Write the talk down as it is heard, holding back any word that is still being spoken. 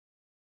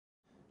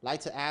I'd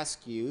like to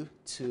ask you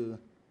to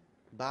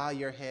bow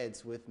your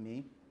heads with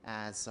me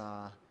as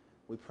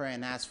we pray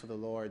and ask for the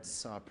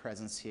Lord's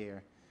presence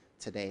here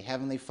today.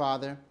 Heavenly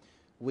Father,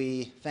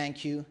 we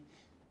thank you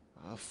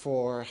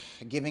for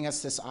giving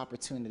us this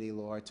opportunity,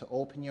 Lord, to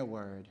open your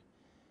word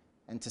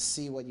and to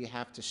see what you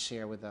have to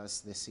share with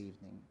us this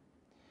evening.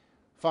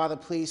 Father,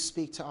 please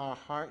speak to our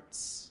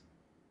hearts.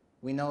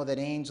 We know that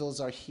angels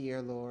are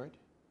here, Lord,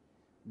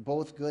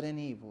 both good and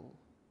evil.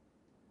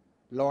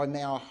 Lord,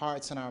 may our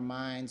hearts and our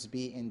minds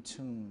be in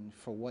tune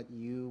for what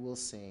you will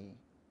say.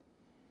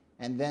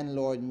 And then,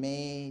 Lord,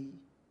 may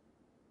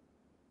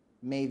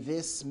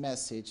this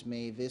message,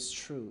 may this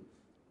truth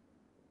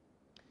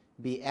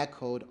be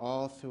echoed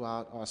all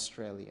throughout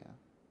Australia.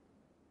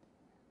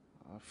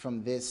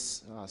 From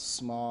this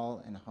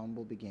small and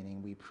humble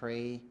beginning, we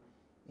pray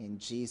in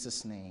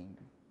Jesus' name.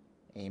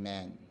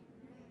 Amen.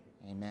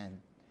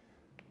 Amen.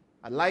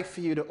 I'd like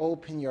for you to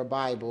open your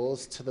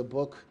Bibles to the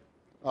book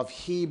of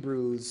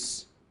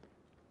Hebrews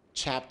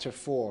chapter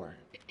 4.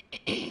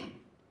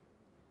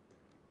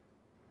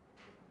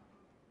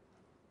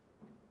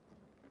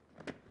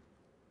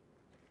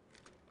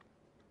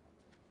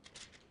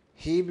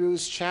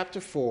 Hebrews chapter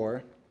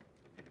 4.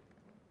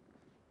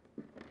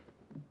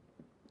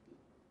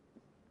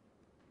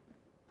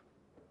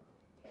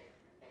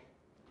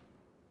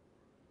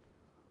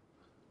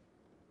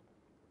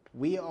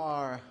 We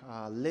are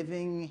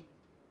living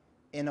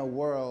in a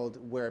world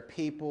where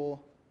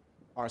people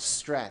are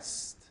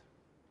stressed.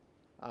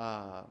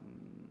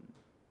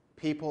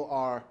 People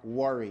are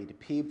worried.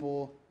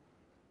 People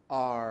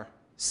are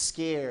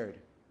scared,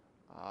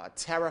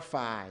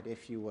 terrified,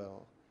 if you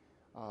will,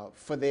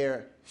 for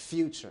their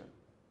future.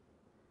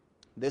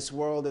 This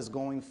world is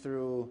going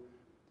through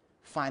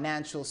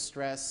financial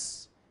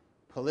stress,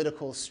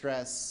 political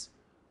stress,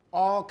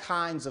 all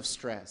kinds of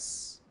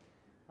stress.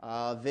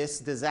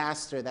 This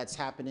disaster that's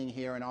happening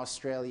here in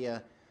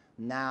Australia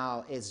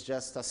now is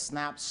just a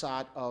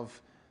snapshot of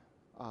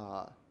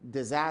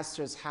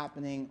disasters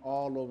happening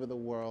all over the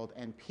world,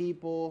 and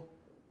people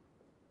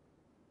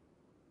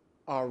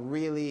are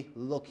really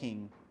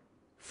looking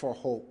for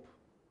hope.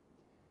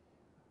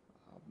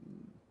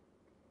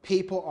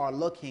 People are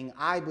looking,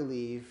 I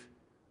believe,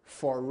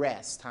 for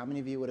rest. How many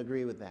of you would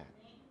agree with that?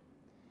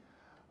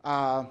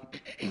 I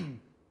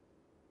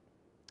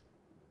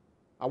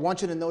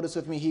want you to notice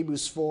with me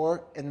Hebrews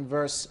 4 and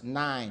verse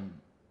 9.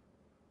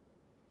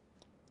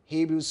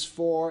 Hebrews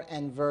 4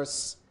 and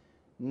verse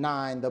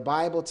 9. The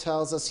Bible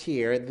tells us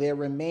here, there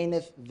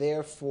remaineth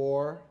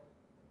therefore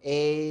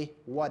a,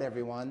 what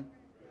everyone?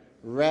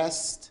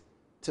 Rest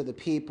to the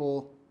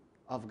people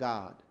of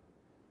God.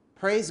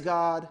 Praise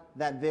God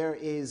that there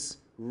is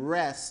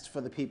rest for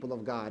the people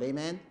of God.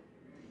 Amen?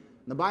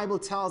 The Bible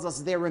tells us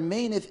there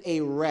remaineth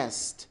a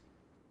rest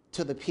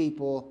to the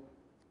people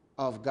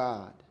of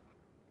God.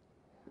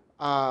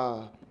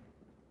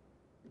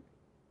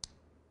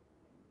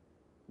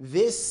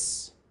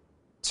 This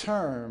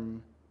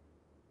term,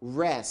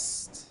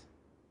 rest,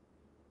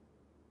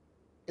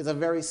 is a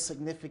very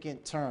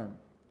significant term.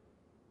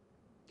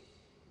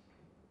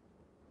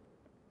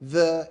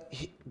 The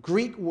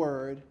Greek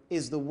word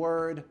is the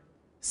word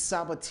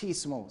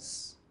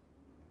sabbatismos.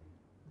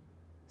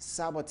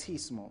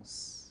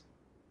 Sabbatismos.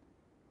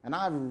 And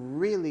I've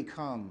really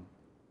come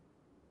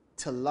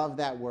to love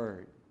that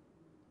word.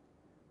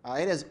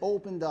 It has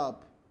opened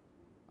up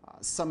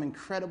some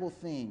incredible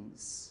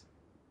things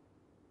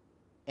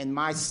in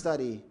my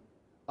study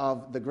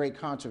of the great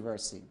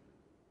controversy.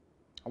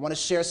 I want to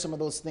share some of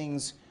those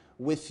things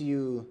with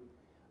you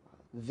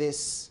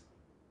this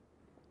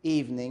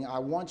evening. I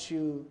want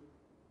you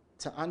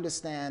to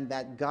understand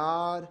that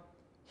God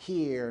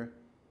here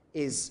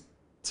is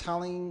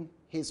telling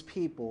his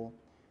people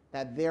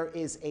that there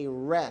is a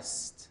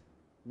rest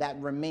that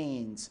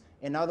remains.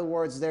 In other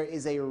words, there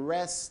is a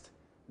rest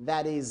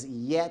that is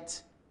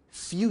yet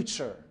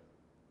future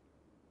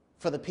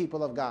for the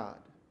people of God.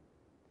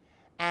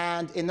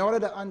 And in order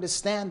to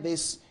understand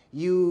this,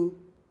 you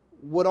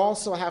would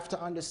also have to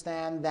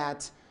understand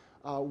that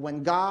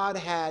when God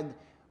had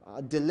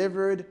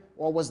delivered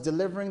or was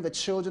delivering the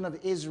children of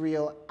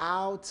Israel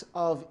out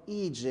of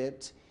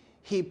Egypt,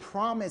 he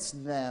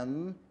promised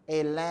them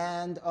a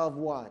land of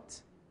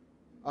what?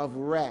 Of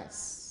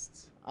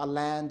rest. A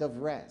land of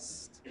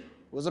rest. It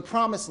was a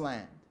promised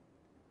land.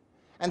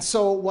 And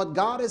so what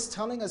God is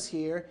telling us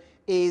here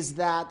is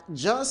that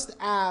just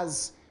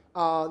as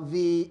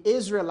the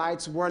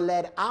Israelites were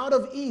led out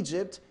of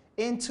Egypt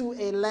into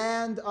a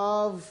land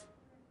of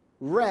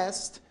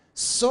rest,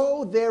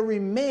 so there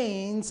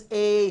remains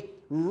a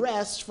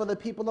rest for the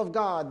people of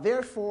God.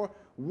 Therefore,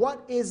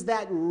 what is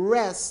that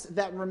rest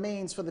that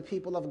remains for the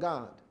people of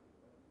God?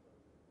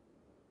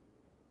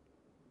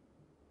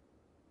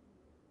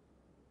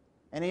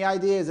 Any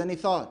ideas, any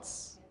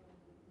thoughts?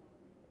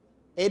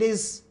 It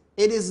is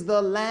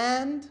the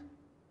land,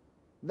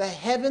 the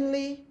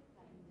heavenly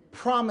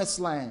promised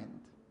land,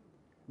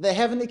 the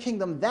heavenly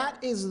kingdom. That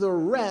is the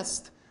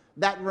rest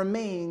that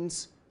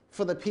remains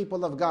for the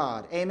people of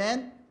God.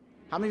 Amen?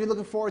 How many of you are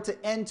looking forward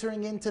to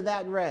entering into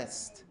that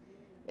rest?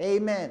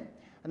 Amen.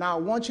 Now, I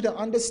want you to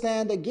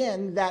understand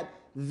again that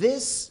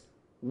this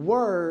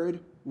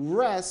word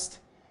rest,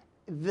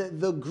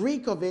 the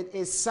Greek of it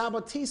is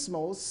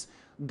sabbatismos.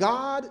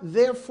 God,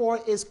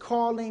 therefore, is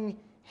calling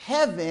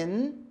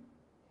heaven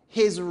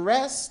his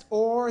rest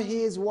or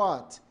his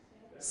what?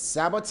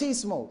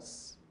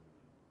 Sabbatismos.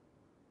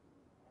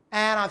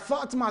 And I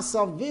thought to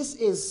myself, this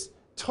is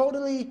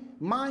totally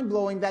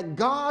mind-blowing that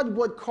God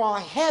would call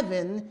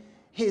heaven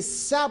his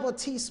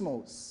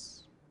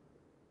sabbatismos.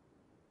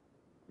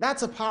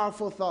 That's a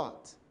powerful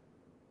thought.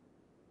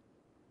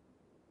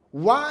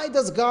 Why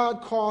does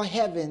God call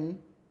heaven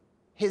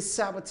his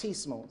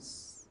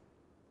sabbatismos?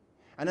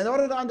 And in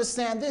order to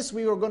understand this,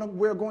 we're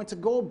going to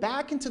go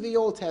back into the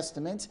Old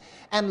Testament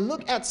and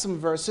look at some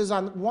verses.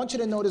 I want you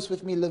to notice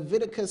with me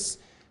Leviticus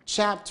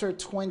chapter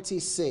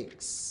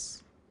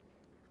 26.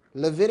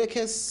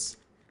 Leviticus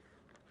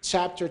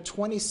chapter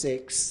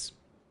 26.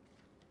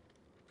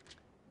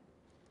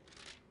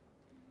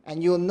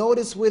 And you'll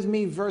notice with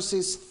me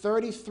verses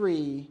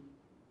 33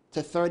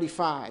 to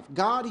 35.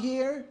 God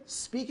here,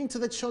 speaking to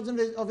the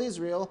children of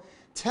Israel,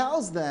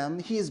 tells them,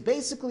 he is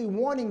basically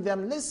warning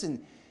them,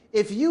 listen,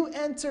 if you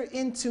enter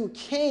into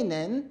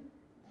Canaan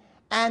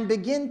and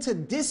begin to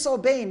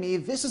disobey me,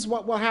 this is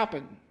what will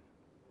happen.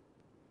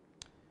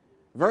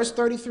 Verse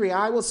 33,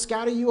 I will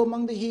scatter you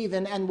among the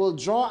heathen and will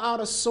draw out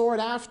a sword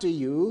after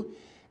you,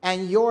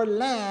 and your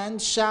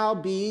land shall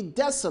be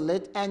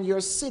desolate and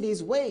your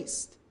cities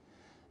waste.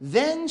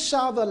 Then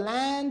shall the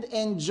land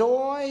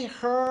enjoy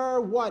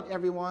her, what,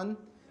 everyone?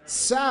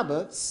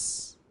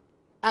 Sabbaths,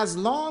 as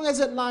long as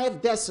it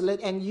lieth desolate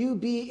and you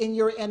be in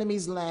your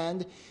enemy's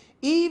land.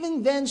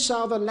 Even then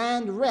shall the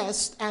land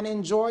rest and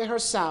enjoy her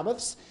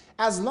Sabbaths.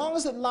 As long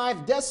as it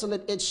lieth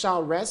desolate, it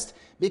shall rest,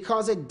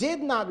 because it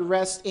did not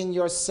rest in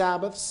your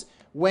Sabbaths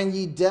when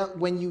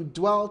you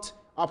dwelt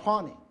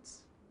upon it.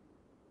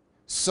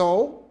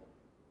 So,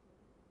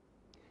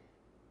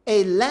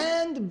 a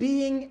land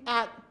being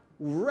at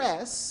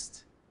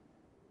rest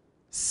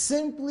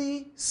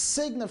simply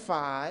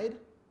signified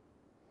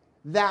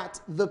that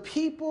the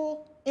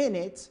people in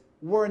it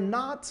were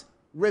not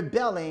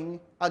rebelling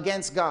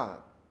against God.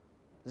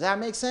 Does that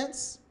make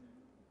sense?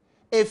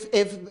 If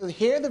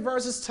here the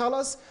verses tell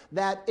us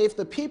that if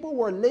the people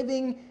were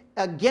living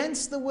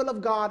against the will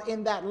of God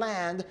in that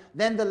land,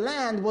 then the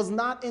land was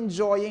not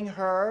enjoying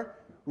her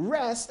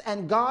rest,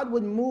 and God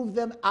would move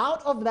them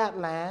out of that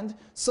land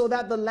so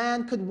that the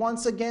land could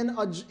once again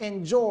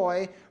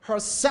enjoy her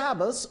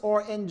Sabbaths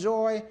or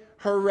enjoy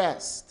her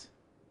rest.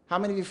 How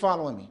many of you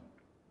following me?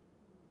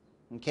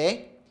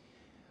 Okay?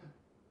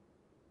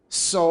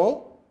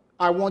 So,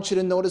 I want you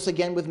to notice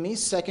again with me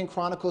 2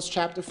 Chronicles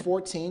chapter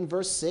 14,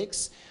 verse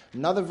 6.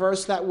 Another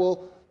verse that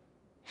will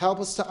help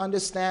us to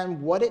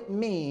understand what it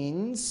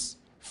means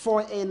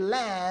for a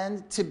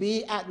land to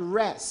be at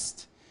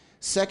rest.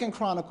 2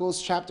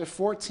 Chronicles chapter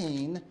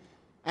 14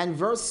 and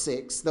verse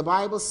 6. The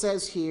Bible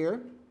says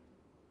here,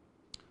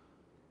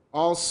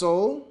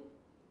 also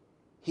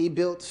he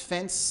built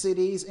fenced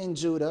cities in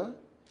Judah,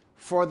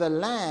 for the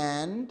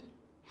land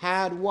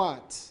had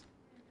what?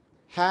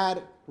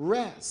 Had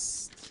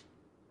rest.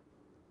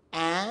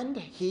 And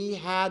he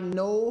had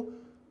no,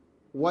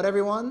 what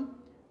everyone?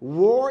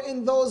 War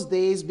in those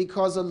days,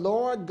 because the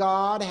Lord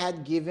God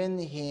had given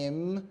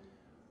him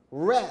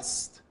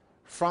rest.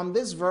 From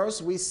this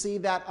verse, we see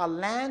that a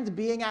land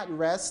being at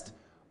rest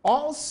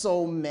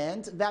also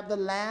meant that the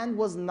land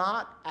was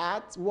not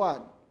at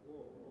what?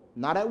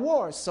 Not at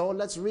war. So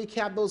let's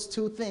recap those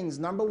two things.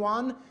 Number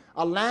one,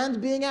 a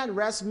land being at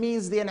rest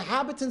means the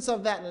inhabitants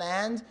of that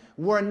land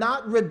were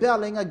not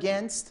rebelling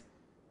against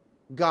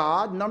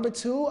God. Number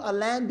two, a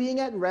land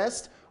being at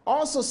rest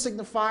also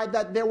signified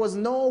that there was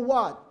no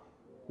what?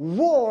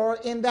 War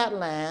in that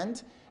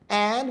land.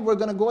 And we're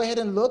going to go ahead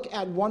and look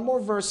at one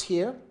more verse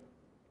here.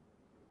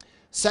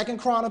 2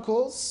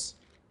 Chronicles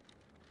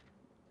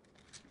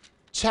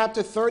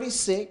chapter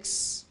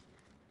 36,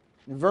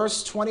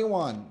 verse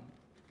 21.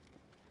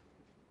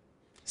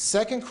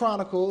 2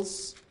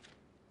 Chronicles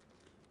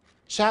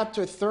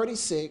chapter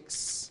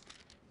 36,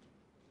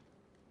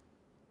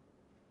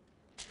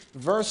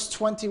 verse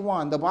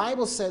 21. The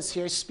Bible says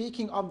here,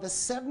 speaking of the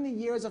 70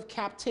 years of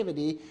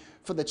captivity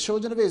for the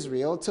children of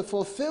Israel, to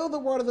fulfill the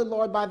word of the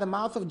Lord by the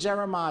mouth of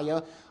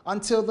Jeremiah,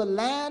 until the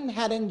land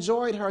had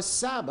enjoyed her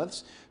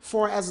Sabbaths,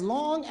 for as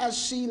long as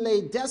she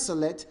lay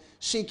desolate,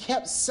 she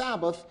kept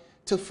Sabbath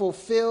to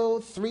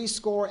fulfill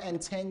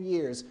 70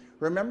 years.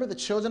 Remember, the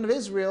children of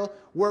Israel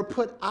were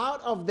put out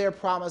of their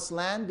promised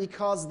land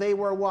because they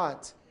were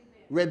what?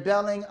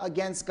 Rebelling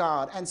against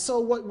God. And so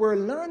what we're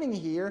learning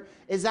here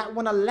is that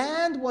when a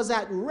land was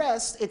at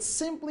rest, it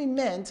simply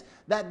meant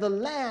that the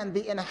land,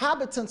 the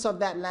inhabitants of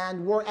that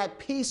land, were at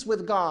peace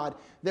with God.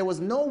 There was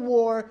no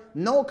war,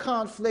 no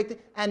conflict,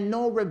 and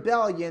no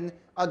rebellion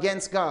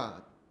against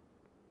God.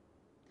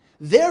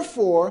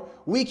 Therefore,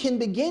 we can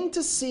begin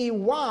to see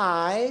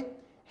why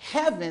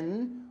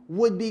heaven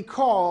would be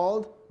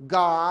called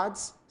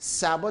God's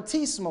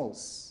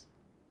sabbatismos.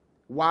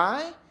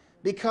 Why?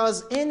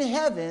 Because in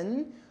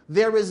heaven,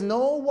 there is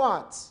no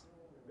what?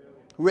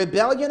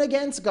 rebellion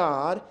against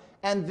God,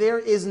 and there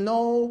is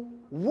no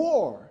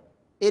war.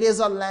 It is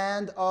a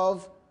land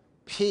of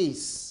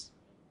peace.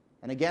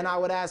 And again, I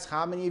would ask,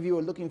 how many of you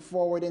are looking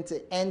forward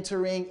into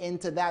entering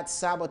into that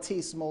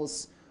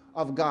sabbatismos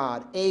of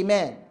God?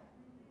 Amen.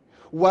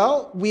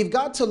 Well, we've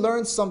got to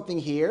learn something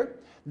here,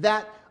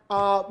 that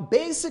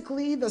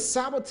basically the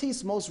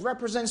sabbatismos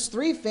represents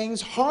three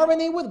things: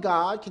 harmony with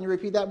God. Can you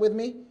repeat that with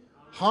me?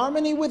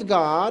 Harmony with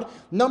God.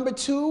 Number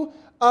two,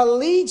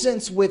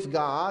 allegiance with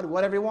God.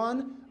 What,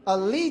 everyone?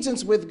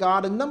 Allegiance with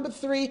God. And number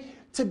three,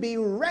 to be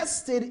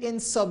rested in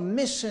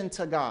submission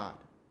to God.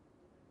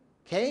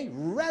 Okay?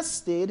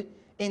 Rested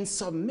in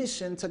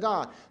submission to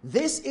God.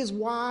 This is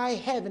why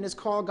heaven is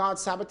called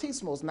God's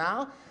sabbatismos.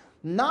 Now,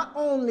 not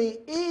only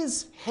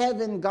is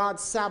heaven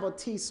God's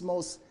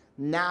sabbatismos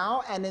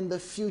now and in the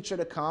future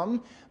to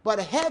come, but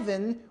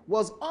heaven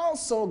was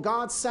also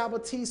God's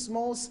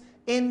sabbatismos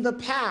in the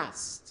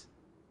past.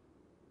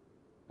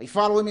 Are you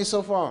following me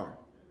so far?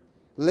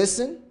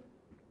 Listen.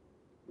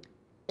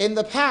 In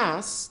the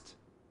past,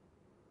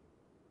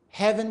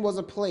 heaven was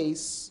a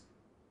place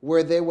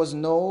where there was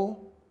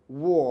no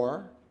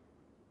war,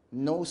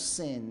 no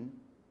sin,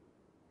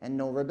 and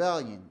no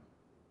rebellion,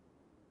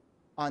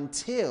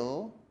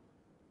 until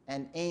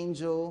an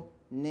angel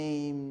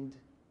named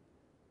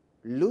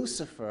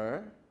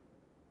Lucifer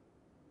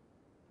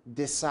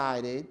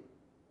decided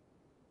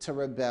to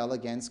rebel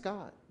against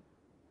God.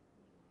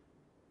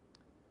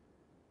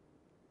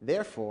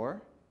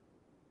 Therefore,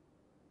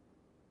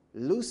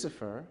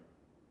 Lucifer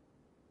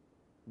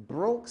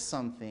broke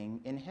something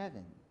in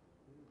heaven.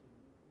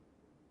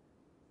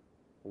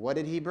 What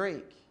did he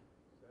break?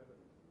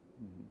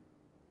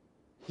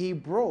 He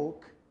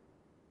broke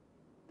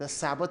the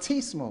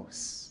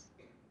sabbatismos.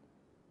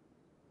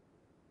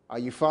 Are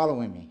you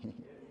following me?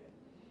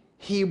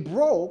 He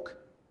broke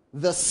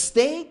the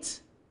state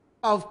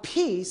of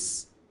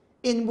peace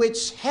in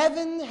which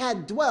heaven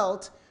had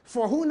dwelt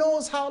for who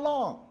knows how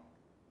long.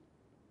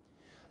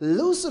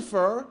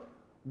 Lucifer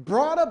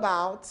brought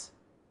about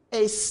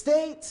a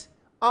state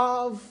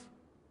of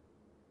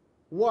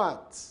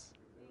what?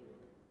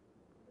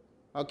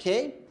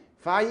 Okay?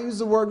 If I use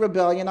the word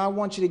rebellion, I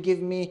want you to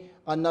give me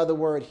another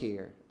word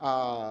here.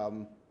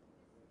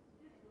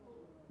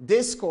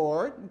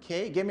 Discord.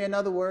 Okay, give me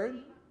another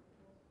word.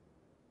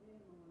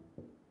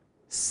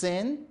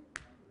 Sin.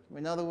 Give me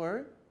another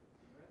word.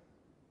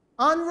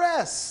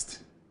 Unrest.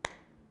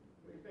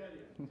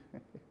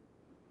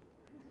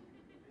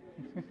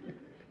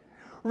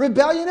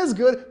 Rebellion is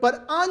good,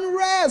 but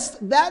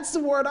unrest, that's the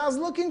word I was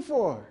looking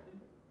for.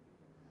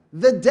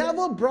 The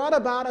devil brought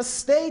about a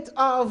state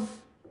of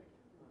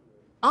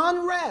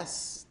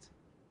unrest.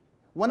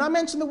 When I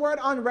mention the word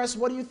unrest,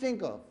 what do you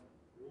think of?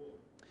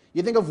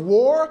 You think of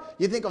war,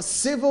 you think of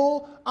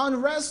civil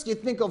unrest, you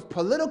think of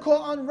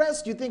political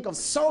unrest, you think of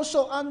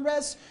social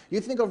unrest,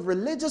 you think of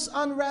religious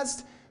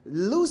unrest.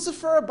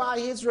 Lucifer, by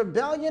his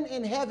rebellion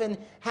in heaven,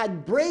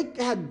 had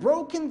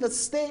broken the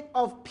state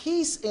of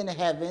peace in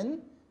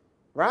heaven,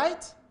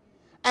 right?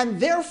 And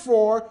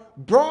therefore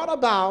brought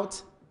about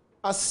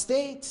a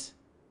state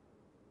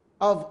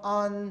of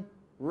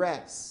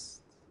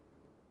unrest.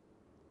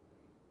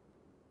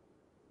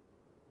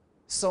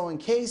 So in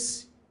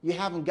case you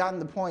haven't gotten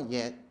the point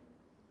yet,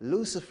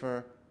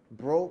 Lucifer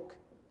broke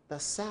the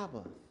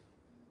Sabbath.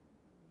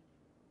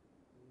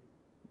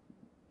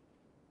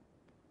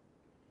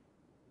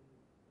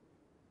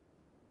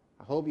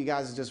 I hope you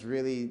guys are just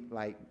really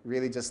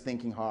just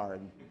thinking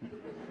hard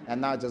and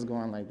not just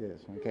going like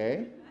this,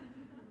 okay?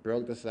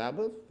 Broke the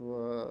Sabbath?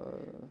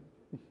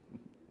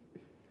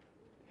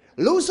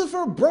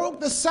 Lucifer broke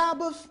the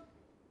Sabbath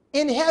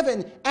in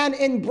heaven, and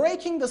in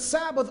breaking the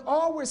Sabbath,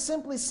 all we're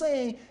simply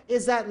saying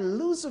is that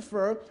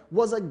Lucifer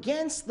was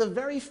against the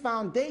very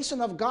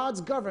foundation of God's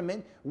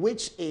government,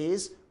 which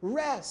is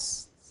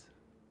rest.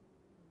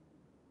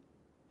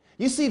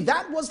 You see,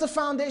 that was the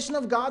foundation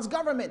of God's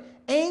government.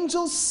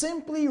 Angels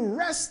simply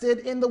rested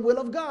in the will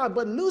of God.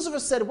 But Lucifer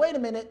said, wait a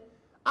minute,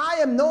 I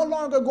am no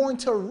longer going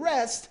to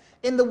rest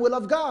in the will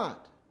of God.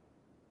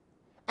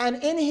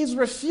 And in his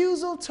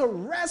refusal to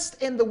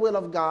rest in the will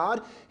of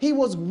God, he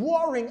was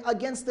warring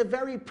against the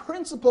very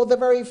principle, the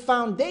very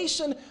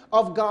foundation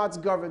of God's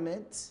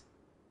government,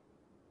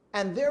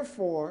 and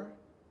therefore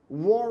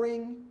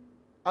warring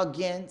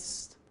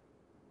against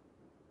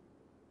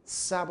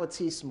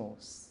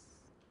sabbatismos.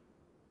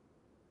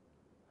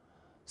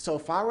 So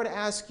if I were to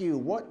ask you,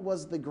 what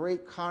was the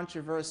great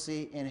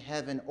controversy in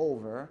heaven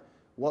over,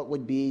 what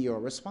would be your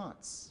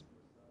response?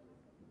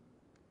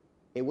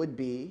 It would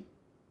be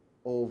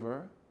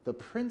over the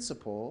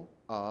principle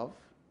of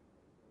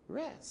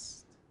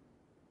rest.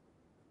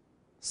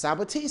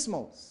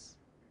 Sabbatismos.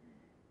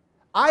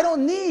 I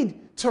don't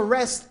need to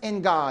rest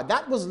in God.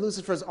 That was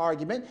Lucifer's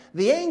argument.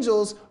 The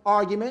angel's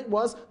argument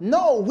was,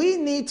 no, we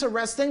need to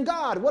rest in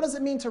God. What does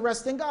it mean to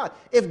rest in God?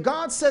 If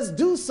God says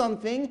do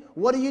something,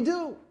 what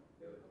do?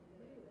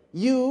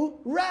 You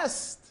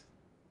rest.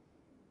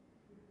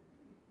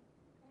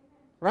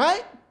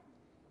 Right?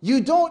 You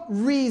don't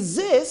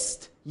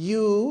resist,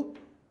 you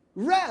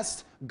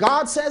rest.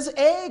 God says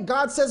A,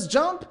 God says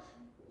jump,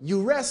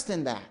 you rest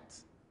in that.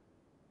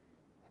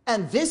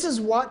 And this is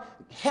what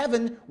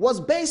heaven was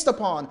based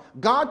upon.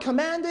 God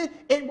commanded,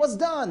 it was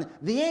done.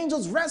 The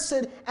angels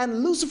rested,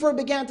 and Lucifer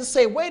began to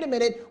say, wait a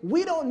minute,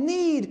 we don't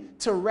need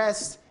to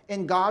rest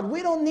in God.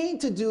 We don't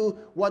need to do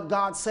what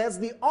God says.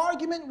 The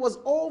argument was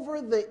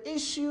over the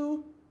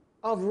issue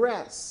of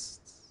rest.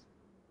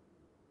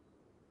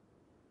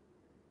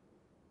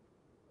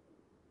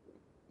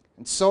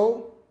 And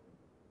so,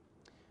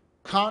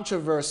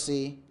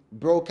 controversy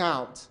broke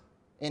out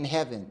in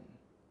heaven.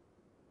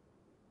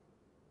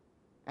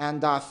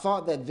 And I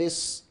thought that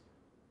this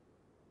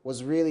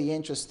was really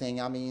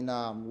interesting. I mean,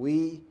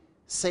 we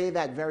say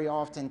that very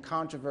often,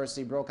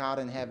 controversy broke out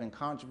in heaven,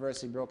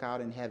 controversy broke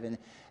out in heaven.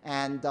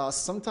 And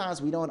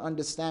sometimes we don't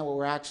understand what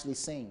we're actually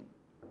saying.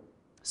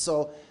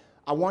 So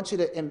I want you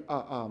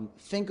to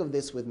think of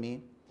this with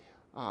me.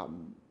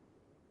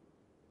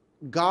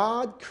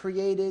 God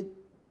created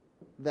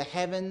the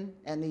heaven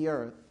and the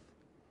earth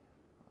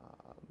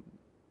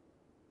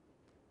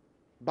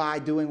by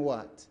doing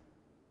what?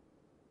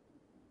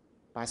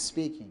 By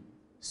speaking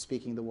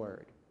the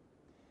word.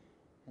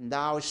 And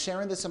I was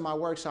sharing this in my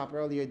workshop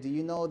earlier. Do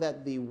you know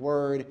that the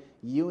word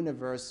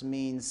universe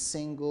means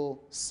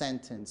single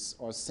sentence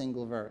or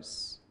single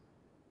verse?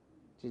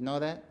 Do you know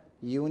that?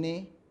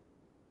 Uni,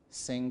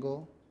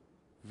 single,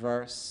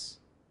 verse,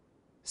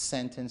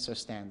 sentence, or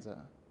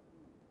stanza.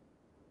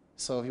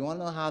 So if you want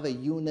to know how the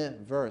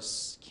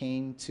universe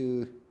came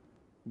to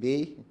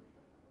be,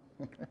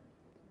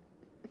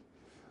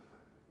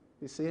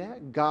 you see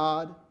that?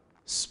 God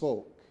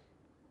spoke.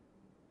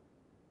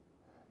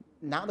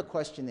 Now the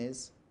question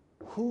is,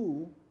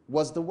 who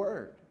was the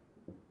word?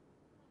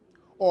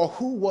 Or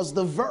who was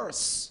the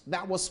verse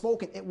that was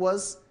spoken? It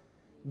was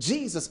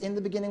Jesus. In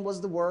the beginning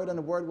was the Word, and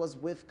the Word was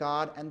with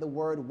God, and the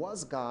Word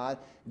was God.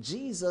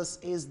 Jesus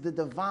is the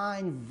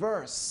divine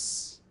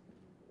verse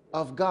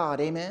of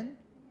God. Amen?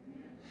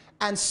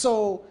 And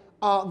so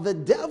the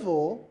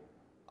devil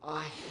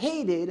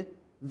hated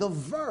the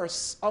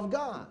verse of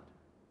God.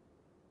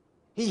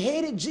 He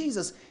hated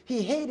Jesus.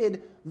 He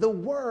hated the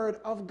Word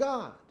of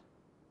God.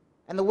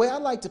 And the way I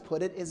like to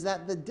put it is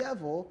that the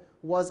devil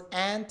was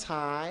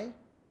anti-verse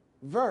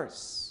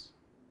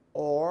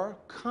or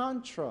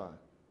contra.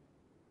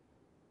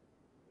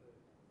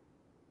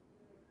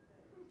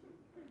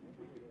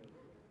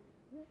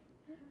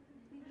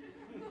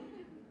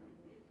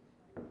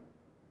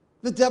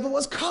 The devil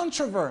was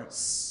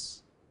controverse.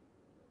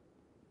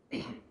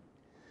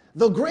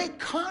 The great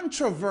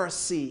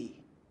controversy,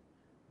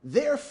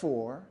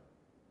 therefore,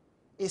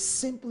 is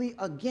simply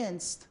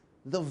against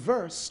the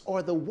verse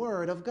or the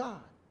word of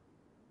God.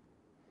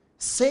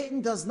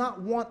 Satan does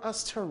not want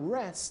us to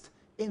rest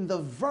in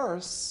the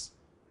verse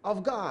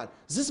of God.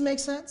 Does this make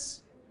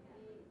sense?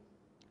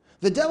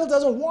 The devil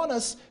doesn't want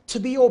us to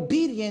be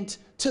obedient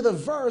to the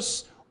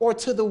verse or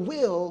to the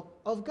will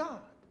of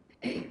God.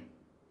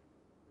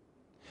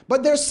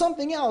 But there's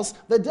something else.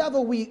 The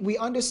devil, we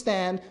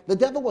understand, the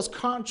devil was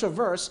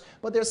controversial,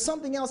 but there's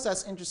something else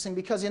that's interesting,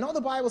 because you know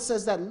the Bible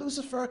says that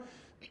Lucifer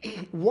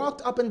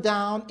walked up and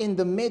down in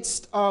the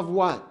midst of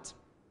what?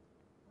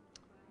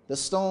 The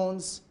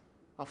stones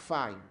of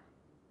fire.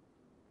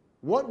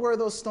 What were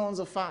those stones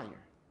of fire?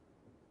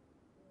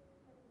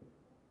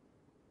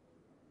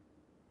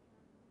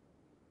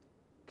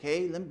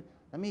 Okay, let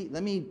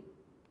me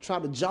try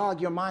to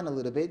jog your mind a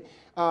little bit.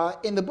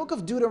 In the book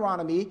of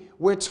Deuteronomy,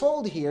 we're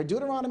told here,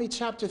 Deuteronomy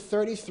chapter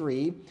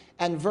 33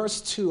 and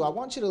verse 2. I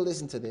want you to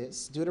listen to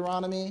this.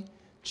 Deuteronomy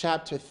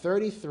chapter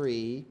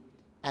 33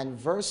 and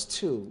verse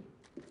 2.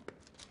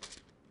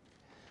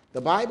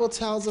 The Bible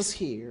tells us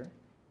here,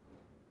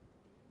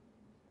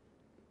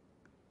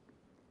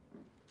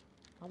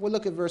 we'll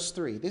look at verse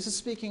 3. This is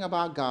speaking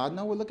about God.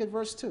 Now we'll look at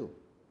verse 2.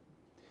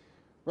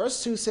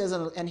 Verse 2 says,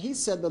 and he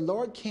said, the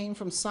Lord came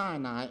from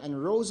Sinai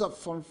and rose up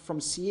from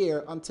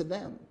Seir unto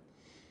them.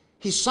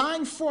 He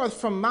shined forth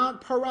from Mount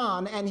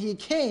Paran, and he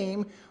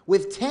came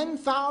with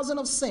 10,000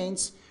 of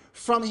saints.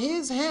 From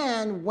his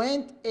hand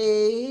went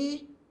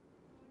a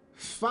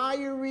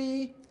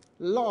fiery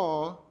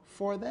law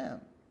for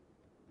them.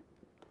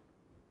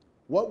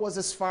 What was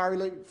this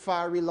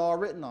fiery law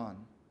written on?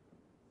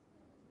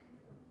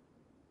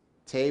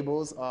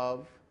 Tables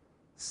of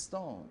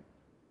stone.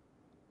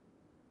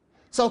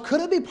 So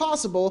could it be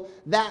possible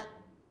that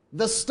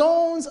the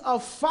stones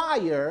of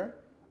fire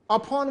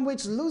upon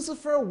which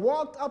Lucifer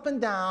walked up and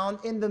down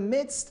in the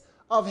midst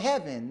of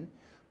heaven,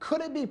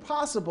 could it be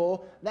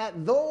possible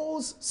that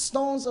those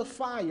stones of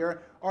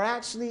fire are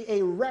actually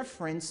a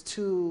reference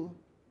to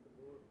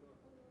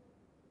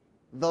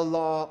the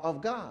law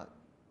of God?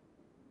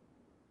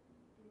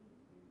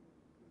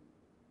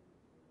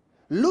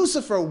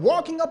 Lucifer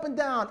walking up and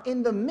down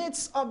in the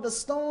midst of the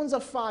stones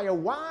of fire.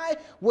 Why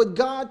would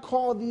God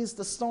call these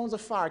the stones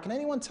of fire? Can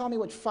anyone tell me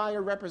what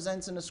fire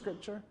represents in the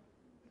scripture?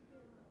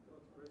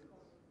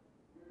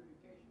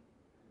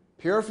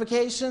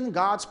 Purification,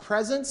 God's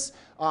presence.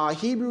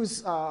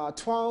 Hebrews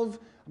 12,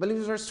 I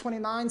believe verse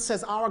 29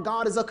 says our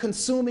God is a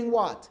consuming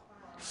what?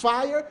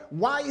 fire.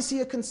 Why is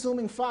he a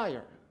consuming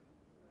fire?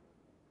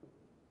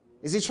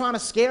 Is he trying to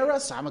scare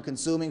us? I'm a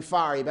consuming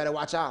fire. You better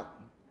watch out.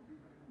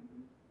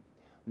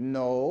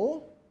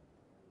 No.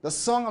 The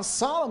Song of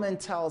Solomon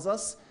tells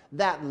us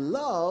that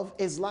love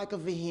is like a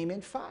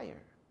vehement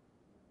fire.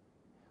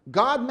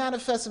 God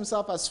manifests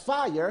himself as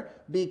fire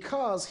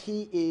because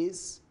he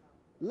is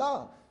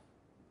love.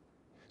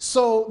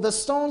 So the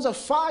stones of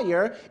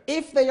fire,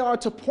 if they are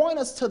to point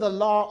us to the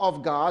law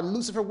of God,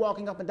 Lucifer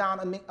walking up and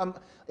down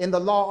in the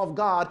law of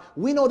God,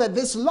 we know that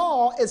this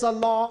law is a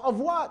law of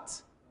what?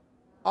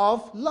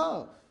 Of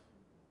love.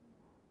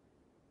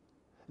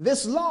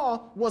 This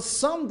law was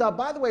summed up,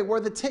 by the way,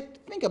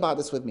 think about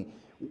this with me.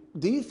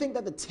 Do you think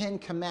that the 10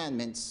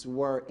 Commandments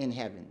were in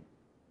heaven?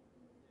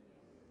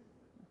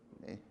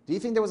 Do you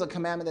think there was a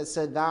commandment that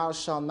said, thou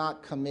shalt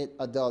not commit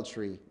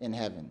adultery in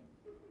heaven?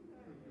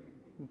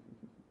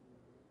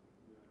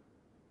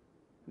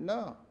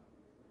 No.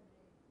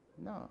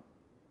 No.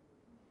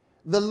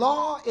 The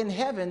law in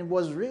heaven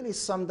was really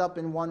summed up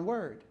in one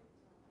word.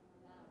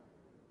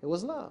 It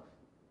was love.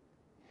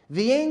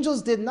 The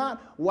angels did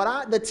not,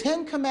 the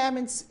 10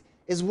 Commandments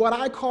is what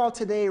I call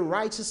today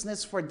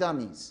righteousness for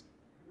dummies.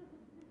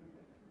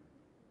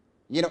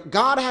 You know,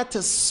 God had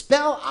to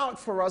spell out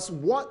for us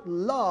what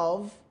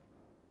love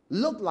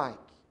looked like.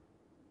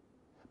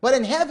 But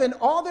in heaven,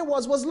 all there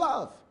was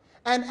love.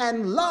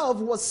 And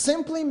love was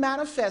simply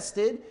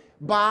manifested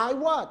by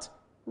what?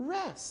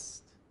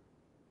 Rest.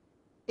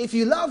 If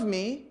you love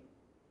me,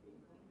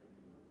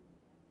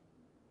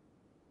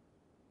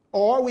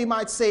 or we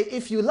might say,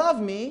 if you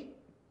love me,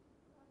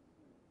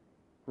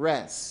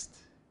 rest.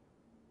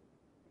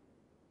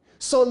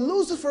 So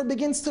Lucifer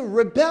begins to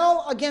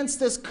rebel against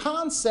this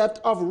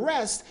concept of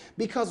rest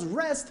because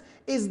rest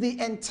is the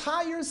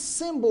entire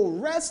symbol.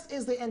 Rest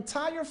is the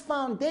entire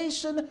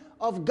foundation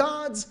of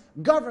God's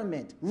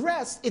government.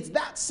 Rest, it's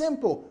that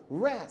simple.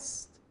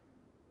 Rest.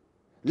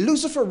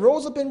 Lucifer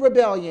rose up in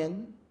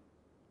rebellion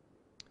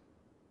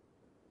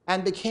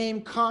and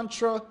became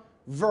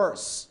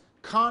contra-verse,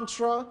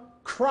 contra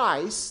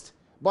Christ,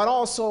 but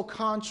also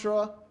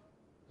contra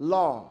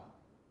law.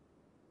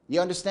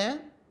 You understand?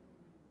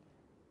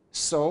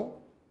 So,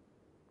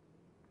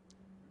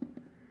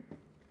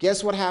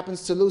 guess what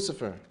happens to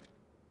Lucifer?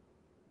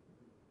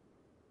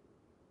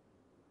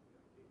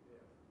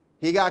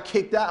 He got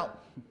kicked out.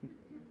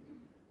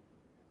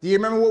 Do you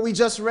remember what we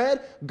just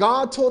read?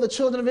 God told the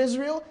children of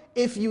Israel,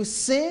 if you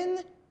sin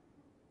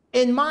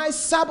in my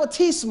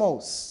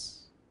sabbatismos,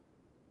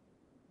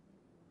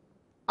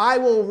 I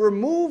will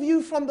remove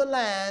you from the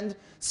land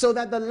so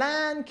that the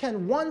land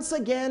can once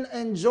again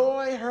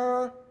enjoy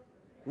her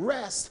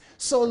rest.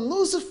 So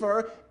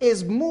Lucifer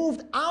is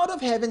moved out of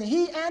heaven,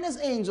 he and his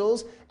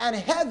angels, and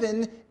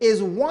heaven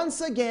is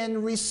once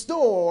again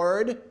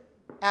restored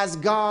as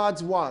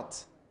God's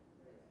what?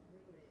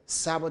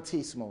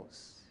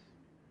 Sabbatismos.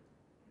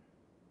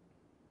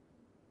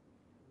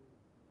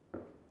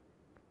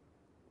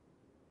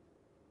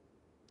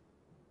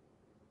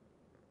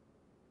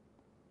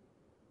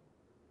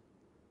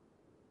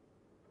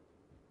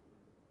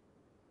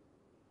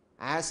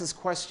 I ask this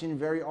question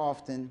very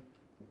often.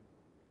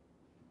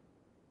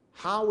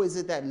 How is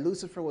it that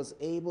Lucifer was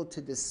able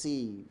to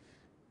deceive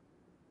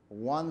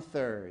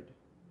 1/3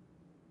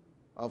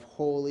 of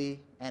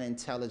holy and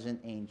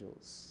intelligent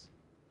angels?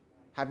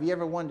 Have you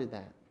ever wondered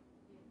that?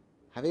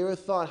 Have you ever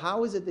thought,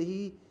 how is it that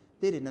he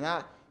did it? And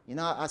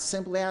I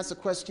simply ask the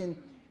question,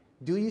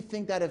 do you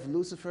think that if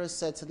Lucifer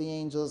said to the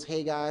angels,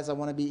 hey guys, I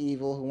want to be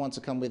evil, who wants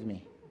to come with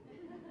me?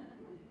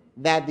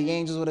 That the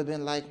angels would have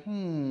been like,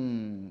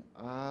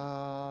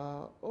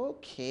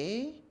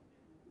 okay.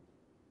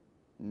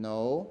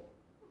 No.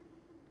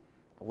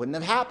 It wouldn't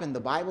have happened.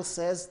 The Bible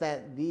says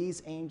that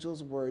these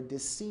angels were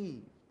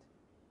deceived.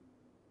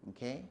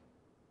 Okay?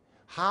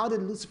 How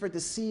did Lucifer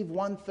deceive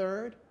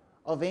 1/3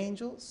 of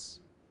angels?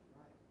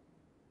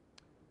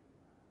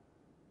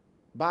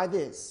 By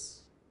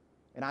this.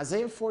 In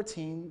Isaiah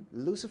 14,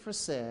 Lucifer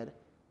said,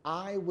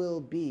 I will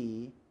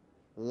be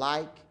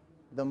like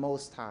the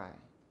Most High.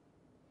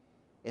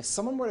 If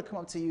someone were to come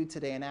up to you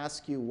today and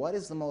ask you, what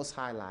is the Most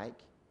High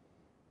like?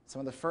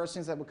 Some of the first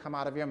things that would come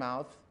out of your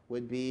mouth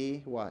would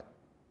be what?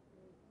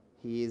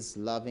 He is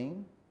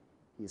loving,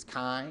 he's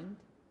kind,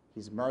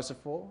 he's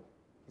merciful,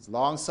 he's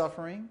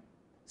long-suffering.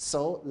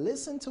 So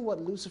listen to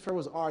what Lucifer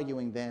was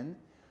arguing then.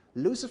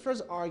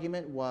 Lucifer's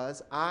argument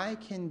was, I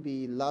can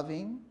be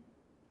loving,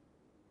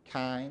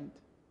 kind,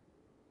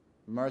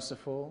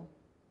 merciful,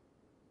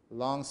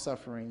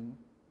 long-suffering,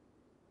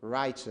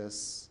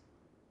 righteous,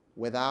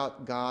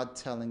 without God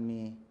telling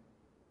me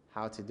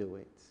how to do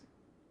it.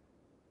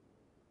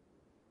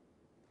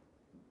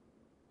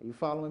 Are you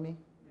following me?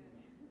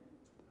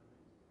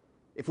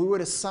 If we were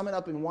to sum it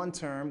up in one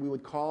term, we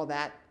would call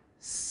that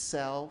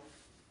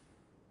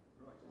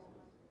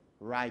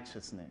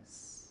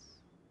self-righteousness.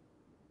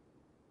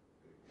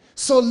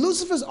 So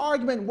Lucifer's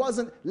argument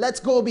wasn't, let's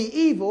go be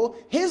evil.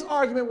 His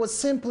argument was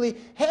simply,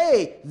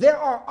 hey, there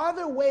are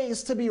other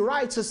ways to be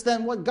righteous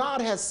than what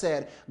God has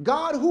said.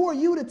 God, who are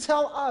you to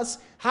tell us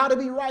how to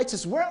be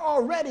righteous? We're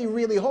already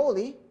really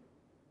holy.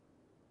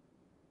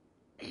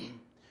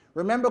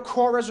 Remember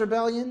Korah's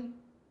rebellion?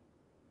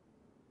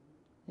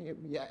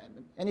 Yeah,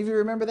 any of you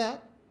remember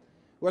that?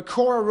 Where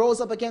Korah rose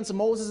up against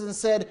Moses and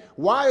said,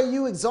 why are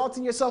you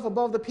exalting yourself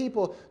above the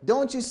people?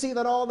 Don't you see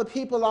that all the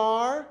people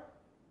are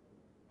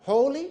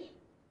holy?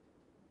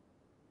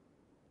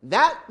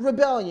 That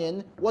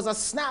rebellion was a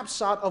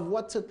snapshot of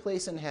what took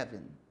place in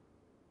heaven.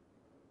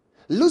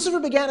 Lucifer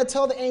began to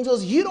tell the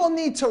angels, you don't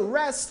need to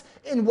rest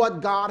in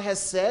what God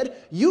has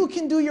said. You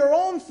can do your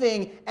own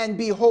thing and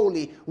be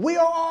holy. We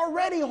are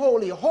already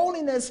holy.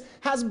 Holiness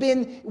has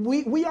been,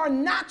 we are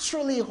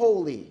naturally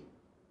holy.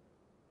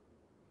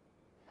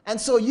 And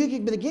so you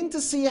can begin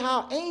to see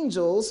how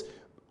angels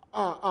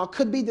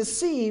could be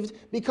deceived,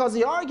 because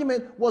the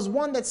argument was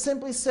one that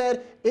simply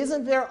said,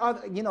 isn't there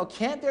other,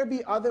 can't there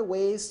be other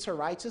ways to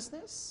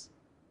righteousness?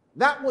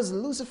 That was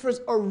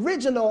Lucifer's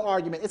original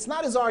argument. It's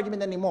not his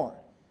argument anymore.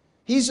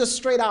 He's just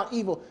straight out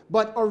evil.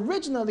 But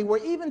originally,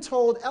 we're even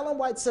told, Ellen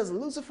White says,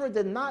 Lucifer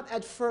did not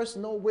at first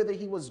know whither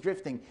he was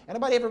drifting.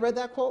 Anybody ever read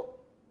that quote?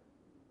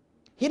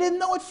 He didn't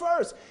know at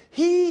first.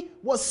 He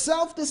was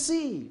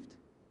self-deceived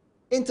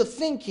into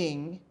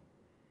thinking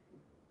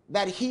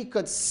that he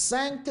could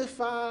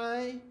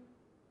sanctify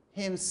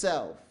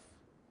himself.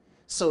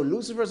 So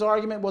Lucifer's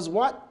argument was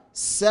what?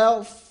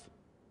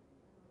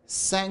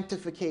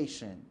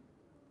 Self-sanctification.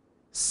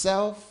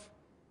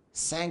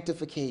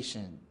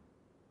 Self-sanctification.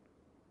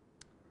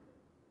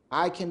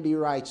 I can be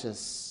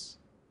righteous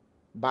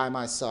by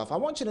myself. I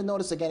want you to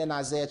notice again in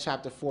Isaiah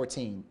chapter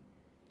 14.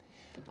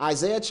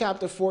 Isaiah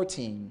chapter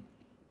 14.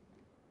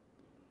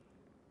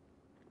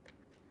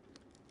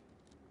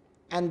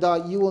 And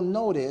you will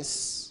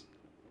notice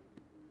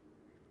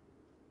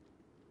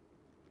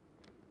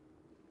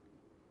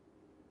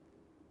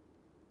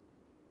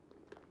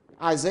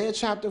Isaiah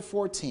chapter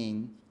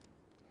 14,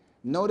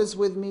 notice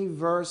with me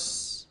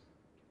verse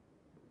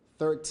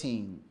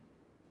 13.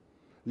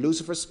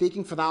 Lucifer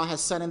speaking, for thou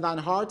hast said in thine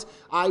heart,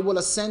 I will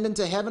ascend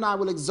into heaven, I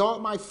will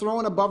exalt my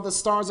throne above the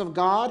stars of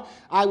God.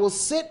 I will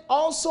sit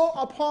also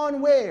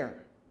upon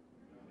where?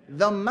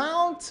 The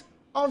mount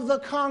of the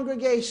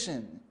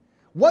congregation.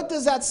 What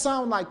does that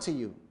sound like to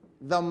you?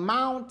 The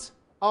mount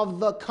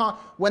of the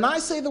when I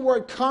say the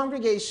word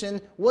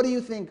congregation, what do you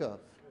think of?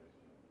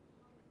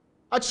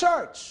 A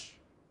church.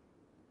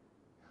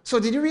 So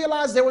did you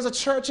realize there was a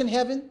church in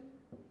heaven?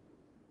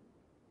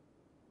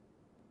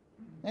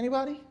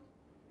 Anybody?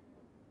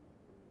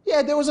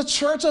 Yeah, there was a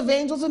church of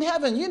angels in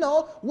heaven.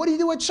 What do you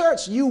do at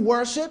church? You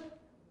worship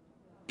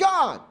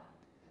God.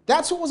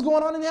 That's what was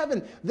going on in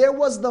heaven. There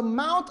was the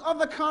mount of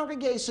the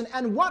congregation.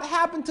 And what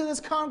happened to this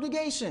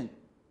congregation?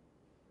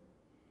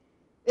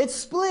 It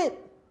split.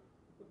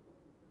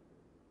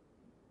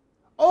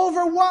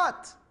 Over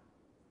what?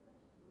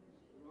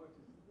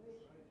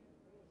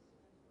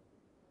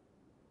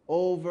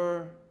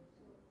 Over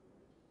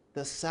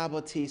the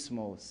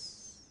Sabbatismos.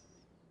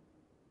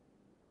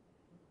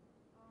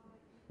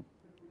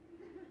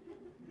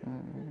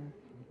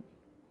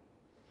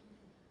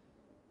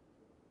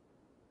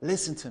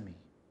 Listen to me.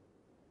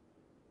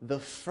 The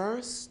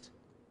first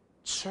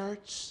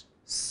church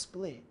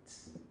split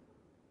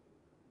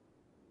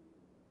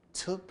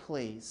took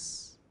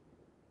place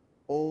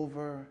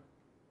over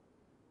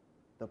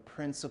the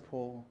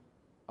principle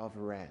of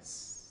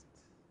rest.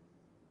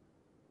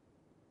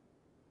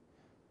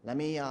 Let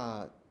me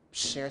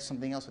share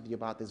something else with you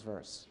about this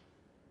verse.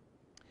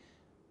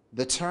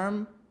 The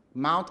term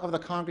Mount of the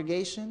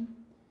Congregation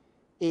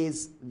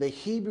is the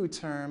Hebrew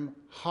term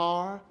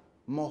Har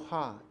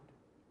Mohad.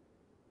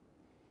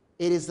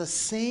 It is the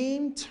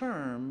same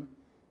term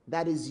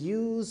that is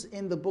used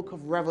in the book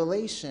of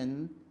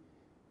Revelation,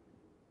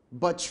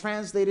 but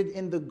translated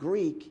in the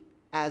Greek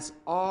as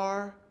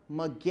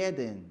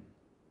Armageddon.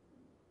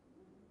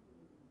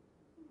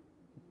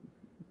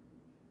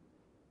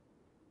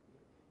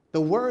 The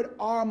word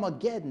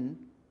Armageddon,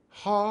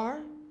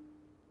 Har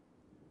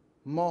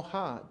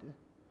Mohad,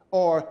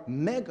 or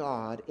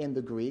Megad in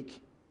the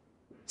Greek,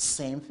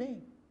 same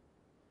thing.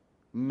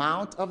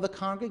 Mount of the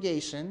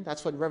congregation,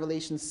 that's what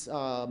Revelation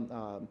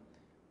 16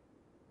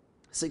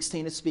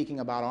 is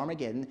speaking about,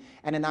 Armageddon.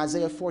 And in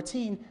Isaiah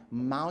 14,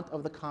 Mount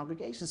of the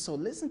congregation. So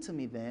listen to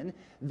me then.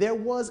 There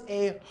was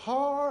a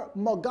Har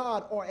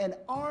Mogad, or an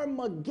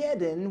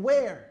Armageddon,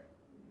 where?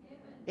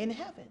 In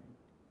heaven.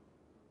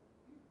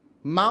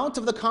 Mount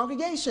of the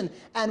congregation.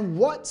 And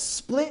what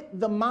split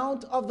the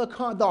mount of the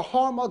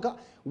Har Mogad?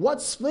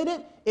 What split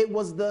it? It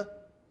was the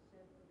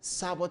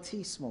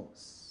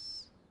Sabbatismos.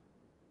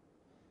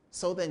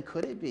 So then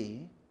could it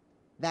be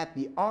that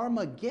the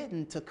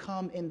Armageddon to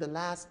come in the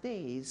last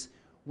days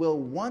will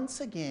once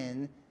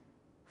again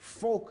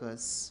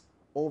focus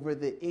over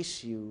the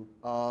issue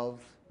of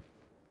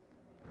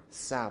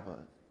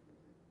Sabbath?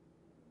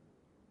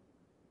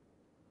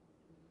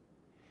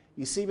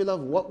 You see,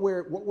 beloved, what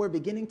we're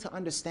beginning to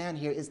understand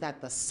here is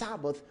that the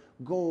Sabbath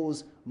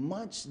goes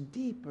much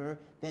deeper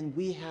than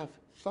we have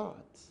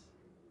thought.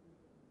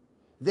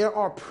 There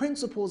are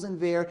principles in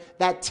there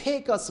that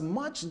take us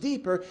much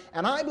deeper,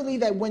 and I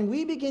believe that when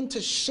we begin to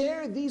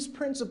share these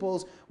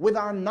principles with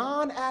our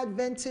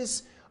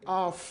non-Adventist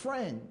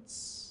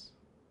friends,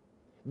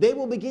 they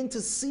will begin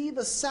to see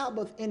the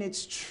Sabbath in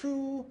its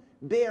true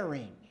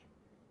bearing.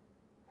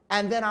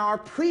 And then our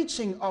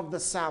preaching of the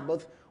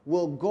Sabbath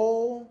will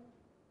go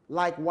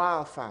like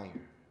wildfire.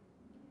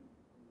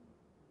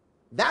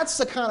 That's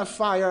the kind of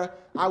fire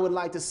I would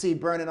like to see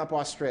burning up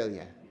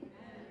Australia.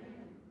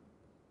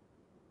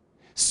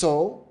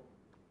 So,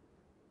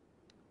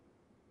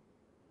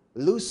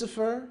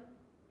 Lucifer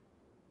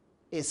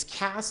is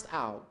cast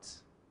out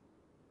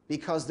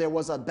because there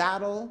was a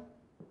battle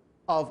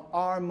of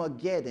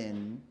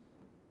Armageddon.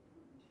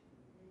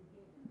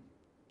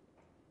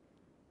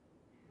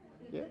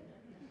 Yeah.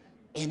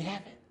 In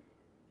heaven.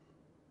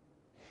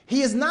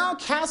 He is now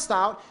cast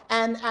out,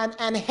 and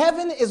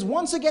heaven is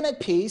once again at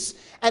peace,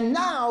 and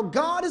now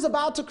God is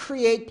about to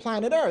create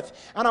planet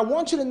Earth. And I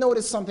want you to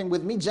notice something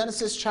with me.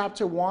 Genesis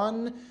chapter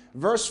 1,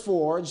 verse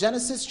 4.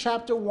 Genesis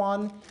chapter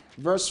 1,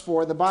 verse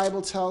 4. The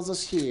Bible tells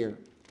us here.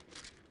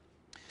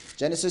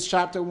 Genesis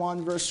chapter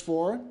 1, verse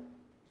 4.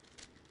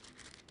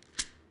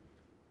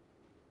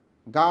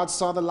 God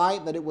saw the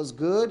light, that it was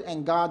good,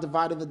 and God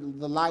divided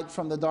the light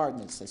from the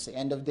darkness. That's the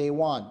end of day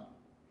 1.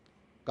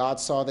 God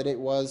saw that it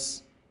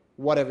was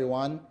what,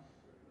 everyone?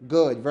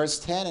 Good. Verse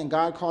 10, and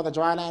God called the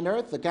dry land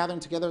earth, the gathering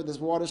together of the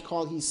waters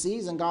called he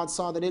seas, and God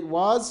saw that it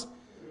was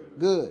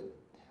good.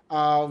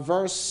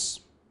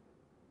 Verse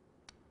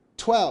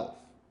 12,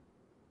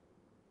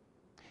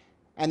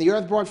 and the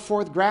earth brought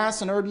forth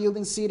grass and herb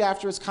yielding seed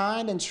after its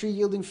kind, and tree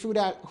yielding fruit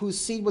whose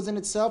seed was in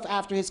itself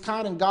after his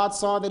kind, and God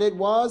saw that it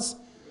was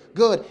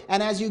good.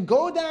 And as you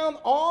go down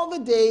all the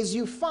days,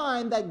 you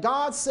find that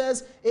God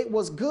says it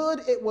was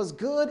good, it was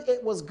good,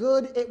 it was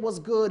good, it was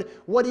good.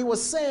 What he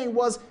was saying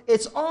was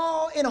it's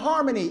all in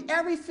harmony.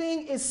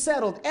 Everything is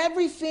settled.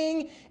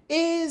 Everything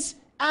is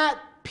at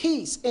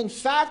peace. In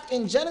fact,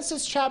 in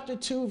Genesis chapter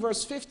 2,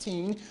 verse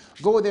 15,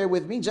 go there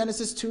with me,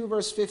 Genesis 2,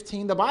 verse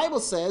 15, the Bible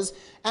says,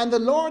 and the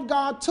Lord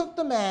God took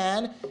the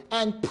man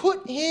and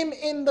put him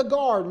in the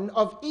Garden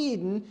of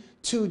Eden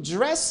to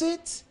dress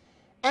it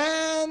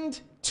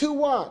and to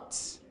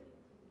what?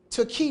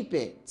 To keep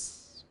it.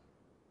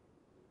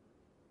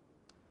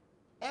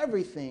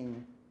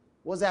 Everything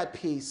was at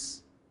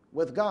peace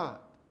with God.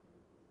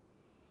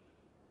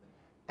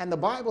 And the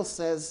Bible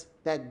says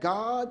that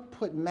God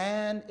put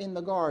man in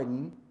the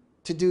garden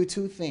to do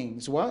two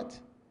things. What?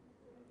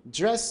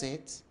 Dress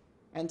it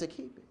and to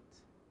keep it.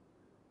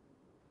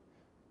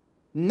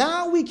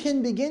 Now we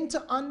can begin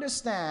to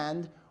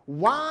understand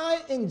why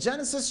in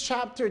Genesis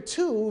chapter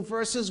 2,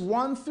 verses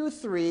 1 through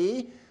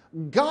 3,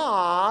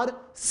 God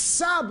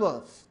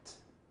Sabbathed.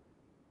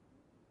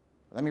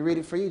 Let me read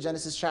it for you.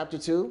 Genesis chapter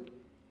 2,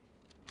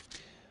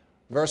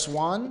 verse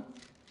 1.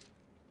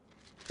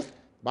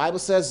 Bible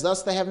says,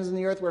 thus the heavens and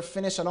the earth were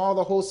finished, and all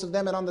the hosts of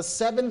them. And on the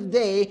seventh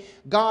day,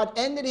 God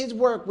ended his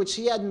work which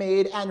he had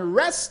made and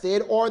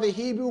rested, or the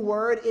Hebrew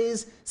word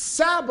is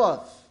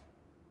Sabbath.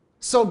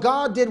 So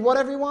God did what,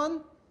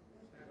 everyone?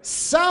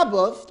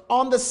 Sabbathed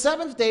on the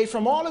seventh day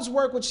from all his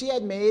work which he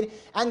had made,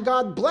 and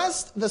God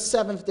blessed the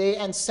seventh day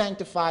and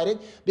sanctified it,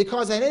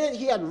 because in it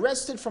he had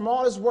rested from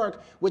all his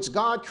work which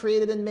God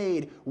created and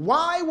made.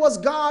 Why was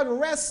God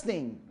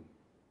resting?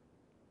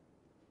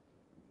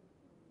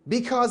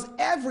 Because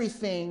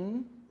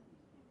everything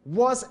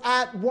was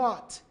at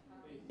what?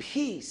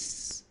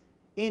 Peace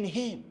in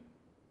him.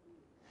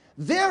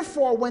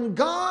 Therefore, when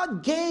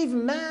God gave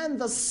man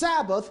the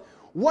Sabbath,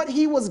 what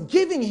he was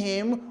giving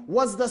him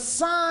was the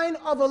sign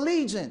of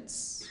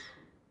allegiance.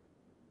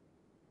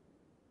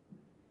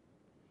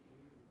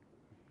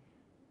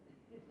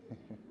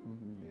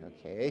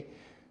 Okay,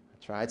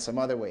 I tried some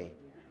other way.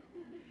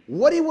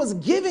 What he was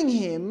giving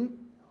him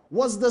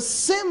was the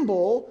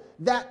symbol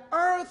that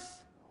earth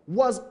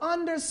was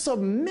under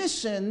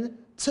submission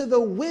to the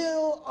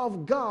will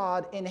of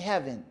God in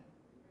heaven.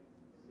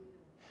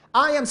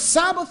 I am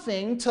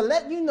Sabbathing to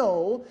let you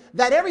know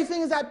that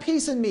everything is at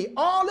peace in me.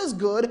 All is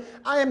good.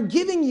 I am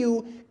giving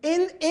you,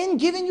 in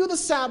giving you the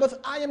Sabbath,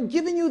 I am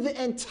giving you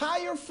the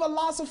entire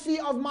philosophy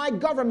of my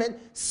government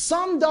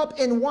summed up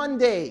in one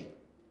day.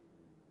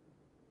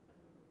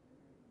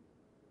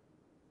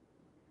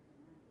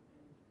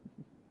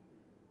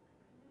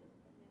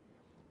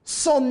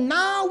 So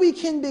now we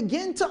can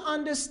begin to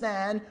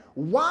understand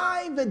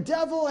why the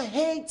devil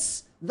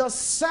hates the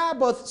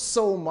Sabbath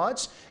so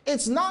much.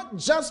 It's not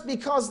just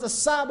because the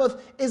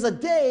Sabbath is a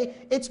day,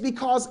 it's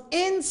because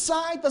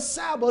inside the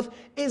Sabbath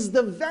is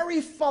the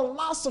very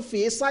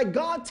philosophy. It's like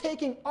God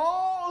taking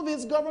all of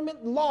his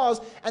government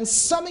laws and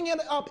summing it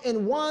up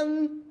in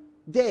one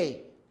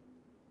day.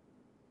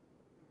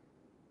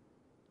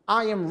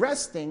 I am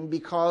resting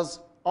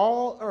because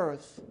all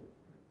earth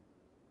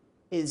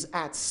is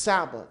at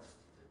Sabbath.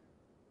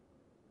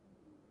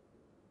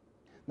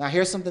 Now,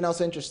 here's something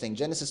else interesting.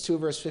 Genesis 2,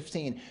 verse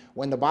 15.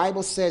 When the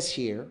Bible says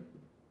here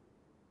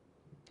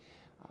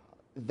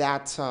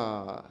that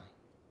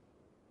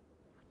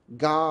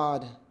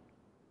God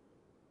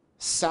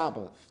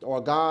Sabbathed, or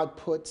God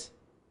put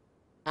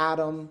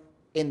Adam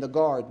in the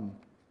garden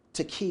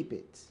to keep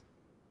it,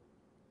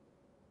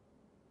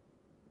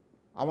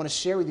 I want to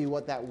share with you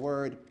what that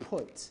word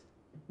put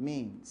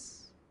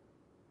means.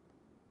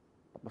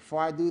 But before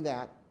I do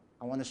that,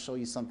 I want to show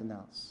you something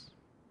else.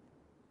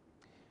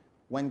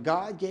 When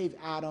God gave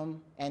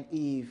Adam and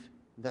Eve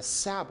the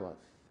Sabbath,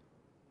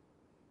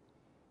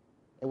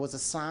 it was a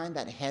sign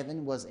that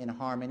heaven was in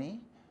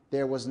harmony.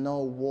 There was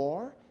no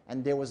war,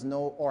 and there was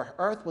no, or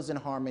earth was in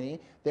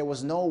harmony. There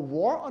was no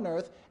war on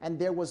earth, and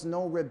there was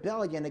no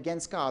rebellion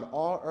against God.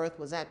 All earth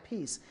was at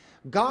peace.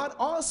 God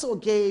also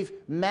gave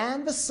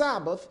man the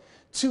Sabbath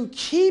to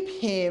keep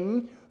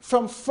him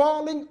from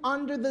falling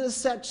under the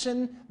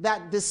deception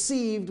that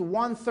deceived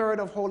 1/3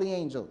 of holy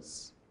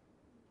angels.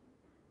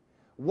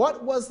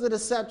 What was the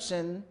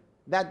deception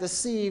that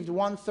deceived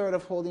 1/3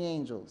 of holy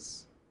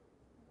angels?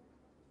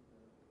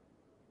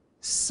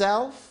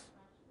 Self,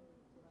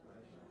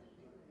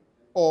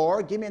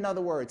 or give me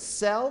another word,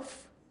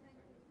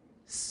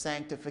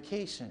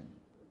 self-sanctification.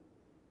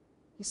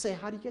 You say,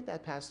 how do you get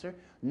that, Pastor?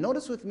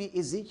 Notice with me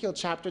Ezekiel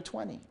chapter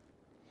 20.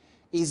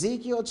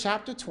 Ezekiel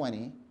chapter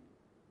 20.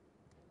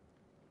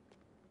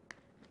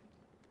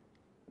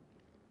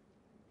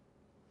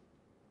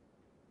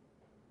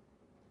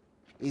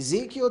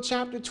 Ezekiel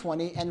chapter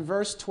 20 and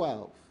verse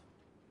 12.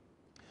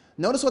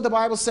 Notice what the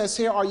Bible says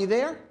here. Are you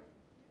there?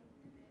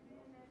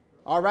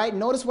 All right,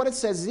 notice what it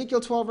says,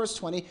 Ezekiel 12, verse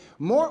 20.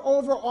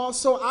 Moreover,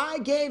 also I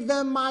gave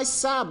them my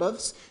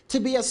Sabbaths to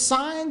be a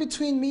sign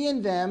between me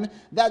and them,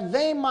 that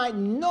they might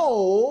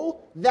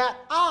know that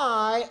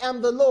I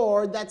am the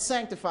Lord that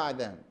sanctified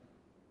them.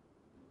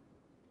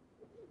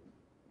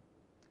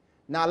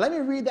 Now, let me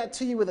read that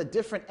to you with a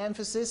different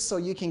emphasis so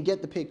you can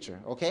get the picture,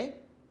 okay?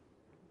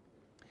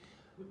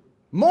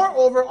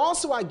 Moreover,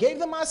 also I gave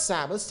them my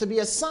Sabbaths to be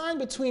a sign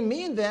between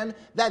me and them,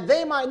 that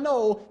they might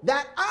know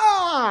that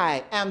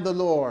I am the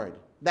Lord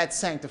that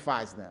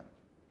sanctifies them.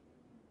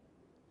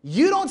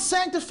 You don't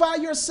sanctify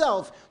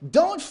yourself.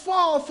 Don't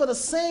fall for the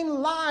same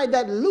lie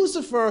that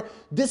Lucifer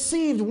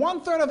deceived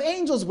 1/3 of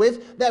angels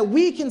with, that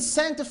we can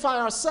sanctify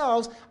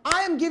ourselves.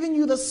 I am giving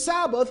you the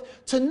Sabbath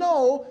to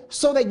know,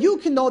 so that you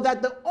can know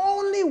that the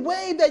only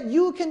way that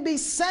you can be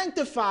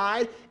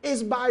sanctified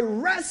is by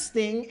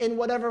resting in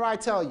whatever I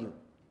tell you.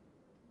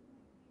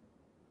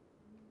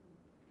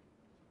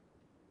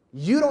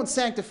 You don't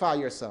sanctify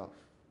yourself.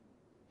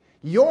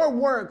 Your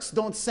works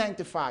don't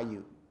sanctify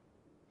you.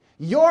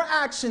 Your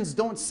actions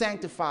don't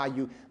sanctify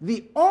you.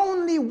 The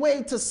only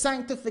way to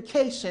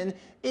sanctification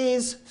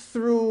is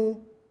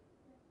through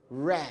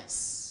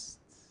rest.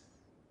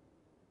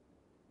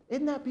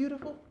 Isn't that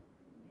beautiful?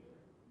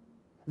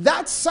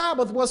 That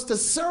Sabbath was to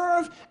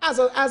serve as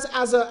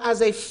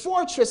a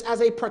fortress, as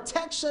a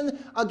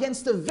protection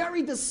against the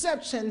very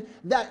deception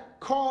that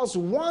caused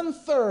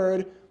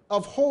 1/3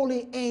 of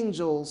holy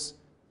angels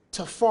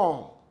to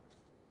fall.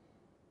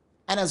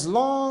 And as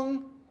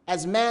long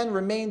as man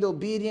remained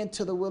obedient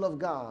to the will of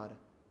God,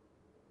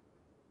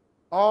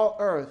 all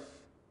earth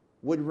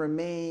would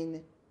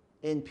remain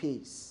in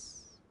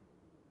peace.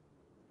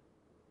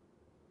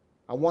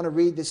 I want to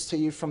read this to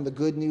you from the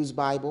Good News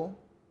Bible,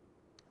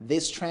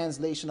 this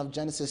translation of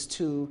Genesis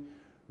 2,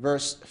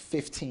 verse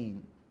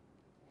 15.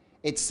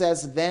 It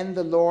says, "Then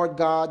the Lord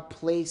God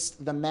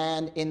placed the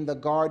man in the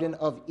Garden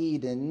of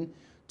Eden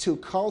to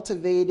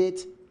cultivate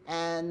it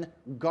and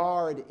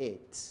guard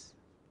it."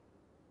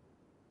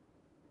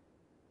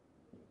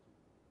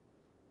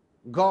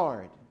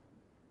 Guard.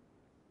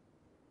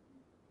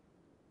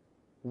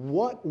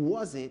 What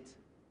was it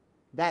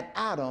that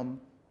Adam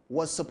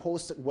was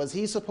supposed to, was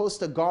he supposed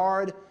to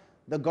guard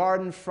the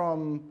garden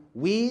from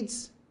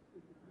weeds?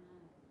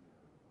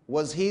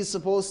 Was he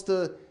supposed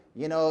to,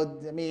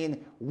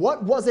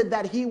 what was it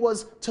that he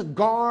was to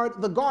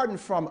guard the garden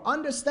from?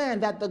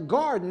 Understand that the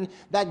garden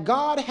that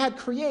God had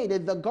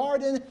created, the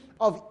Garden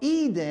of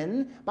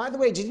Eden, by the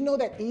way, did you know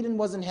that Eden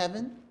was in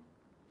heaven?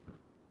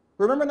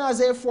 Remember in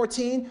Isaiah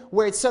 14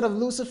 where it said of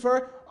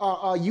Lucifer,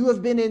 you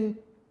have been in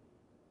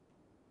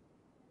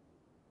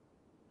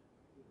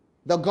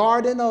the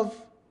garden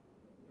of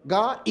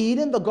God,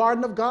 Eden, the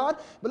garden of God.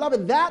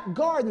 Beloved, that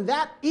garden,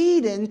 that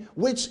Eden,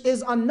 which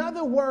is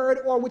another word,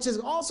 or which is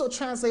also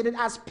translated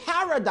as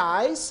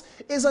paradise,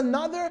 is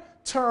another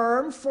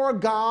term for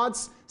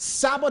God's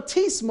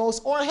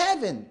Sabbatismos, or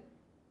heaven.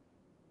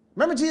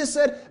 Remember Jesus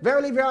said,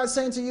 "Verily, verily, I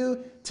say unto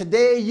you,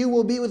 today you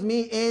will be with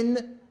me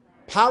in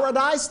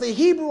paradise." The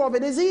Hebrew of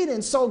it is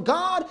Eden. So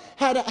God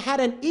had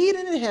an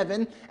Eden in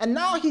heaven, and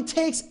now he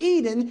takes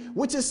Eden,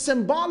 which is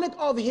symbolic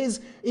of his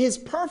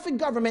perfect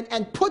government,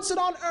 and puts it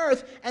on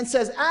earth and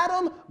says,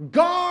 "Adam,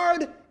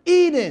 guard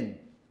Eden."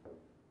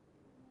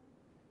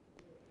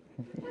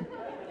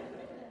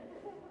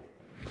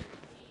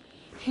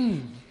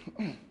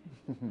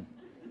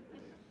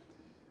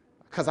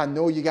 Because I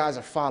know you guys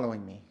are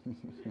following me.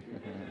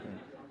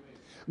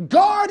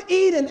 Guard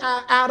Eden,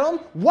 Adam.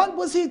 What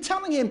was he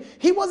telling him?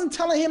 He wasn't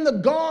telling him to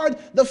guard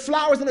the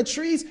flowers and the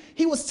trees.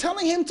 He was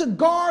telling him to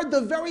guard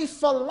the very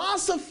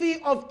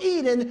philosophy of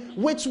Eden,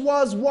 which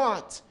was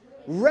what?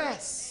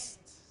 Rest.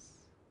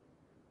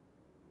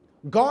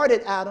 Guard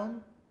it,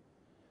 Adam,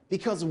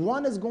 because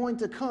one is going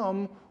to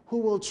come who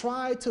will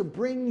try to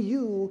bring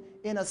you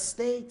in a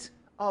state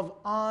of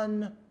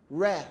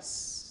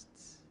unrest.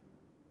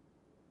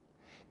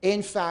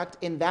 In fact,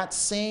 in that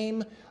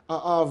same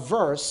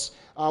verse,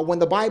 when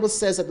the Bible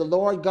says that the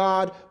Lord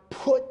God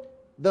put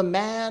the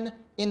man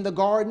in the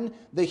garden,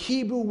 the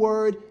Hebrew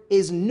word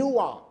is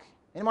nuach.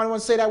 Anybody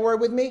want to say that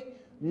word with me?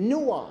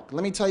 Nuach.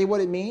 Let me tell you what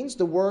it means.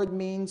 The word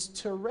means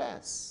to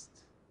rest.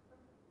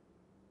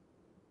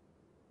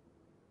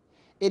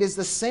 It is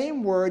the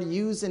same word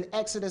used in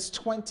Exodus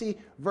 20,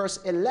 verse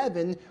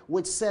 11,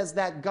 which says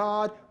that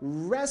God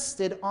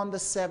rested on the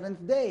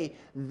seventh day.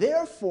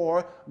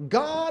 Therefore,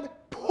 God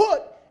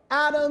put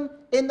Adam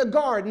in the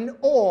garden,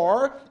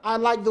 or I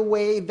like the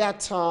way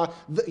that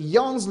the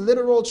Young's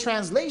literal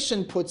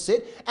translation puts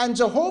it, and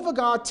Jehovah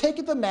God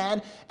taketh the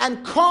man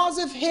and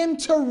causeth him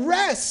to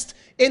rest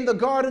in the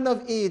Garden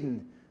of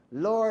Eden.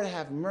 Lord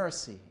have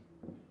mercy.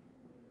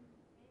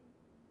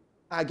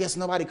 I guess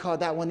nobody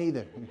caught that one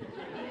either.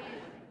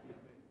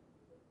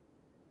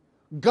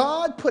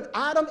 God put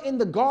Adam in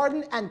the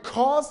garden and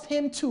caused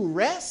him to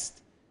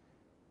rest.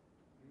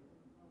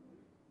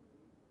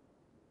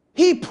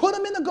 He put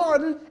him in the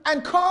garden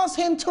and caused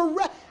him to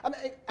rest. I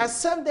mean, as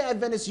Seventh-day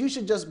Adventists, you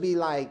should just be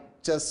like,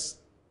 just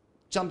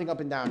jumping up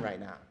and down right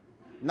now.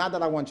 Not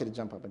that I want you to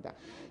jump up and down.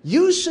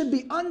 You should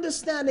be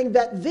understanding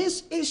that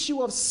this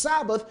issue of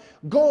Sabbath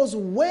goes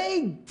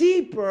way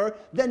deeper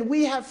than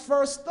we have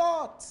first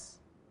thought.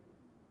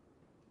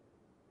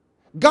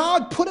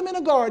 God put him in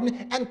a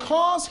garden and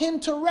caused him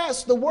to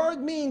rest. The word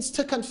means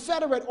to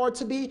confederate or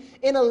to be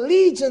in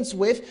allegiance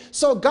with.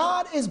 So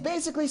God is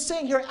basically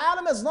saying here,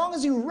 Adam, as long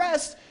as you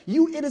rest,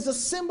 it is a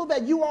symbol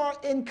that you are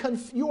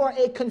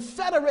a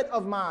confederate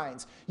of mine.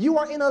 You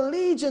are in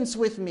allegiance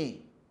with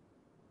me.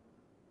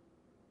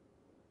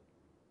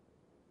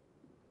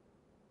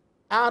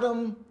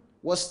 Adam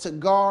was to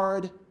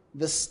guard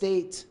the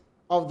state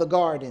of the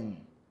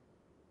garden.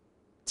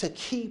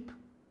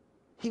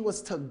 He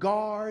was to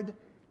guard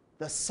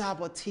the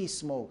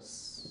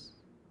sabbatismos.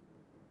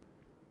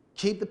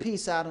 Keep the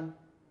peace, Adam.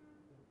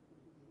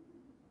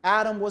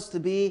 Adam was to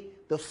be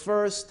the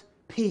first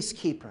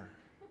peacekeeper.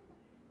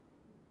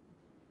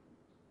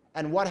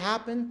 And what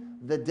happened?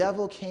 The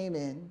devil came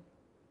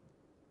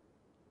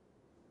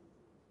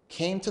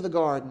to the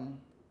garden,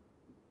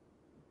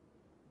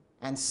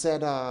 and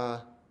said,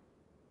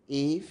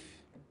 Eve,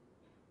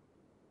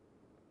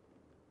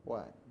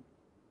 what?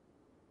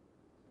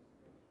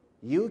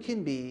 You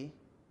can be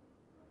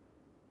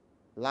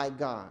like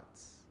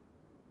gods.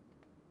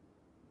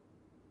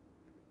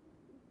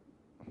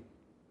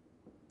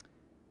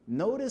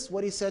 Notice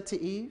what he said to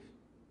Eve.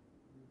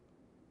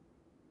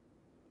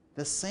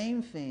 The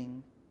same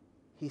thing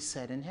he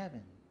said in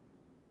heaven.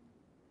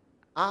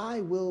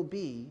 I will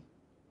be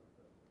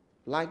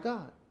like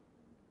God.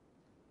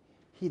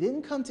 He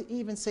didn't come to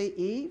Eve and say,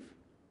 Eve,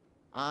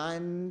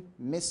 I'm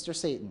Mr.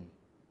 Satan.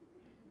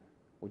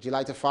 Would you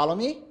like to follow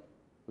me?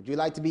 Would you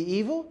like to be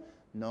evil?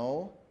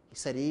 No. He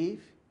said,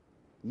 Eve,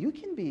 you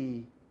can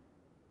be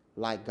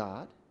like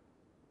God.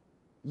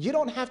 You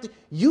don't have to.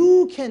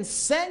 You can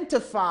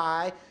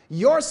sanctify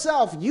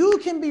yourself. You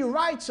can be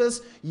righteous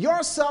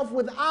yourself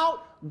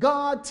without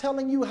God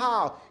telling you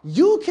how.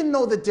 You can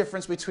know the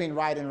difference between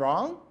right and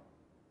wrong.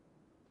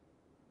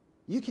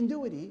 You can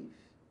do it, Eve.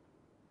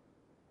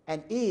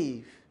 And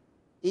Eve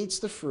eats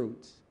the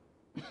fruit.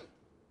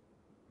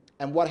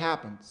 And what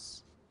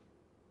happens?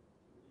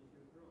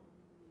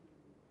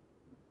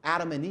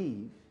 Adam and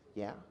Eve,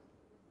 yeah.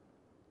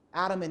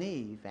 Adam and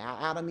Eve,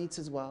 Adam eats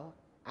as well.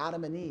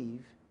 Adam and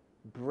Eve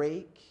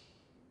break.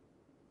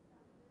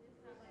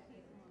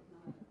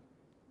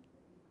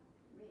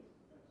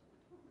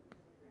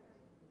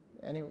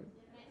 Anyway,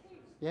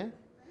 yeah?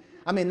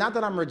 I mean, not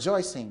that I'm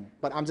rejoicing,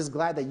 but I'm just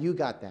glad that you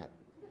got that.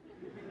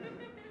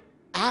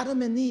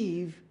 Adam and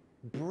Eve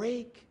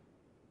break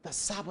the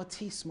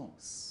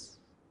sabbatismos.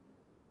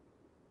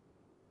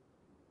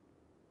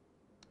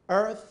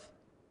 Earth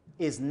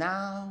is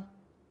now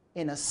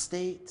in a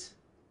state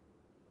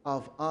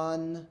of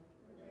unrest.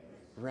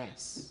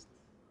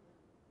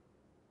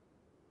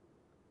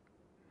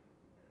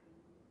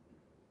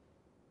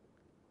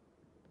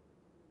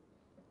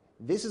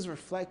 This is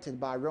reflected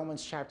by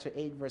Romans chapter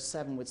 8, verse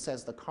 7, which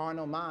says, the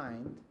carnal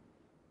mind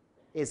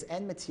is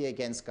enmity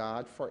against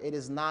God, for it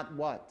is not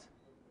what?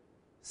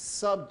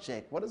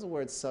 Subject. What does the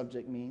word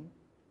subject mean?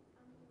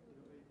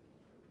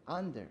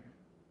 Under.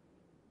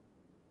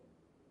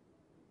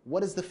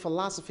 What is the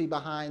philosophy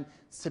behind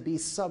to be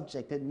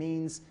subject? It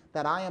means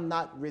that I am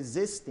not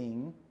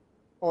resisting,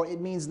 or it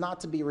means not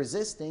to be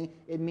resisting.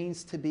 It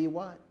means to be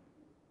what?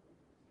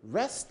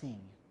 Resting.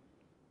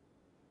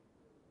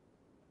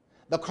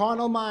 The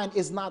carnal mind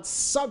is not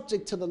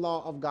subject to the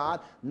law of God,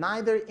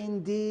 neither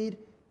indeed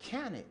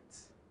can it.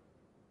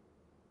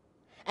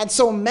 And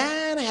so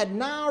man had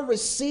now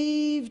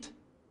received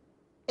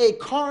a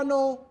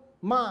carnal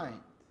mind.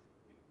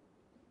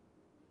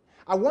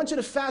 I want you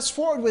to fast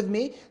forward with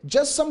me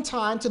just some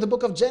time to the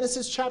book of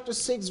Genesis chapter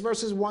 6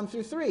 verses 1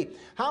 through 3.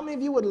 How many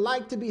of you would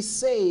like to be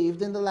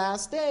saved in the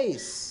last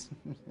days?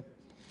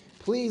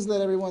 Please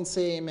let everyone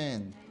say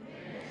amen.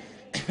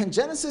 In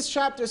Genesis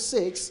chapter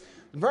 6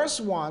 verse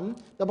 1,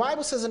 the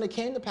Bible says, "And it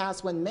came to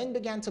pass when men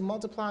began to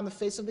multiply on the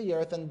face of the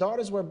earth, and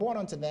daughters were born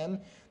unto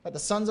them, that the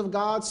sons of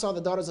God saw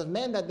the daughters of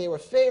men, that they were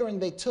fair,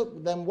 and they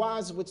took them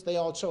wives which they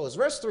all chose."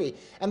 Verse 3,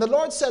 "And the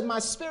Lord said, My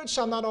spirit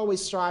shall not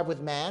always strive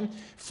with man,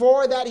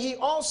 for that he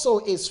also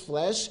is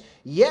flesh,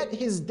 yet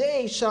his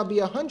days shall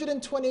be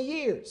 120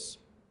 years.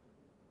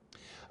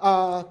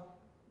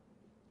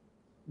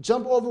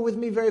 Jump over with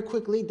me very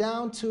quickly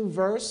down to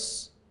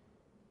verse,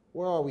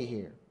 where are we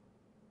here?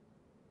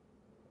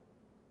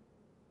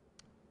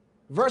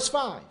 Verse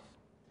 5.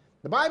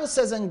 The Bible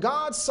says, "And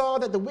God saw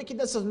that the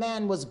wickedness of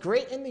man was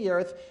great in the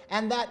earth,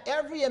 and that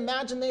every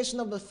imagination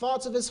of the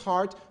thoughts of his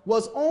heart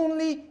was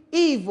only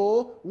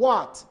evil,"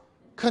 what?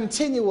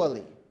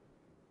 Continually.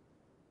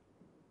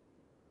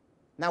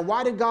 Now,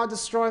 why did God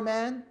destroy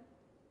man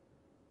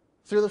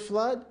through the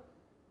flood?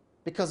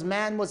 Because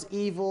man was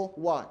evil,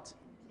 what?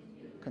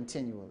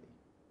 Continually.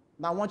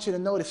 Now, I want you to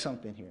notice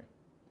something here.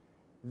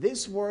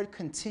 This word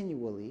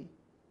continually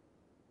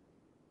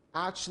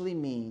actually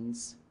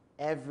means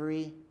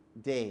every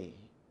day.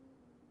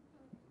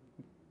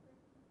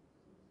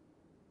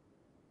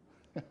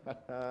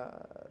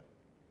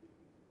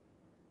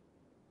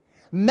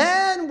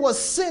 Man was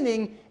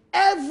sinning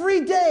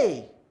every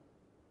day.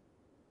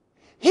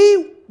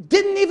 He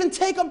didn't even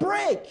take a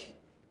break.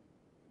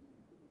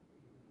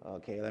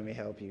 Okay, let me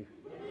help you.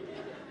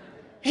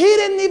 He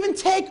didn't even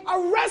take a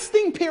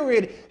resting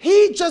period.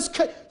 He just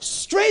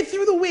straight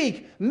through the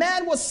week.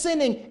 Man was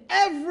sinning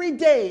every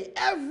day,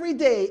 every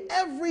day,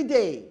 every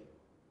day.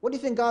 What do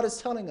you think God is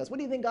telling us? What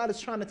do you think God is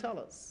trying to tell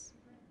us?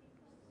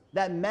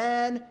 That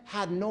man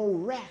had no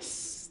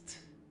rest.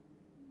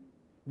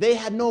 They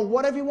had no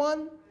what,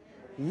 everyone?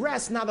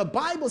 Rest. Now the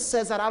Bible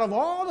says that out of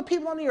all the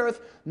people on the earth,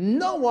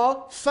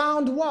 Noah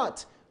found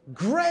what?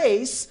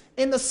 Grace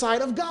in the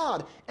sight of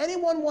God.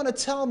 Anyone want to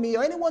tell me,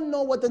 or anyone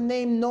know what the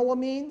name Noah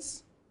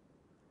means?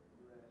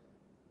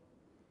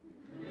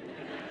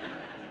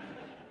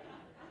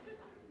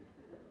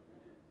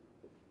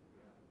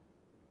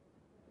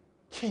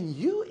 Can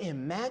you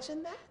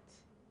imagine that?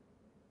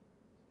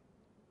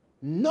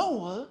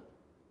 Noah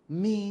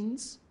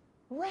means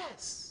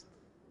rest.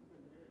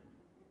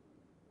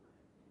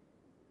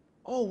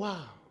 Oh,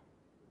 wow.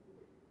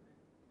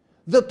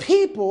 The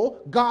people,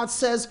 God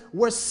says,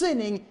 were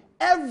sinning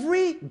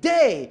every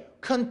day,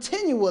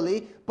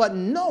 continually, but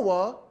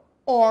Noah,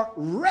 or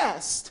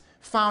rest,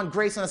 found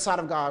grace in the sight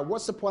of God.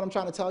 What's the point I'm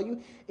trying to tell you?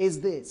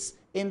 Is this: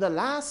 in the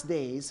last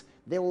days,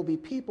 there will be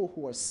people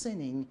who are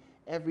sinning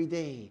every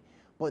day.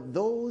 But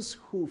those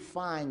who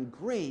find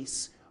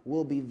grace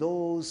will be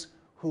those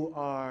who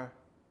are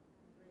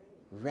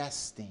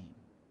resting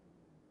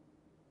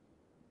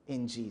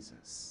in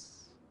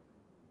Jesus.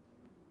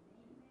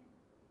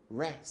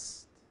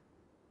 Rest.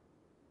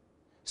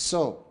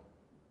 So,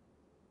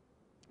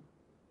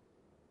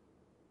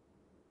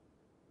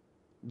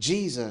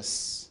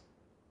 Jesus,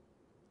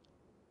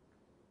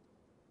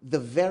 the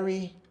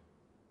very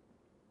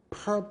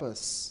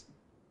purpose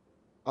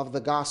of the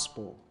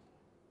gospel,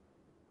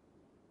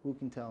 who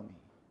can tell me?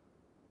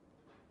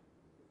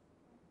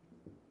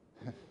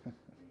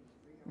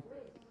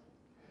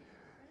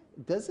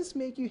 Does this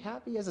make you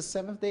happy as a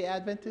Seventh-day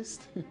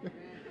Adventist?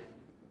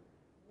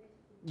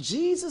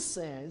 Jesus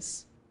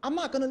says, I'm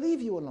not going to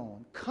leave you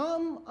alone.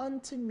 Come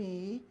unto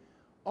me,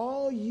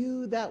 all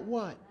you that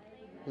what?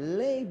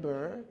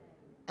 Labor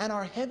and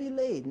are heavy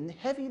laden.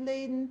 Heavy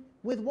laden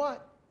with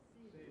what?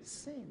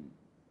 Sin.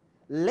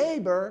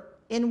 Labor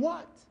in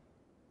what?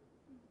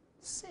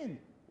 Sin.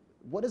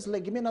 What is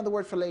labor? Give me another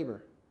word for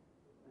labor.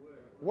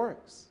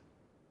 Works.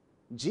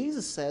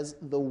 Jesus says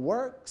the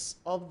works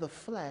of the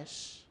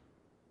flesh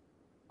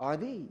are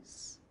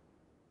these.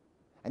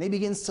 And he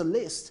begins to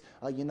list,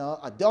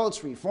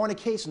 adultery,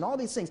 fornication, all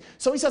these things.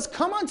 So he says,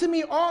 come unto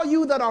me, all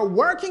you that are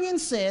working in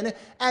sin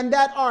and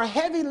that are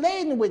heavy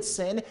laden with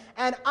sin,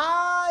 and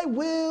I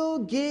will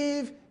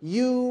give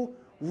you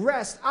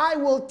rest. I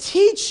will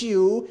teach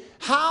you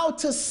how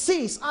to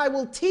cease. I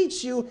will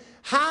teach you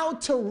how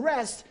to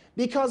rest,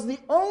 because the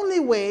only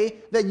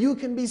way that you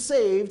can be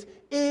saved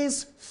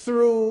is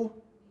through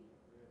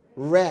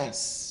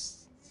rest.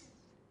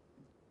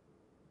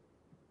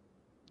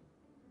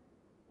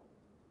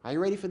 Are you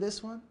ready for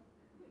this one?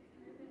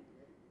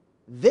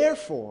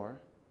 Therefore,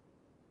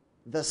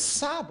 the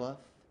Sabbath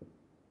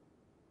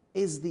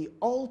is the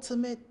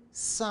ultimate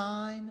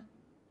sign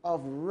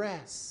of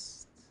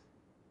rest,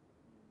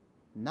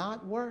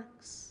 not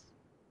works.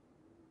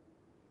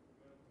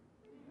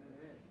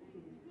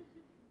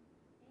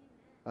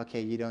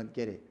 Okay, you don't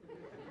get it.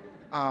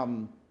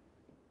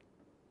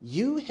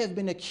 You have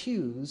been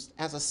accused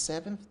as a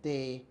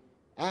Seventh-day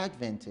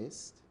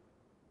Adventist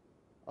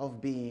of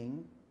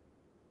being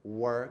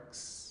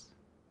works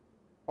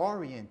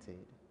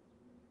oriented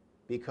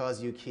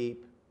because you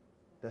keep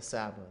the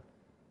Sabbath.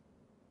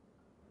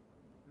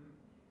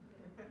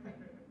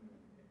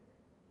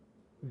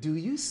 Do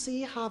you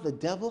see how the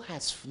devil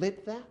has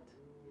flipped that?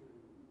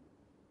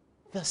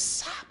 The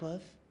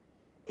Sabbath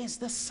is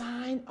the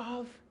sign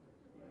of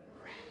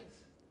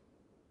rest.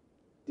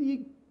 Do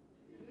you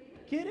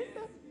get it?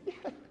 Yeah.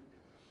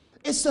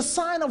 It's the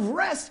sign of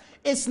rest.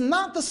 It's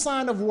not the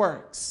sign of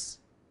works.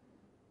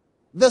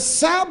 The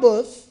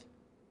Sabbath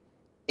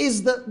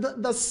is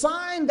the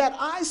sign that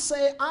I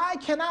say I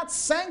cannot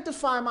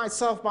sanctify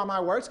myself by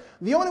my works.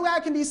 The only way I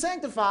can be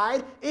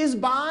sanctified is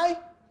by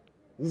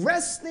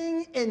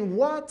resting in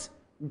what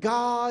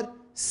God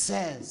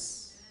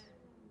says.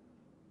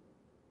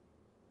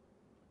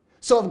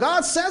 So if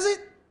God says it,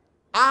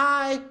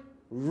 I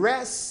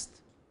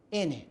rest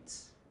in it.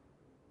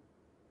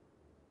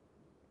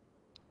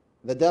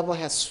 The devil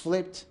has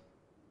flipped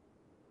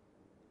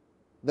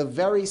the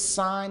very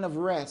sign of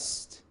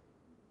rest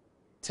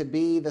to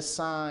be the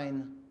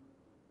sign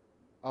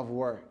of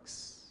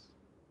works.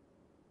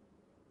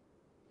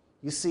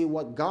 You see,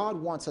 what God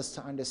wants us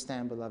to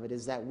understand, beloved,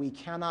 is that we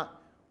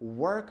cannot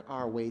work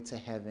our way to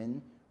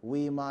heaven.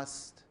 We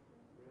must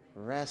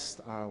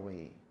rest our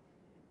way.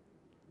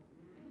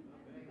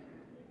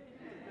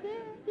 Yeah.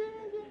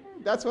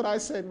 That's what I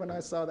said when I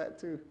saw that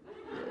too.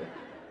 Yeah.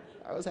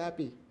 I was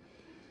happy.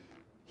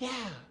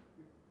 Yeah.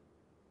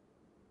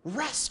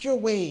 Rest your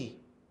way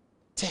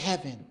to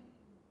heaven.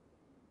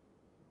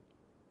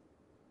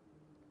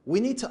 We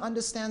need to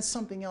understand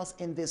something else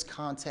in this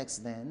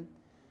context then,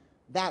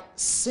 that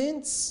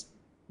since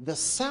the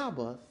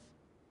Sabbath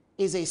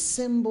is a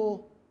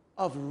symbol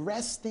of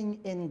resting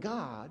in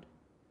God,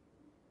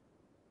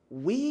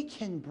 we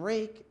can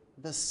break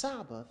the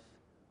Sabbath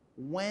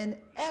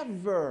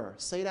whenever,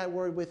 say that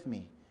word with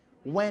me,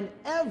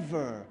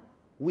 whenever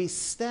we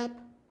step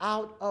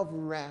out of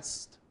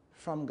rest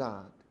from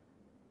God.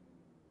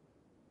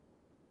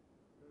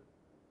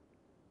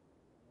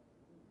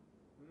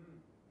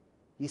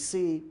 You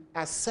see,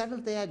 as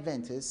Seventh-day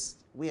Adventists,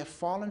 we have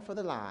fallen for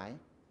the lie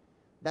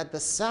that the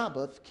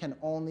Sabbath can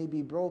only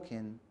be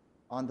broken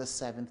on the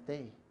seventh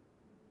day.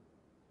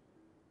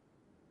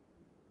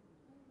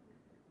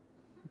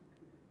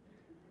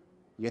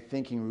 You're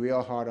thinking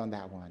real hard on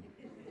that one.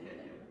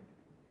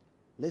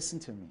 Listen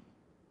to me.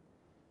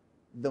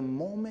 The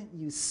moment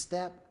you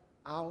step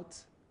out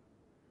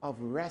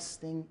of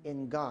resting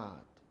in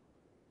God,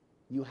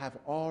 you have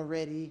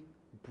already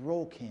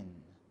broken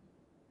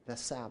the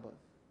Sabbath.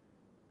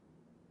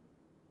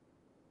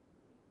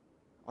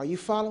 Are you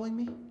following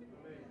me?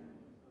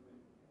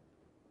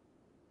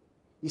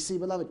 You see,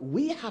 beloved,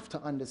 we have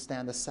to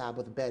understand the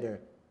Sabbath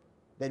better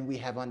than we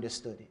have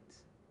understood it.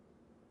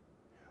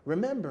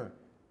 Remember,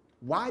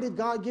 why did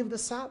God give the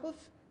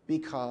Sabbath?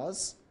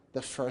 Because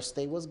the first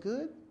day was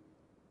good,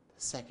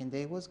 the second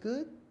day was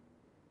good,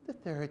 the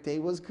third day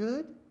was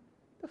good,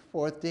 the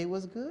fourth day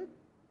was good,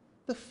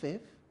 the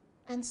fifth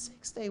and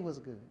sixth day was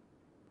good.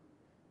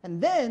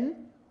 And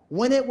then,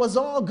 when it was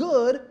all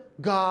good,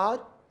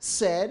 God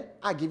said,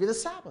 I give you the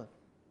Sabbath.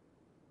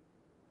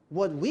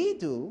 What we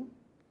do,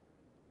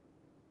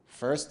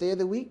 first day of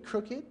the week,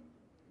 crooked,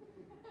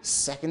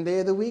 second day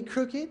of the week,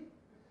 crooked,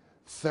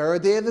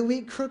 third day of the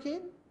week,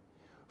 crooked,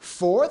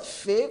 fourth,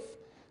 fifth,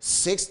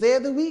 sixth day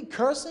of the week,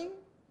 cursing,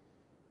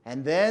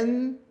 and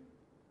then,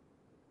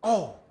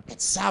 oh,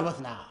 it's Sabbath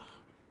now.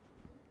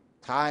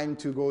 Time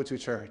to go to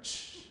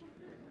church.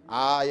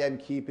 I am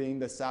keeping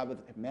the Sabbath.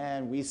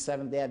 Man, we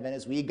Seventh-day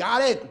Adventists, we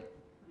got it.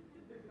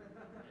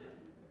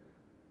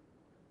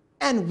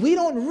 And we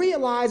don't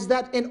realize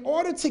that in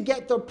order to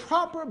get the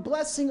proper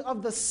blessing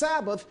of the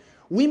Sabbath,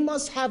 we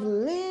must have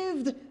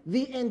lived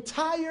the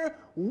entire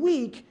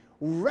week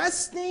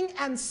resting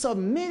and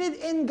submitted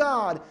in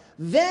God.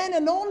 Then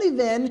and only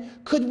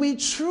then could we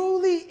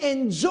truly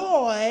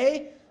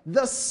enjoy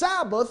the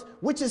Sabbath,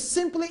 which is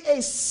simply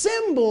a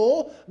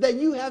symbol that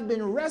you have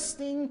been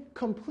resting,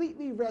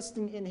 completely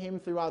resting in Him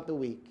throughout the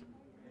week.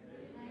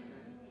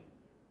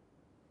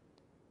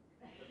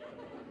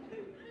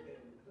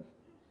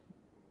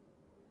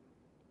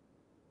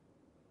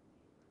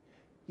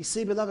 You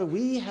see, beloved,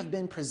 we have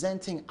been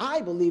presenting,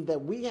 I believe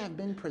that we have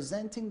been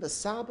presenting the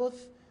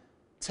Sabbath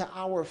to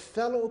our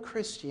fellow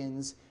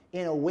Christians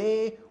in a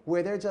way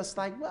where they're just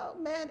like, well,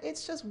 man,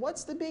 it's just,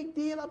 what's the big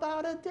deal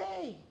about a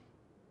day?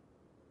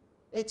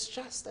 It's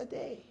just a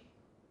day.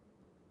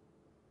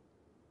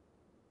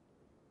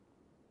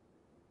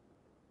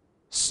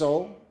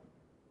 So,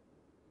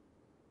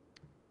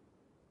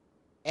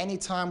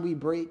 anytime we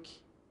break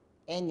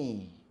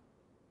any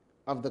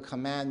of the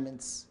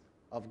commandments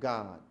of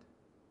God,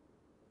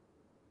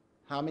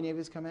 how many of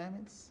His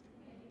commandments?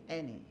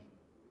 Any.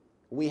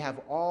 We have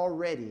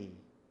already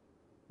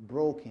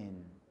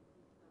broken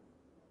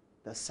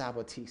the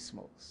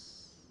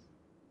Sabbatismos,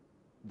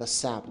 the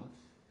Sabbath.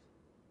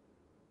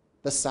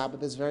 The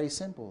Sabbath is very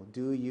simple.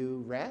 Do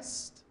you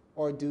rest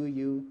or do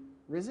you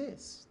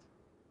resist?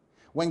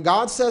 When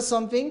God says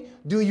something,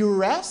 do you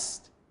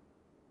rest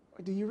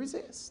or do you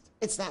resist?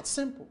 It's that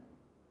simple.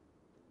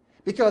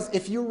 Because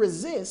if you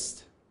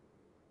resist,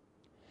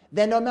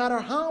 then no matter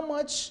how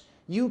much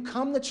you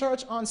come to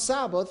church on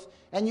Sabbath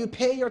and you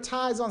pay your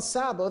tithes on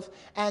Sabbath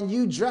and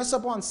you dress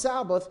up on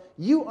Sabbath,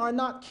 you are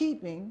not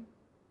keeping.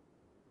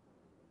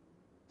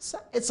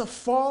 It's a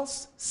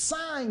false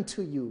sign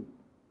to you.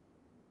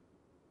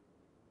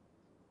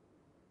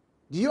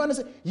 Do you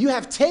understand? You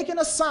have taken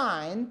a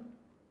sign.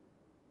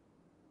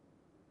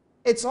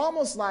 It's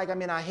almost like,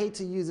 I hate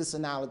to use this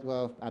analogy.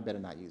 Well, I better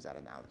not use that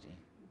analogy.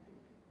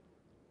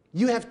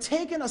 You have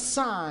taken a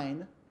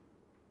sign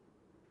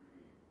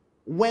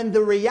when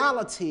the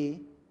reality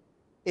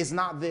is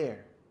not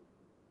there.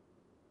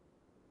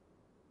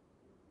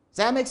 Does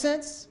that make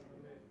sense?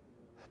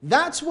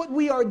 That's what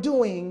we are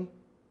doing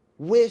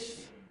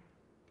with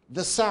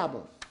the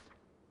Sabbath.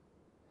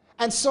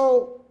 And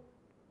so,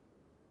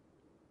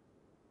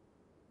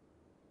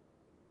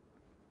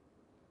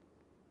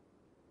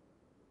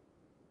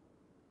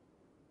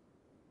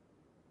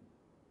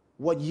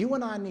 what you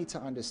and I need to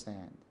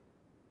understand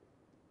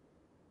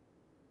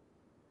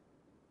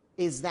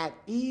is that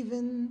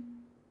even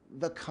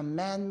the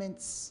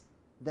commandments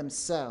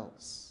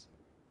themselves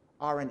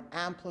are an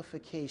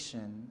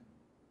amplification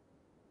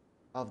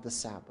of the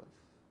Sabbath.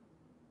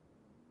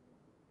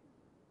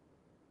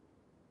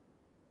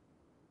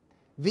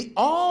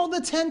 All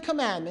the 10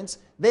 commandments,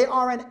 they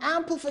are an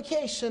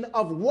amplification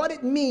of what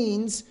it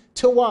means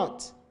to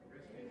what?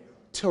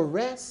 To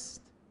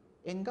rest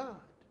in God.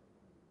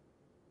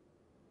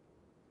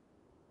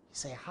 You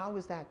say, how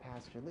is that,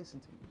 Pastor? Listen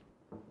to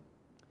me.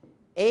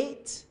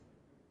 8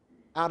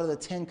 out of the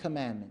 10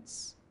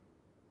 commandments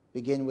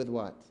begin with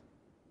what?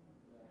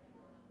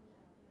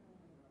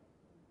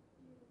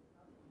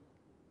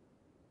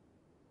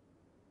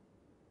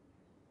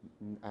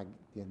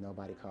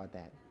 Nobody caught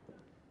that.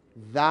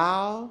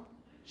 Thou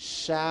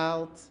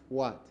shalt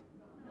what?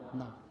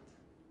 Not.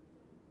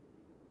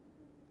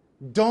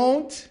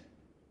 Don't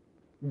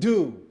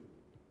do.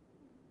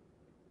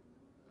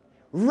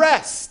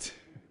 Rest.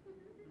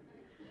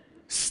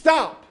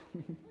 Stop.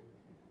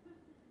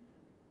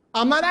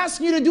 I'm not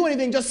asking you to do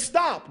anything. Just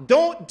stop.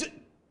 Don't do.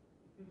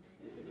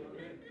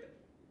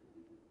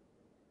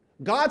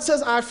 God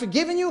says, I've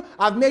forgiven you.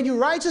 I've made you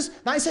righteous.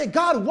 Now I say,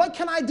 God, what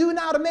can I do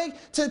now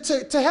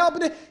to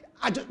help it?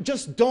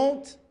 Just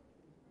don't.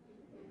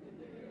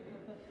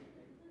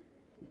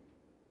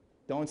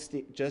 Don't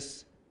steal.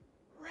 Just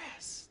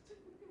rest.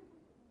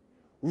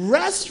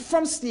 Rest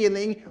from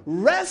stealing.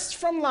 Rest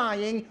from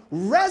lying.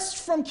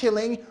 Rest from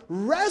killing.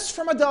 Rest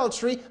from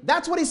adultery.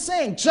 That's what he's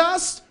saying.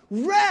 Just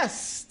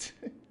rest.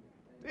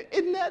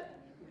 Isn't that?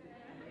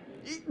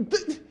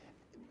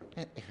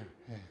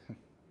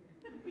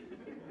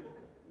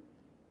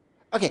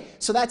 Okay,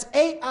 so that's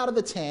 8 out of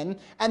the 10.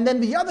 And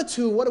then the other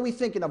 2, what are we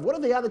thinking of? What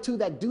are the other 2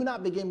 that do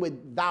not begin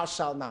with thou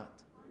shalt not?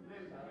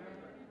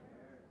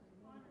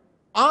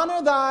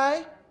 Honor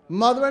thy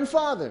mother and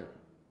father.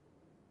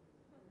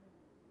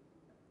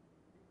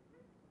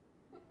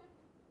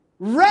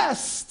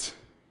 Rest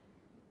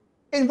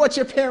in what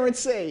your parents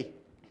say.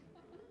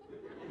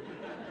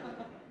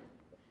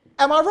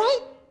 Am I right?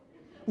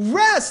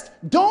 Rest.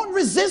 Don't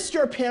resist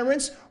your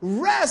parents.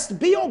 Rest.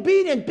 Be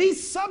obedient. Be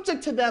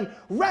subject to them.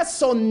 Rest.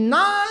 So 9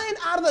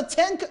 out of the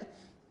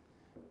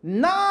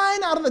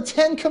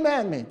 10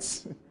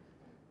 commandments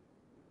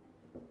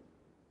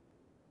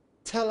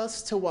tell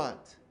us to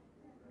what?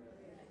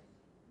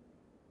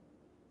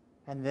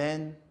 And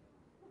then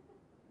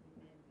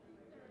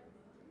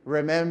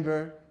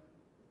remember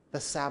the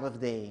Sabbath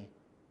day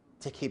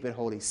to keep it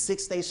holy.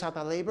 6 days shalt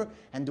thou labor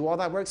and do all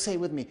thy work. Say it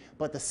with me.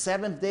 But the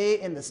 7th day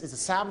is the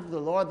Sabbath of the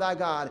Lord thy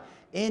God.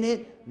 In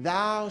it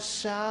thou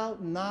shalt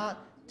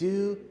not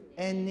do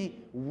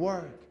any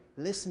work.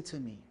 Listen to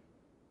me.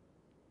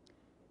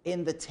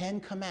 In the 10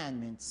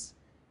 commandments,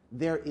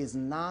 there is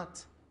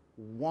not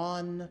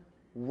one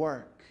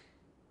work.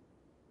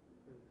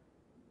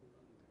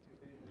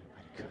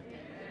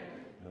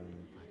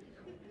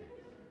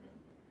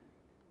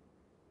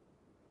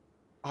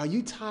 Are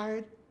you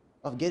tired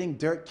of getting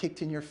dirt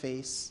kicked in your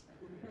face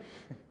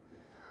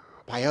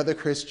by other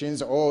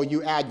Christians? Oh,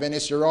 you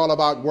Adventists, you're all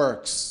about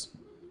works.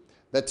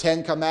 The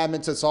 10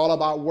 commandments, it's all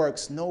about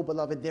works. No,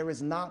 beloved, there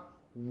is not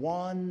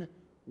one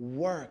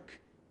work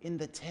in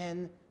the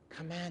 10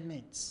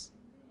 commandments.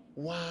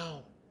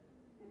 Wow.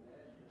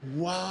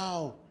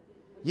 Wow.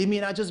 You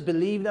mean I just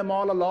believe them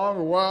all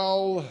along?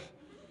 Well,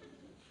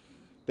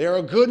 there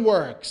are good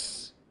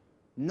works.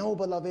 No,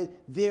 beloved,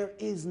 there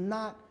is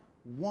not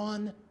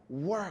one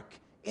work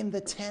in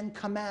the 10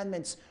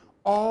 commandments.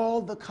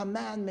 All the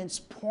commandments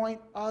point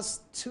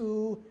us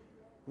to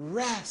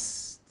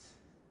rest.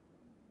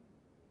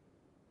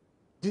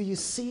 Do you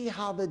see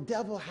how the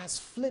devil has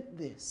flipped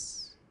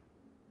this?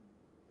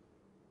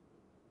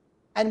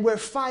 And we're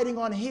fighting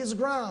on his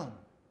ground.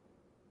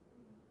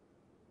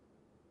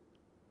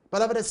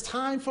 Beloved, it's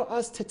time for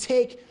us to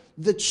take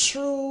the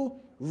true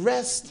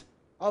rest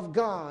of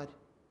God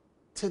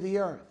to the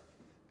earth.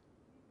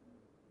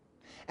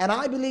 And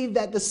I believe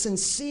that the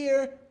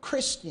sincere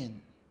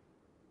Christian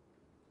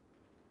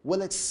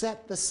will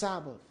accept the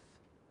Sabbath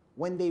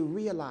when they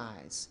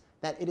realize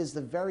that it is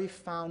the very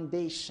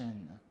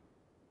foundation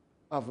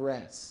of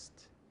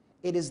rest.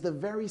 It is the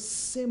very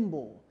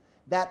symbol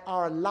that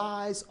our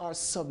lives are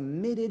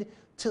submitted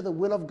to the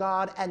will of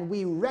God, and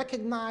we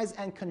recognize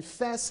and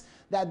confess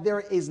that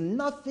there is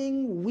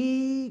nothing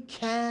we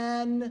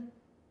can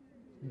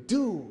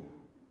do.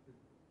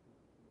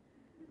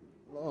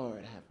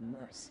 Lord, have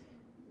mercy.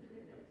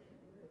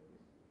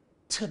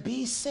 To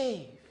be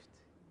saved.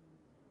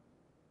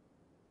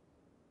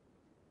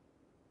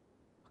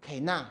 Okay,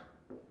 now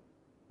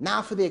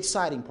for the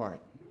exciting part.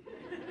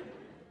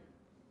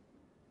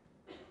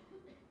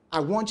 I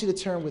want you to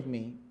turn with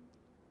me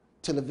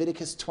to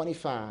Leviticus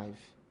 25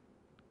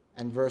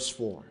 and verse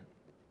 4.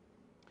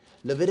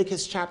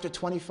 Leviticus chapter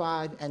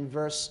 25 and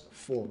verse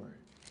 4.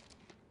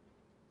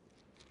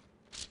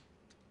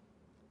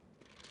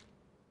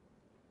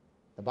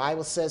 The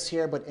Bible says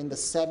here, but in the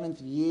 7th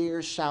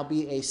year shall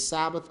be a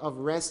Sabbath of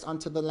rest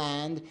unto the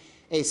land,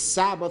 a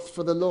Sabbath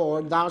for the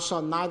Lord. Thou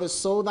shalt neither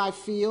sow thy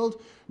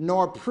field,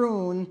 nor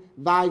prune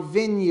thy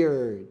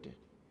vineyard.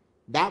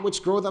 That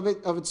which groweth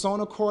of its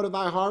own accord of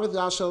thy harvest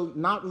thou shalt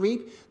not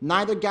reap,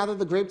 neither gather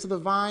the grapes of the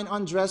vine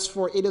undressed,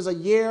 for it is a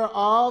year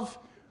of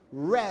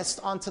rest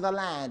unto the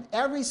land.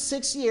 Every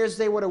 6 years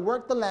they were to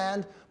work the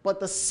land,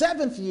 but the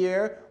 7th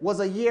year was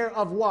a year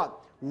of what?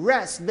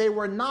 Rest. They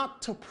were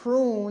not to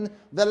prune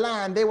the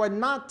land. They were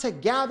not to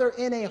gather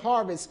in a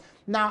harvest.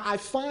 Now, I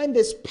find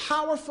this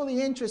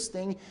powerfully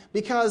interesting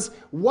because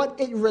what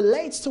it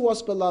relates to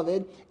us,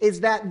 beloved, is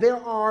that there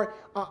are,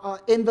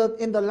 in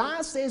the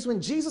last days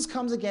when Jesus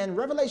comes again,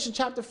 Revelation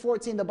chapter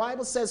 14, the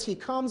Bible says he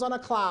comes on a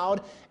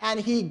cloud and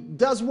he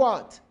does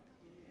what?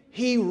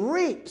 He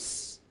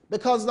reaps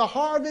because the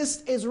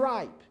harvest is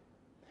ripe.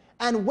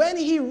 And when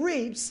he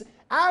reaps,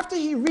 after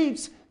he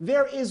reaps,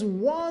 there is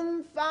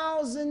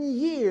 1,000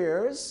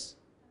 years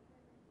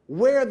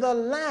where the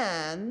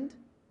land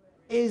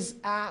is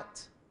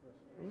at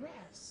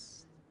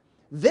rest.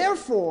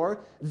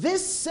 Therefore,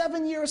 this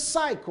 7-year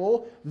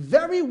cycle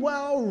very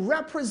well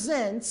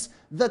represents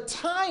the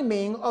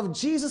timing of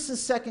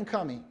Jesus' second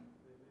coming.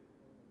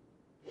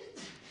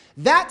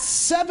 That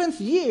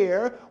 7th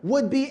year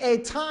would be a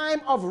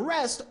time of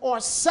rest or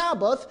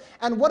Sabbath.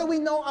 And what do we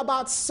know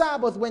about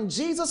Sabbath? When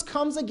Jesus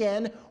comes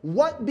again,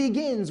 what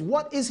begins?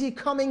 What is he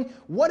coming?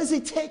 What is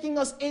he taking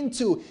us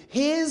into?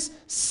 His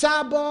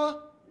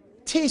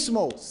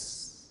Sabbatismos.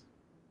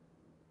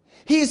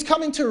 He is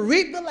coming to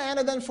reap the land,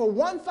 and then for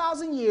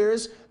 1,000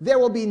 years, there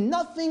will be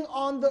nothing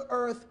on the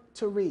earth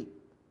to reap.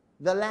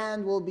 The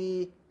land will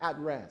be at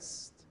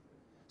rest.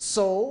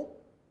 So,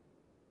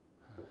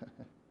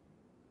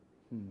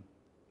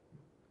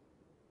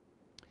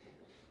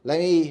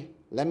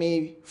 Let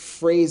me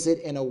phrase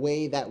it in a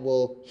way that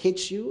will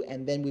hit you,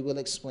 and then we will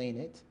explain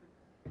it.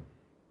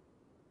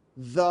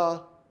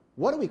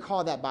 What do we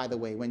call that, by the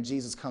way, when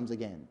Jesus comes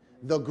again?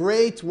 The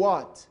great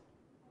what?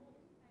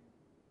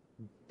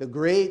 The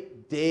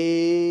great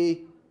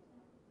day,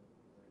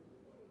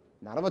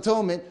 not of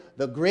atonement,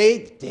 the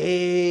great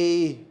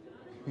day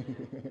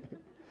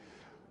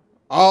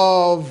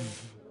of,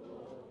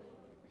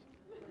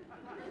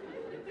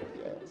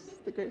 yes,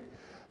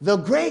 the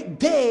great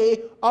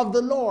day of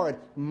the Lord.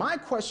 My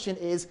question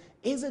is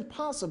it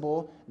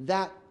possible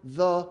that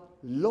the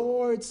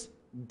Lord's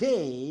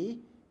day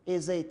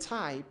is a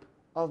type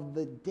of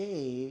the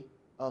day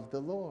of the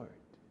Lord?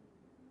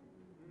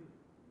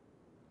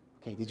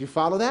 Okay, did you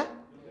follow that?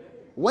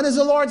 When is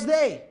the Lord's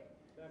day?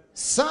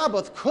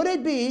 Sabbath. Could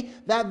it be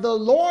that the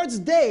Lord's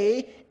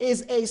day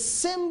is a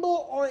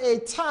symbol or a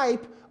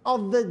type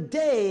of the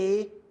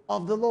day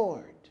of the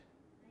Lord?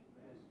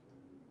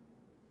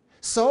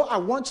 So I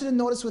want you to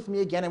notice with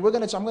me again, and I'm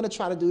going to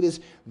try to do this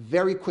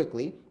very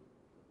quickly.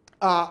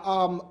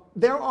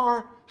 There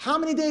are how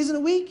many days in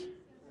a week?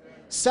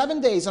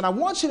 7 days. And I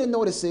want you to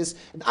notice this.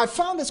 I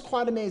found this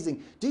quite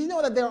amazing. Do you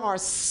know that there are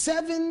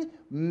 7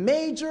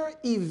 major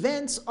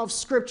events of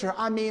Scripture?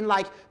 I mean,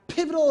 like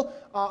pivotal,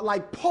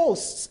 like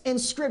posts in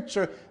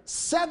Scripture.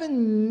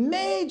 7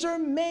 major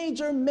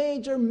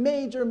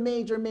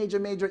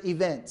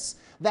events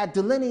that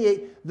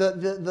delineate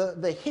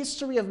the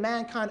history of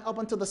mankind up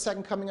until the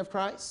second coming of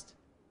Christ.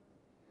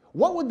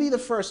 What would be the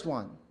first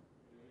one?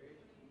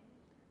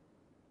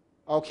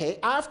 Okay,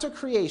 after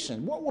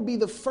creation, what will be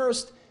the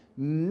first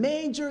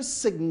major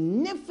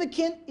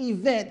significant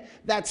event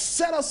that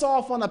set us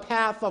off on the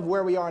path of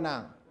where we are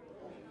now?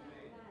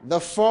 The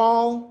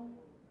fall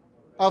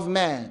of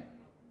man.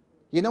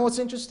 You know what's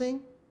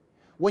interesting?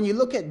 When you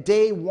look at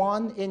day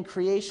 1 in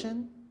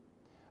creation,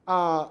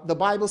 the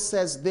Bible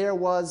says there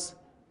was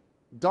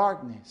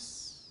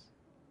darkness.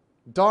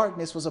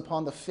 Darkness was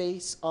upon the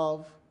face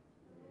of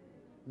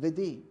the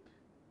deep.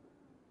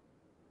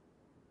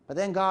 But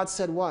then God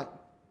said what?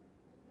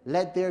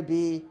 Let there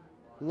be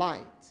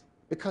light.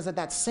 Because at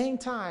that same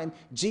time,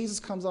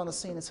 Jesus comes on the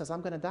scene and says, I'm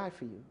going to die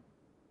for you.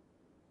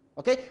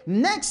 Okay?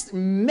 Next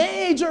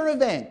major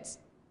event.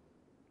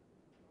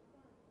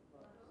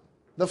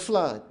 The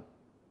flood.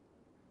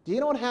 Do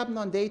you know what happened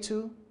on day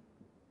 2?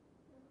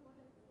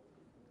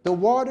 The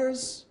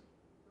waters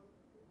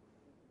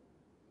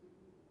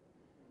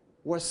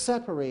were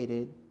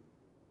separated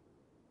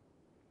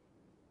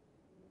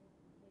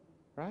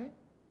right?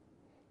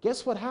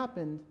 Guess what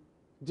happened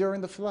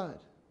during the flood?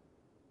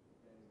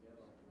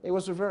 It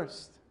was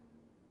reversed.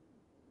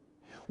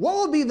 What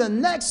will be the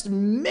next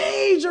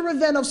major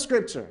event of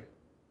Scripture?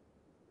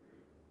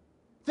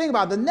 Think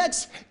about it. The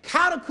next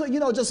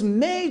just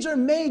major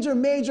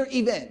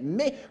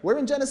event. We're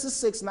in Genesis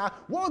 6 now.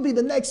 What will be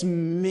the next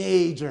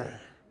major?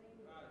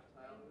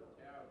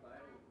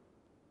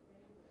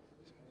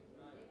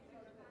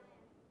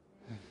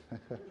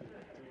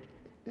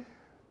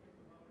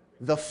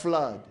 The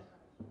flood.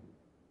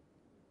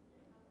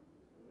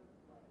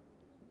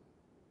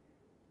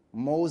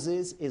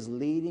 Moses is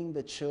leading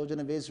the children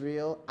of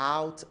Israel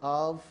out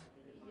of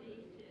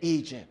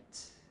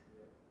Egypt.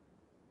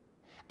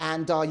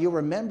 And you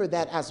remember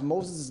that as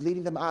Moses is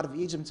leading them out of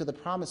Egypt to the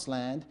promised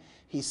land,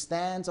 he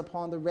stands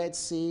upon the Red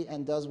Sea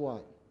and does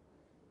what?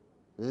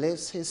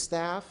 Lifts his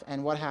staff,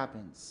 and what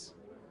happens?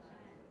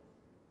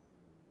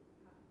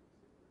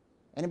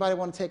 Anybody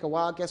want to take a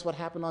wild guess what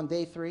happened on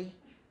day 3?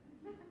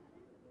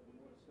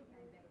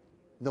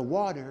 The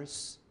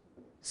waters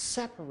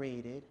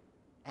separated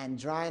and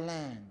dry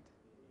land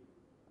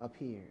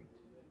appeared.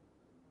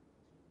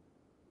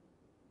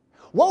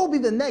 What will be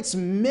the next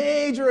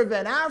major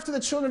event after the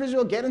children of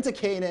Israel get into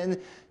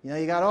Canaan?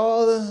 You got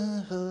all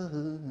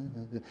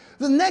the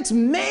next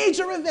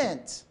major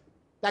event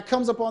that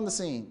comes upon the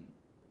scene.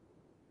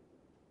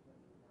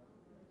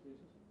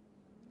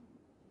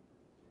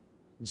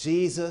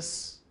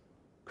 Jesus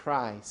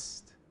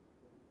Christ,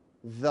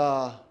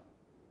 the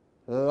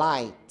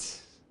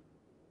light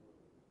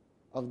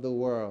of the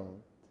world.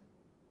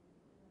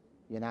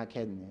 You're not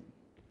kidding it.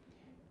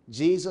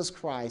 Jesus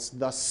Christ,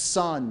 the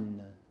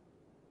Son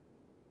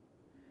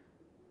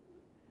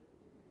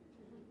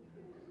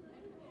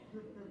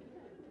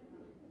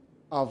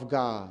of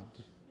God.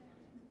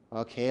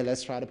 Okay,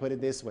 let's try to put it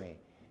this way.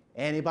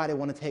 Anybody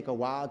want to take a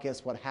wild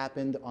guess what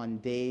happened on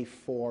day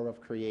 4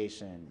 of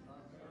creation?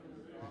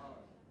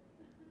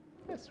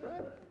 That's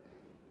right.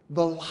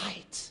 The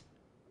light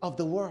of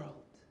the world.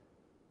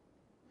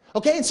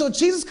 Okay, and so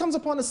Jesus comes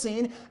upon the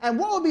scene, and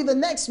what will be the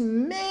next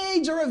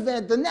major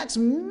event? The next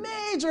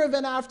major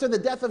event after the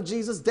death of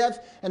Jesus,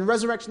 death and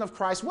resurrection of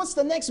Christ. What's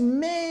the next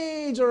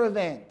major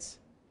event?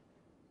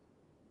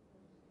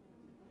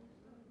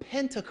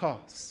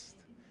 Pentecost.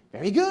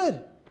 Very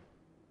good.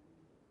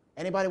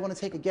 Anybody want to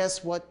take a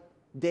guess what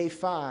day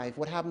 5,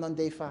 what happened on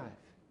day 5?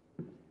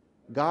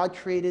 God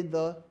created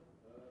the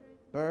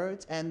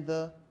birds and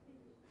the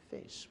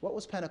fish. What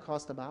was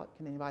Pentecost about?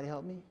 Can anybody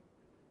help me?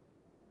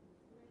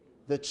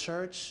 The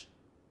church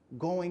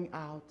going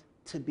out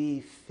to be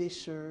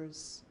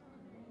fishers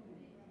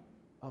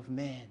of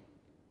men.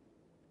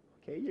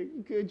 Okay, you're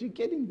good. You're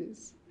getting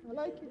this. I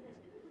like it.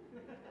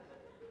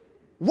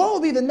 What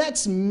will be the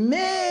next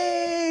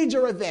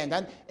major event?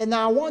 And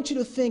now I want you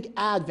to think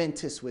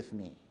Adventist with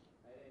me.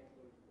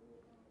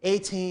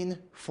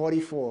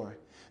 1844.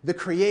 The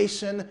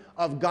creation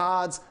of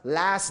God's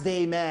last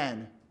day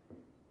man.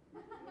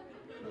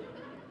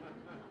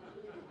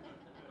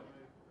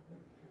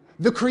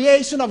 The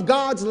creation of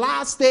God's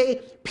last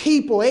day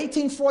people.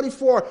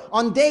 1844.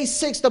 On day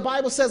 6, the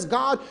Bible says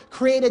God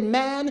created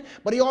man,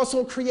 but he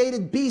also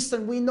created beasts.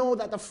 And we know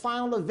that the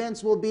final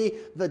events will be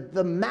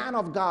the man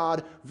of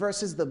God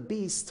versus the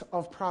beast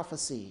of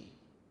prophecy.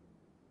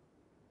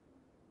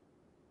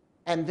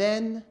 And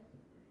then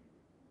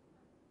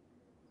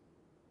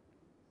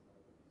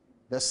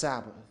the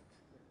Sabbath.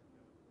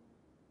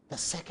 The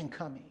second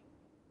coming.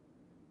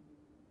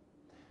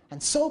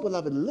 And so,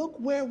 beloved, look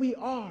where we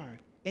are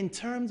in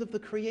terms of the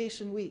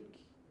creation week.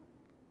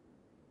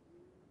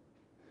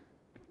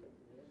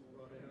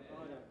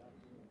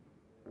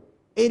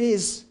 It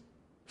is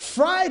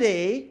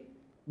Friday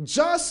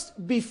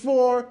just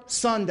before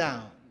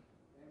sundown.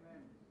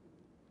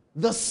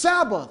 The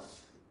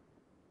Sabbath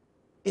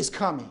is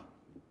coming.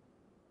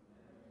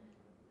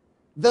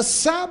 The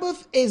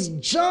Sabbath is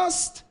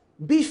just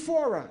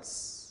before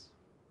us.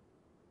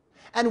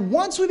 And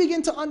once we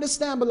begin to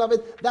understand,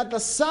 beloved, that the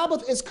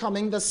Sabbath is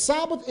coming, the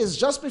Sabbath is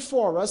just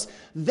before us,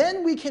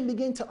 then we can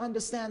begin to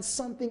understand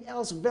something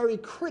else very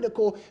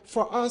critical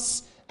for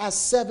us as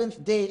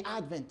Seventh-day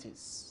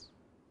Adventists.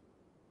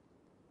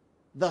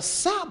 The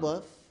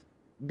Sabbath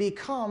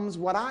becomes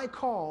what I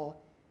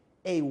call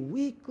a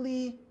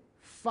weekly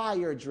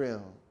fire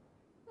drill.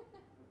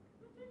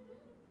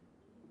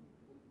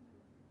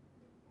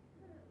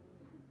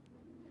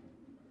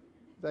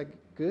 Is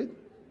that good?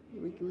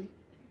 Weekly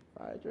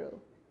fire drill.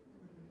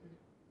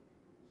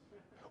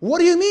 What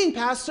do you mean,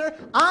 Pastor?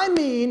 I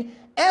mean,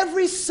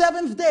 every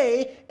seventh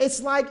day,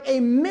 it's like a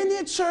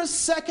miniature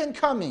second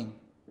coming.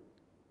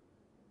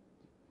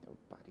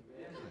 Nobody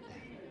got that.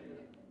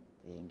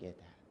 They didn't get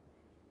that.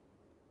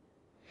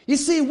 You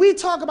see, we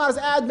talk about as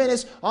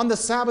Adventists on the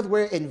Sabbath,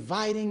 we're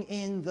inviting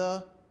in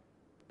the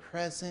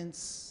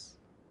presence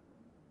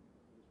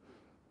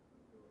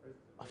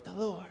of the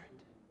Lord.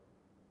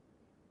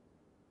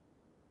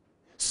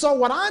 So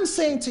what I'm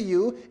saying to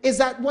you is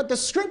that what the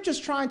scripture's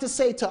trying to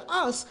say to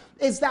us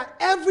is that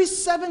every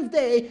seventh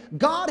day,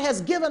 God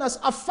has given us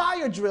a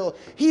fire drill.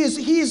 He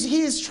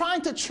is trying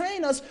to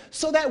train us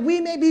so that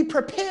we may be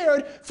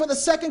prepared for the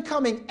second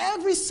coming.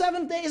 Every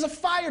seventh day is a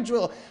fire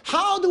drill.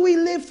 How do we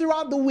live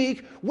throughout the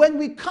week? When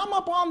we come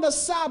up on the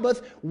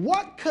Sabbath,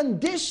 what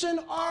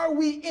condition are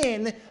we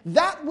in?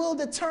 That will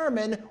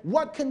determine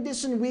what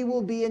condition we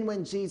will be in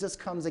when Jesus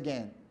comes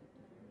again.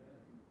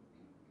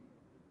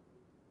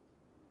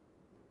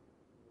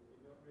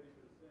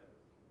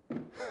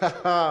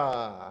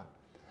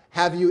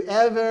 Have you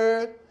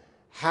ever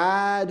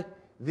had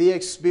the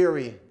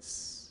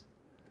experience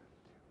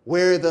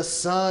where the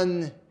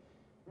sun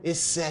is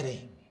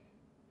setting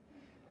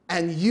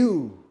and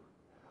you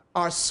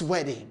are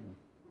sweating?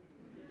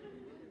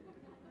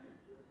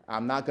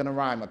 I'm not going to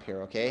rhyme up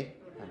here, okay?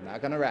 I'm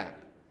not going to rap.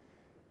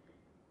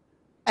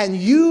 And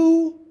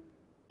you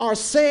are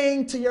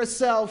saying to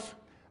yourself,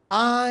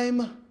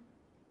 I'm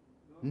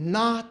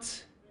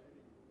not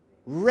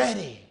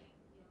ready.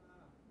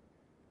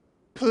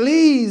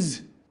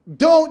 Please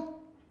don't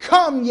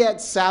come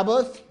yet,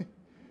 Sabbath.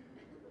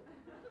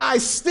 I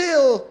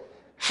still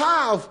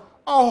have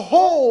a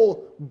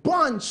whole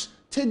bunch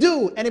to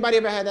do. Anybody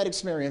ever had that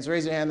experience?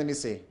 Raise your hand, let me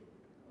see.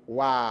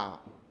 Wow.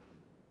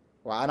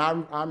 Wow,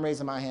 and I'm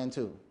raising my hand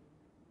too.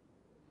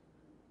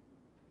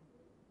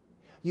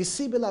 You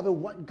see, beloved,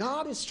 what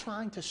God is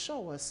trying to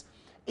show us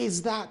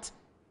is that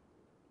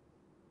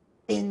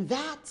in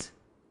that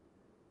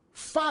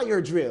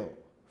fire drill,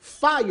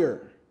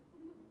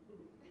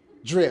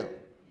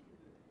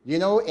 you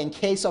know, in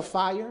case of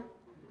fire,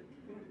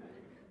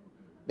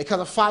 because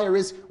a fire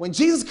is, when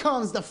Jesus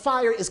comes, the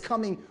fire is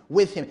coming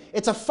with him.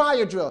 It's a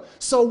fire drill.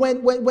 So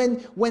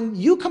when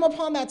you come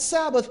upon that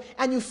Sabbath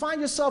and you find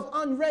yourself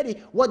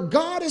unready, what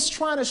God is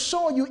trying to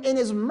show you in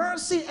his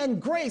mercy and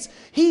grace,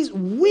 he's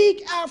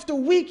week after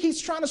week,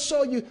 he's trying to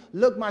show you,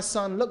 look, my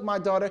son, look, my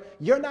daughter,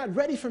 you're not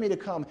ready for me to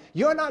come.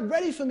 You're not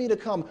ready for me to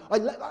come.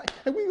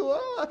 And we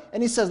go, ah.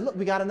 And he says, look,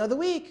 we got another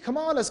week. Come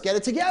on, let's get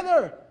it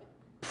together.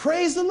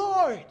 Praise the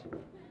Lord.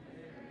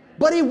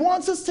 But he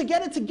wants us to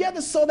get it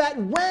together so that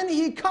when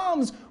he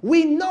comes,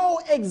 we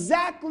know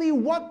exactly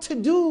what to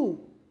do.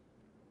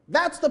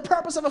 That's the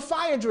purpose of a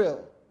fire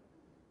drill.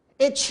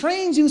 It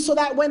trains you so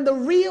that when the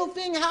real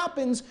thing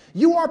happens,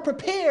 you are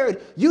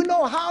prepared. You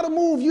know how to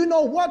move. You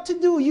know what to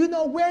do. You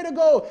know where to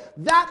go.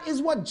 That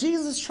is what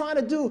Jesus is trying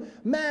to do.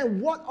 Man,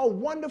 what a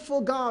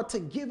wonderful God to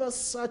give us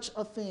such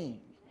a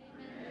thing.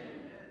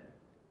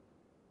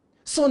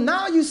 So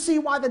now you see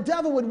why the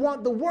devil would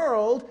want the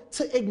world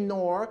to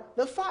ignore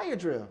the fire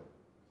drill.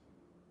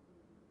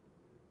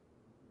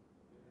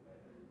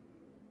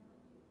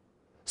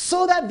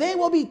 So that they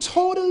will be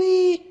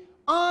totally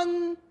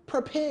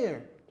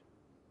unprepared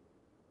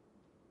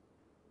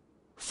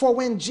for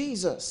when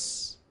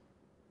Jesus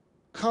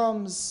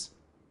comes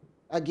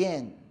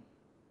again.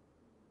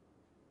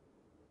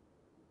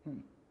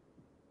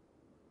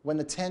 When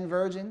the 10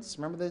 virgins,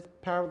 remember the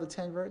parable of the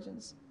 10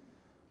 virgins?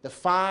 The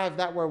 5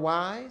 that were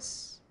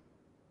wise,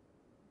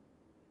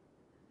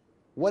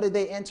 what did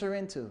they enter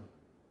into?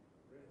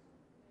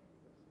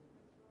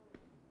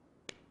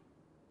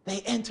 They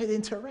entered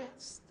into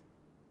rest.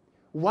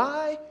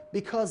 Why?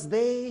 Because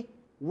they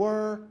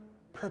were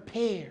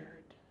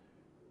prepared.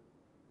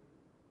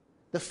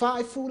 The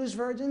 5 foolish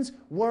virgins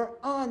were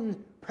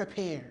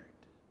unprepared.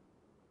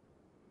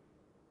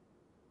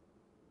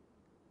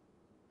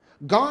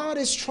 God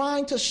is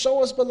trying to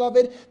show us,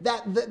 beloved,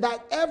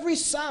 that every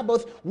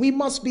Sabbath we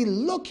must be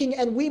looking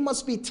and we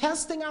must be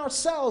testing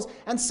ourselves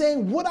and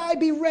saying, would I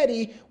be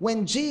ready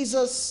when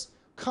Jesus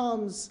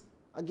comes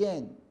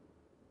again?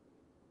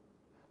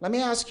 Let me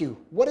ask you,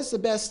 what is the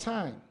best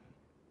time?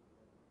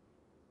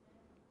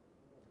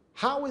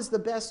 How is the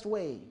best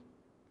way?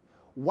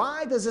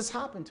 Why does this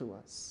happen to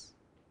us?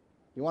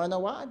 You want to know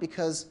why?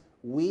 Because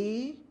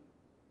we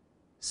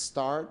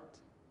start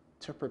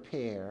to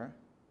prepare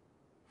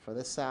for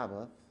the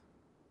Sabbath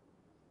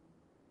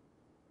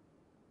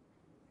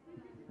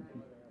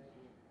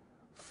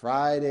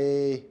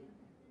Friday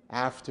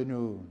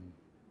afternoon.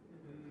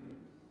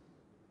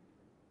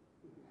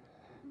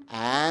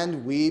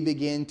 And we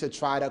begin to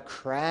try to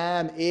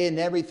cram in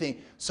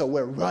everything. So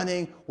we're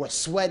running, we're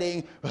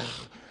sweating.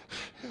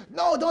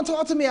 No, don't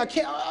talk to me. I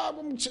can't.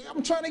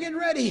 I'm trying to get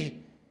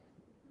ready.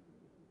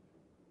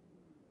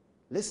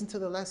 Listen to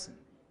the lesson.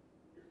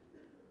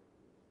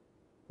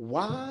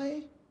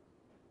 Why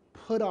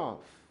put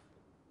off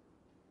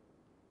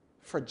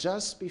for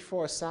just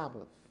before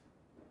Sabbath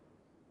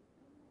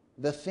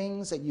the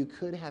things that you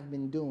could have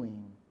been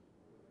doing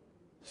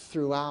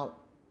throughout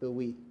the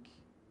week?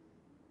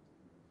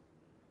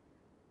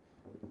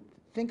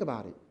 Think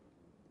about it.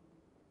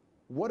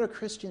 What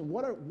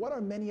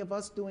are many of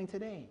us doing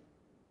today?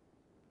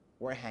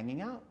 We're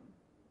hanging out.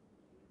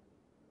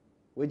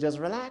 We're just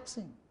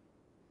relaxing.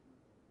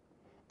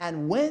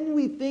 And when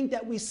we think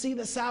that we see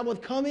the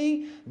Sabbath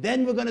coming,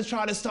 then we're going to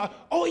try to start,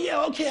 oh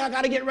yeah, okay, I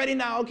got to get ready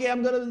now. Okay,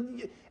 I'm going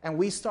to, and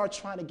we start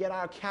trying to get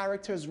our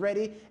characters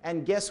ready.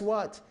 And guess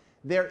what?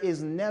 There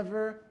is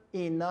never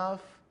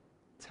enough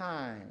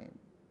time.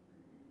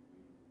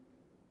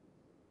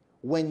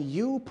 When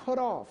you put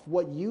off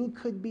what you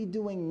could be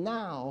doing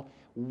now,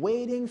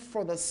 waiting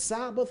for the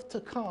Sabbath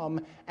to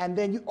come, and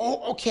then you,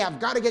 oh, okay, I've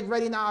got to get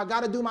ready now, I've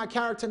got to do my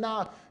character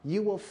now,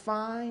 you will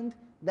find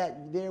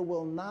that there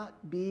will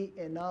not be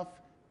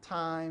enough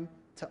time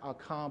to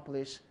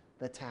accomplish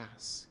the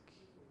task.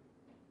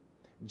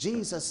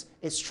 Jesus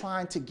is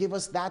trying to give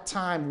us that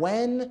time.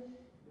 When?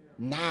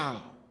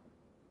 Now.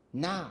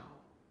 Now.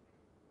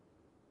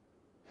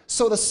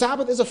 So the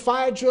Sabbath is a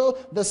fire drill.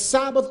 The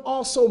Sabbath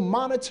also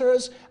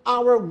monitors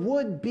our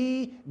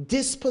would-be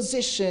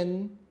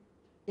disposition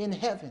in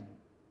heaven.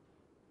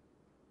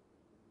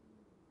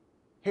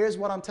 Here's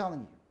what I'm telling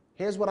you.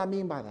 Here's what I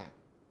mean by that.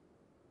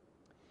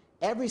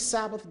 Every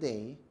Sabbath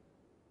day,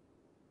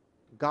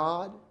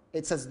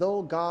 it's as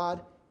though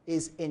God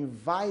is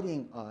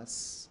inviting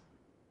us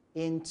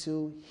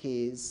into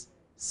his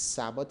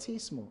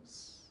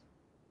Sabbatismos.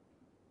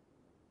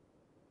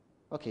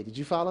 Okay, did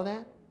you follow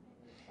that?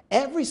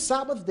 Every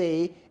Sabbath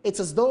day, it's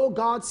as though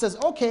God says,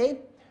 okay,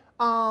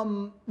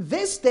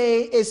 this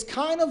day is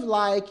kind of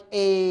like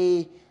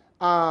a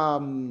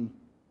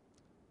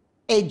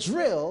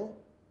drill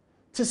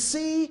to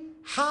see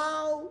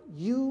how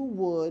you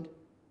would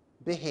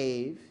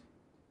behave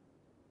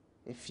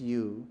if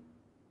you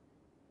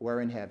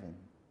were in heaven.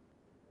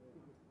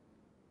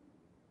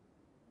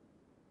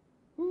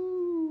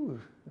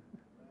 Ooh.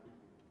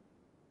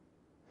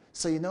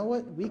 So you know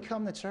what? We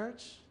come to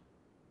church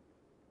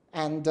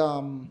and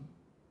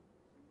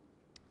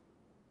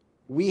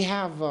we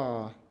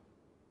have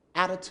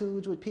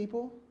attitudes with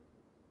people.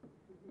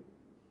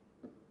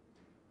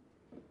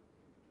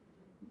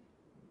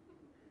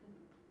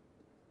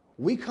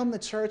 We come to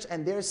church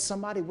and there's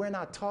somebody we're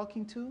not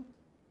talking to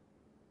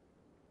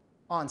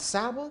on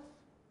Sabbath.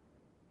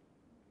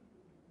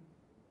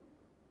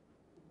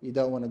 You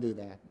don't want to do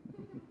that.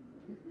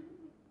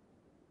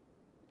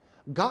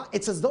 God,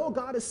 it's as though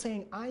God is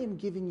saying, I am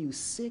giving you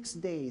 6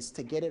 days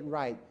to get it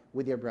right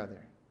with your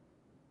brother.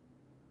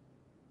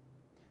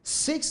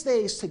 6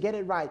 days to get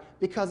it right,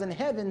 because in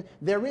heaven,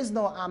 there is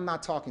no I'm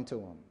not talking to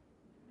him.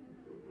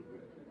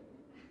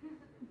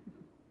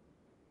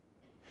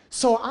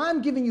 So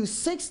I'm giving you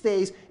 6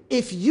 days.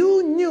 If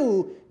you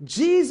knew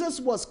Jesus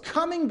was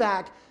coming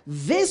back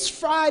this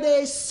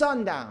Friday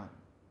sundown,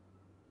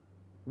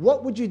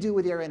 what would you do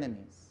with your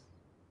enemies?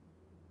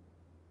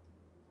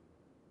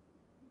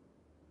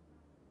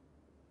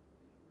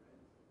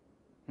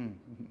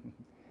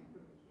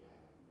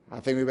 I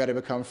think we better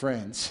become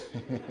friends.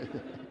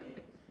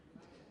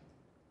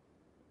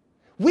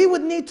 We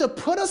would need to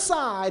put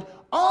aside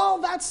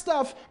all that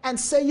stuff and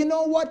say, you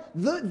know what?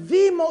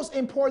 The most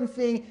important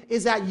thing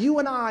is that you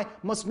and I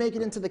must make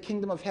it into the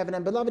kingdom of heaven.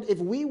 And beloved, if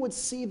we would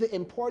see the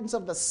importance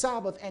of the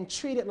Sabbath and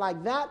treat it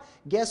like that,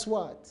 guess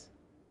what?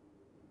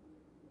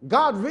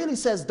 God really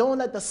says, don't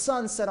let the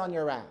sun set on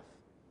your wrath.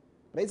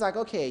 But he's like,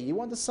 okay, you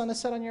want the sun to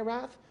set on your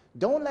wrath?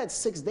 Don't let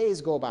 6 days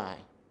go by.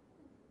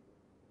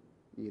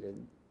 You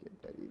didn't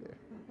get that either.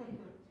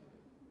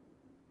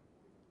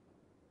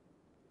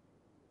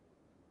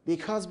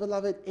 Because,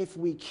 beloved, if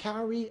we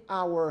carry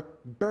our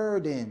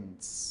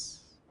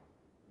burdens,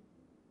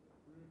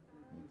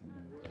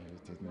 you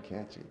didn't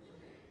catch it.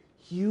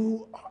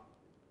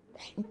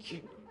 Thank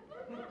you.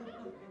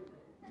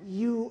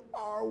 You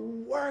are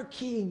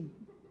working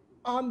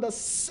on the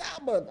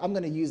Sabbath. I'm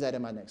going to use that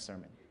in my next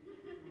sermon.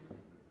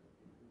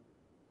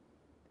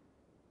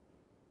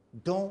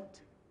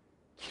 Don't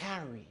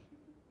carry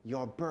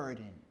your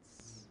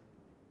burdens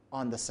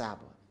on the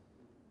Sabbath.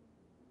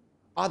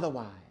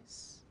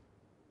 Otherwise,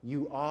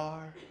 you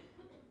are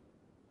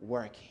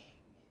working.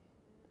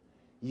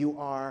 You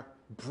are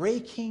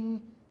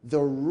breaking the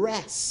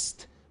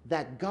rest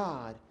that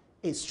God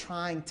is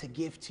trying to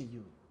give to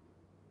you.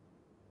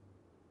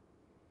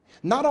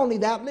 Not only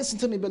that, listen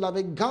to me,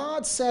 beloved,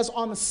 God says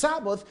on the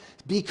Sabbath,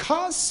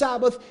 because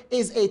Sabbath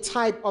is a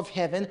type of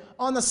heaven,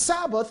 on the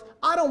Sabbath,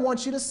 I don't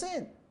want you to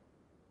sin.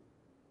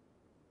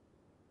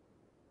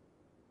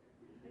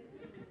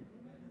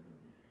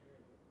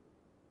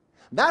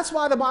 That's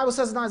why the Bible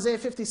says in Isaiah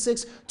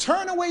 56,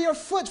 turn away your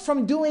foot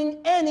from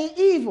doing any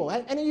evil.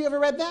 Have any of you ever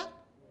read that?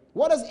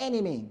 What does any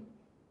mean?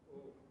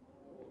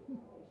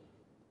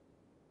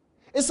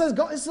 It says,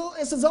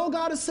 it's as though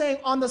God is saying,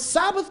 on the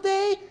Sabbath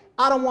day,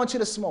 I don't want you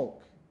to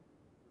smoke.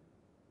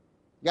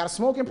 You got a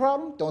smoking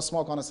problem? Don't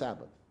smoke on the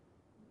Sabbath.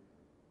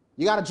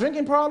 You got a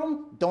drinking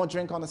problem? Don't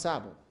drink on the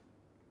Sabbath.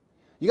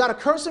 You got a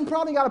cursing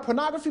problem? You got a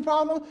pornography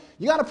problem?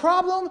 You got a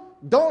problem?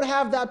 Don't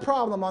have that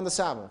problem on the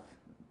Sabbath.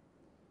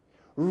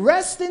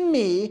 Rest in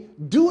me.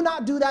 Do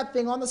not do that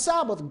thing on the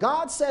Sabbath.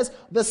 God says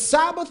the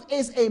Sabbath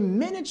is a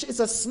miniature,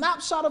 it's a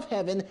snapshot of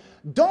heaven.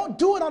 Don't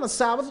do it on the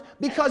Sabbath,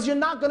 because you're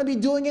not going to be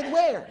doing it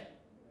where?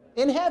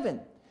 In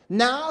heaven.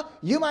 Now,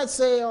 you might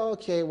say,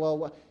 okay,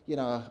 well,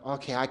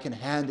 okay, I can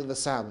handle the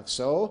Sabbath,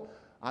 so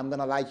I'm going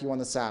to like you on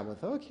the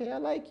Sabbath. Okay, I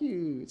like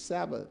you. It's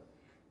Sabbath.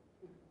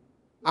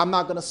 I'm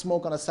not going to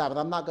smoke on the Sabbath.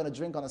 I'm not going to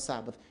drink on the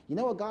Sabbath. You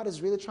know what God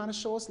is really trying to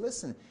show us?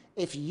 Listen,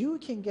 if you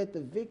can get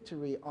the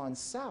victory on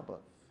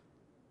Sabbath,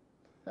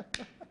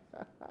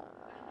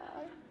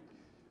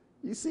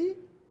 You see?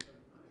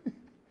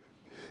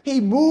 He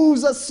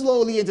moves us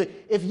slowly into,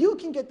 if you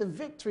can get the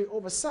victory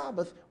over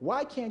Sabbath,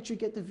 why can't you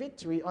get the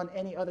victory on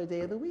any other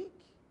day of the week?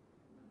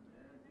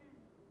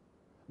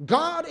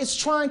 God is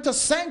trying to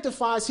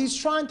sanctify us. He's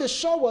trying to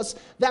show us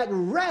that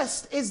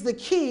rest is the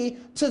key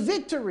to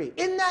victory.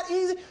 Isn't that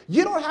easy?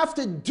 You don't have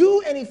to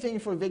do anything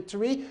for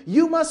victory.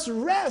 You must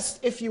rest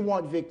if you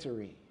want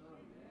victory.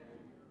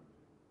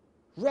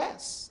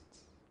 Rest.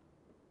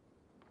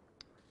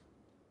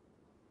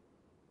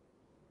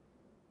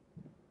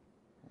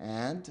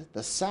 And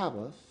the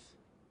Sabbath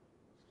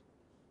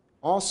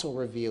also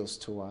reveals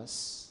to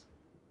us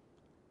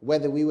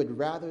whether we would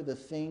rather the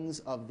things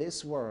of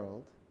this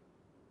world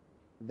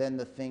than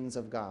the things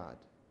of God.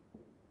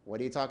 What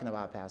are you talking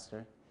about,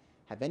 Pastor?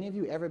 Have any of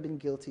you ever been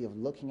guilty of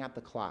looking at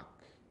the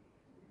clock?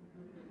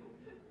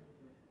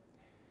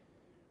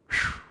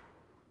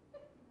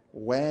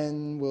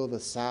 When will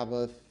the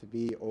Sabbath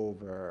be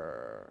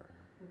over?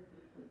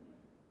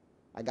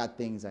 I got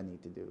things I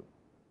need to do.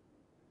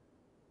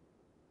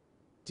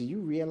 Do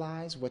you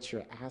realize what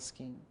you're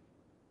asking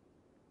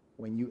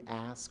when you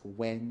ask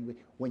when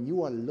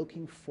you are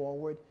looking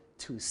forward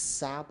to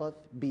Sabbath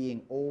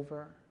being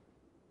over?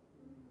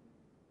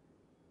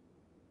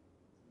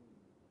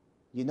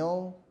 You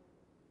know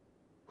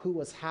who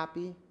was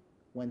happy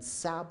when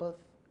Sabbath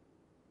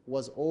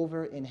was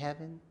over in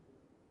heaven?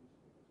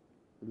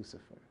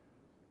 Lucifer.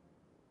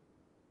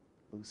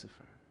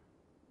 Lucifer.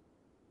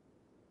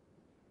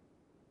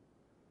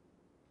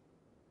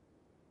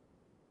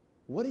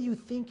 What are you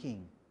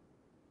thinking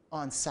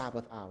on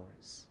Sabbath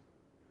hours?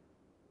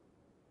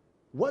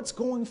 What's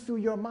going through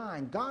your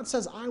mind? God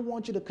says, I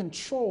want you to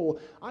control.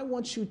 I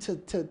want you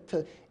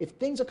to if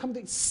things are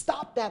coming,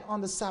 stop that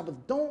on the Sabbath.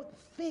 Don't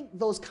think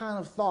those kind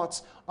of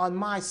thoughts on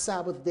my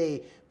Sabbath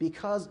day,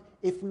 because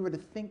if we were to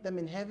think them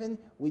in heaven,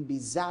 we'd be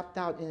zapped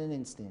out in an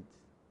instant.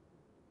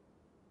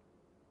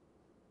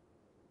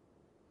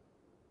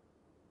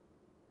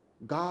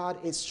 God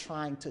is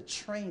trying to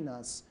train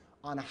us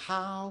on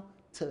how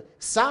to,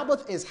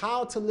 Sabbath is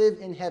how to live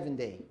in heaven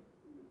day.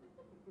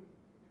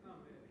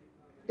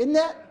 Isn't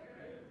that?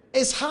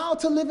 It's how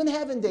to live in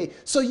heaven day.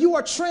 So you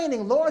are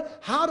training, Lord,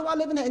 how do I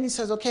live in heaven? And he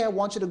says, okay, I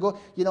want you to go,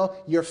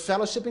 you're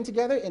fellowshipping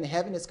together. In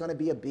heaven, it's going to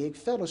be a big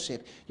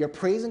fellowship. You're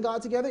praising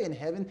God together. In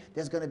heaven,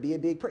 there's going to be a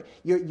big praise.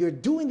 You're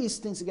doing these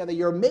things together.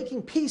 You're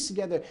making peace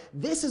together.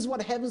 This is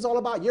what heaven's all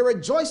about. You're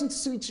rejoicing to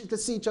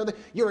see each other.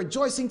 You're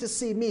rejoicing to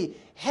see me.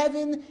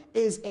 Heaven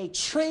is a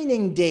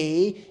training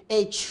day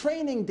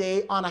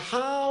on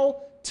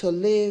how to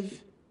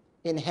live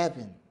in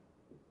heaven.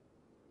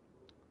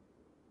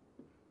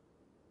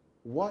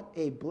 What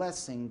a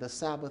blessing the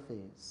Sabbath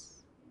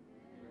is.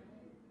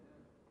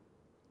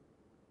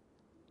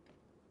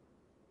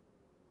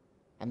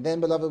 And then,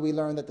 beloved, we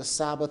learn that the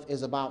Sabbath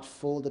is about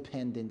full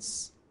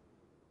dependence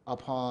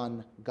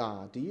upon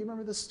God. Do you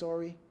remember the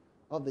story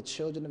of the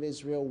children of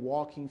Israel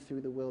walking through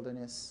the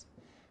wilderness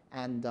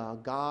and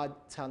God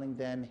telling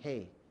them,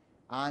 hey,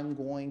 I'm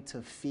going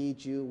to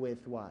feed you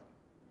with what?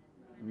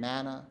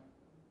 Manna.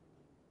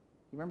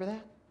 You remember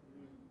that?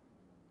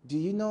 Do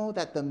you know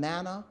that the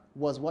manna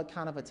was what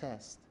kind of a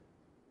test?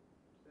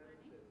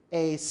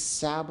 A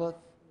Sabbath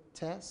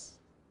test.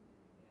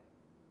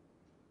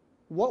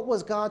 What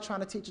was God trying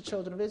to teach the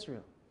children of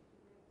Israel?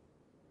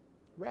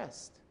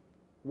 Rest.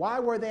 Why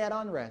were they at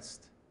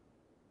unrest?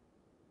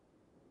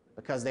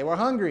 Because they were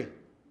hungry.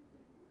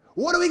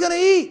 What are we going to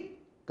eat?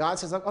 God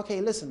says,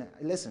 okay,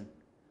 listen.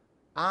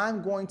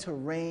 I'm going to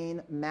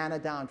rain manna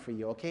down for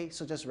you, okay?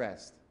 So just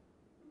rest.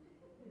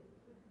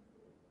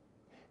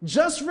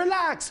 Just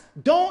relax.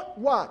 Don't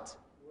what?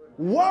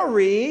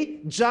 Worry,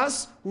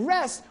 just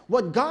rest.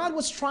 What God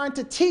was trying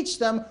to teach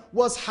them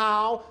was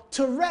how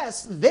to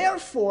rest.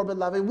 Therefore,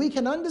 beloved, we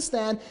can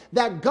understand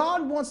that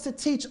God wants to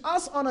teach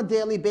us on a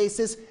daily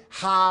basis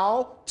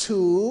how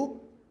to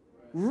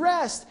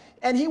rest.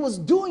 And he was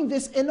doing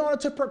this in order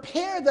to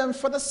prepare them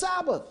for the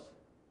Sabbath.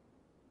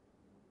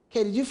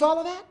 Okay, did you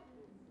follow that?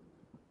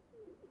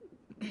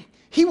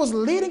 He was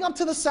leading up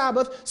to the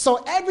Sabbath,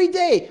 so every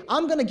day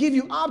I'm going to give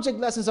you object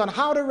lessons on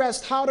how to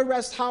rest, how to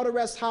rest, how to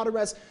rest, how to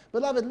rest.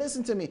 Beloved,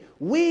 listen to me.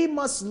 We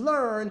must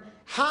learn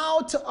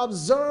how to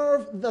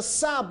observe the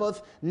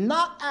Sabbath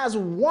not as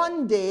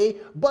one day,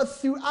 but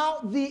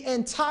throughout the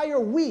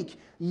entire week.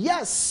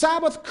 Yes,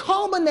 Sabbath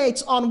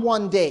culminates on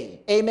one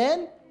day.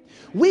 Amen?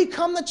 We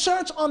come to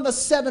church on the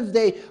seventh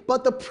day,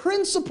 but the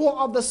principle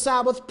of the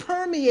Sabbath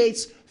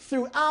permeates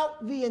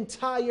throughout the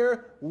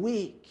entire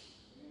week.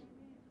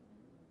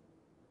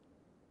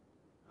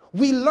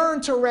 We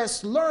learn to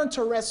rest, and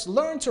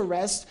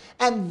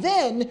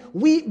then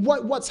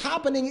what's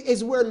happening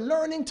is we're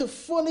learning to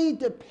fully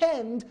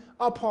depend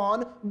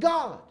upon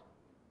God.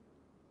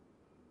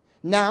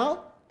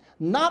 Now,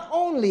 not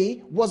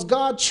only was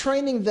God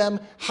training them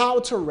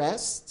how to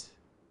rest,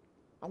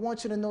 I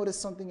want you to notice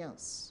something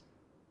else.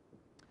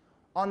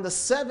 On the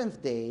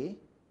seventh day,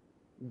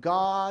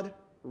 God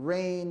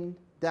rained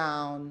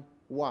down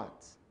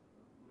what?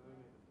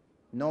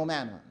 No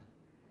manna.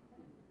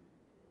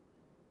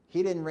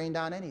 He didn't rain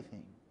down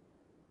anything.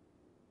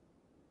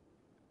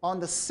 On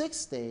the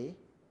 6th day,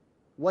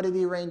 what did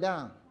he rain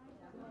down?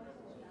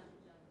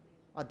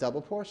 A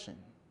double portion.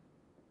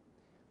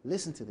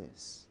 Listen to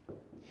this.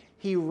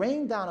 He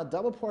rained down a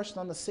double portion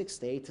on the 6th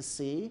day to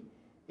see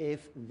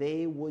if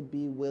they would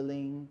be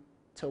willing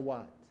to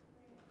what?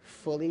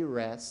 Fully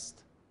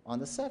rest on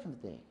the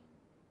 7th day.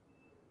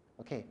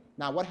 Okay,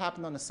 now what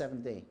happened on the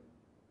 7th day?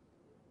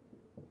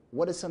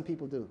 What did some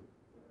people do?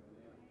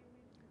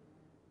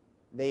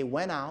 They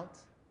went out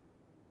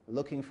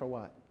looking for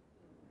what?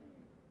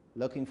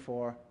 Looking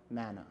for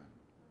manna.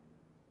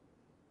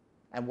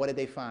 And what did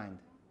they find?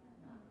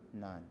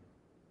 None.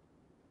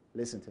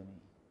 Listen to me.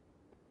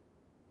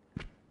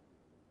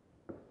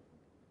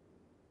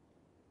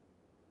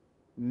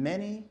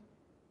 Many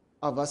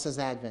of us as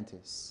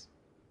Adventists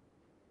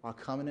are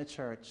coming to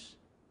church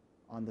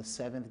on the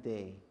 7th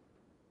day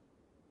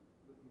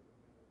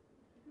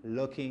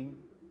looking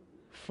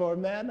for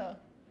manna.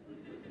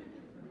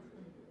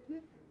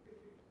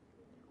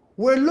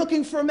 We're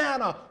looking for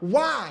manna.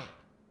 Why?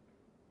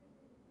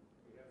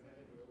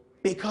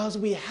 Because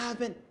we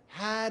haven't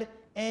had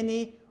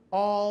any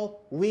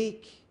all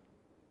week.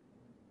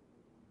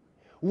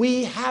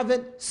 We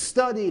haven't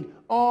studied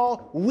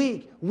all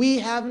week. We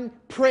haven't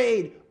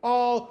prayed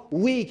all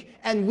week.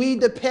 And we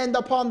depend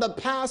upon the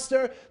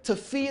pastor to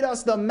feed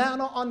us the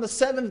manna on the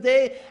 7th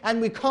day.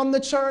 And we come to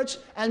church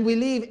and we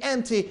leave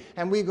empty.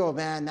 And we go,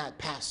 man, that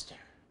pastor.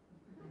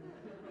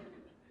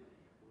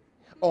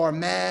 Or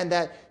man,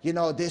 that,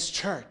 this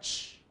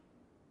church.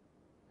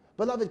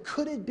 Beloved,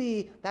 could it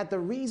be that the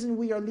reason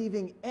we are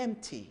leaving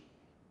empty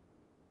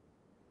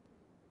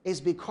is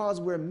because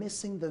we're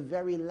missing the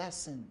very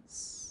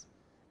lessons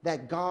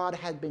that God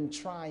had been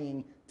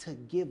trying to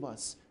give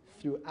us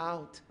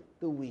throughout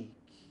the week?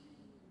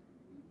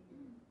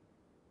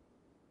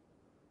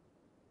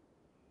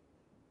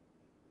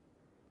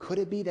 Could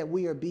it be that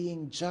we are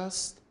being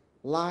just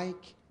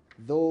like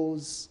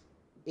those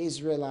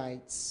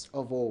Israelites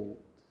of old?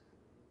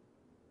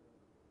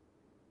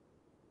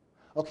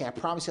 Okay, I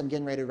promise you I'm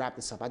getting ready to wrap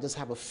this up. I just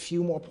have a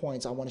few more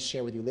points I want to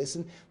share with you.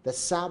 Listen, the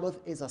Sabbath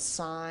is a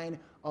sign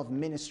of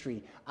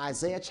ministry.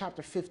 Isaiah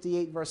chapter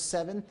 58, verse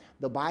 7,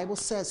 the Bible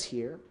says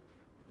here,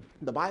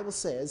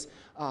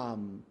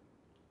 in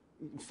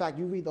fact,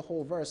 you read the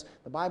whole verse,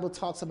 the Bible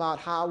talks about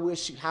how we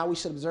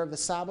should observe the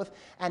Sabbath,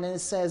 and then it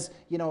says,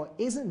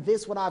 isn't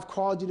this what I've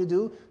called you to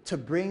do? To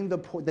bring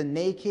the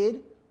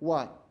naked,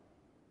 what?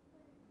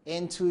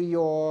 Into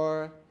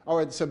your...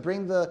 or to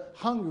bring the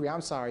hungry,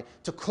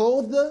 to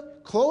clothe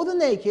the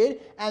naked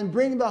and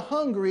bring the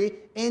hungry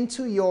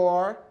into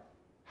your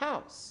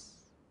house.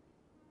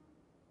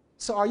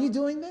 So are you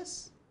doing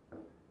this?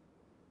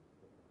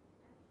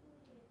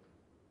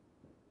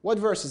 What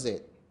verse is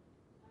it?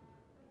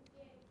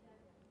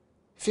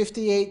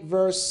 58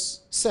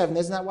 verse 7.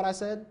 Isn't that what I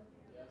said?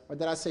 Or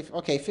did I say,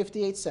 okay,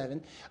 58,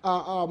 7.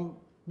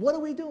 What are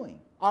we doing?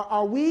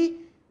 Are we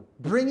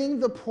bringing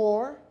the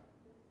poor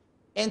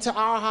into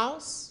our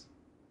house?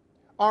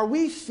 Are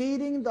we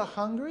feeding the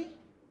hungry?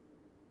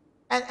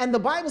 And the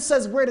Bible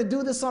says we're to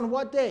do this on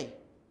what day?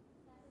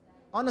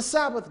 On the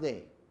Sabbath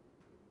day.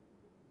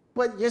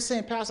 But you're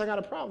saying, Pastor, I got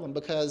a problem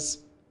because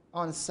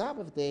on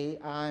Sabbath day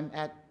I'm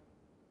at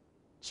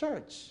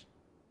church.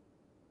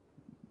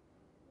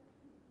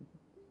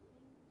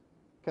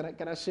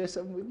 Can I share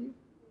something with you?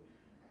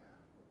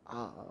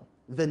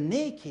 The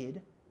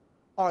naked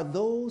are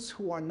those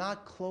who are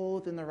not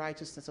clothed in the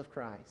righteousness of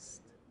Christ.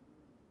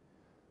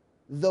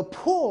 The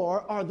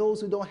poor are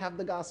those who don't have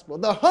the gospel.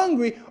 The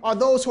hungry are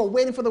those who are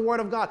waiting for the word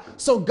of God.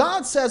 So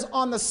God says,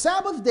 on the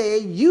Sabbath day,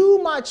 you,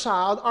 my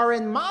child, are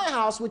in my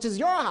house, which is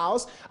your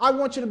house. I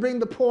want you to bring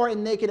the poor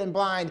and naked and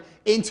blind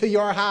into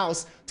your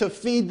house to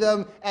feed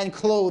them and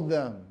clothe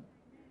them.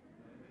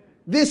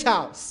 This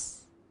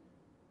house.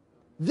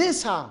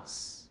 This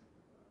house.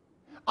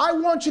 I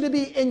want you to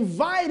be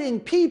inviting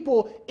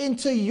people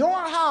into your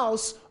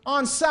house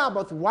on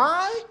Sabbath.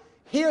 Why?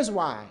 Here's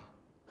why.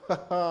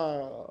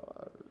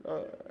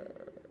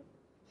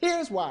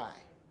 Here's why.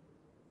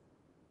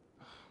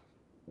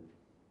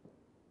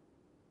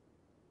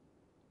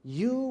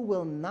 You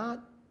will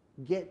not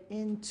get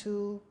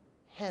into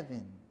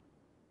heaven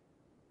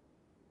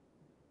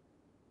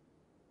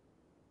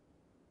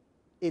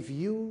if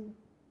you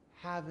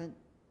haven't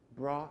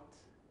brought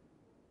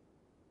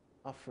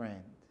a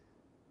friend.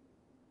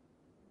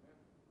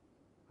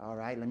 All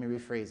right, let me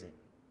rephrase it.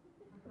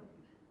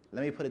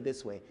 Let me put it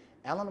this way.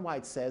 Ellen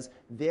White says,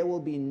 there will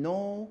be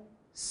no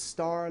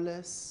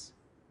starless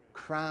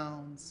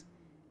crowns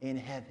in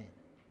heaven.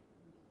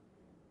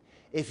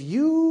 If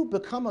you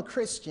become a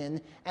Christian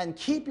and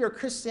keep your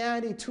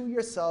Christianity to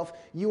yourself,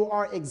 you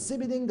are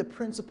exhibiting the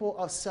principle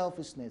of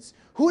selfishness.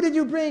 Who did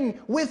you bring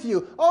with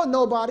you? Oh,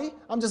 nobody.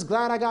 I'm just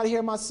glad I got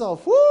here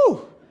myself.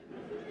 Woo!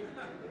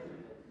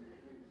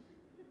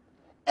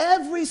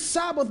 Every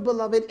Sabbath,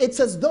 beloved, it's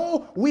as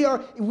though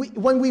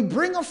when we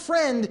bring a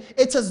friend,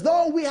 it's as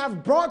though we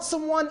have brought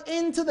someone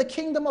into the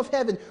kingdom of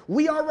heaven.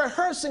 We are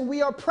rehearsing,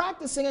 we are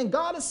practicing, and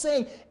God is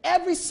saying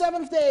every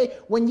seventh day,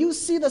 when you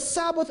see the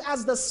Sabbath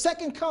as the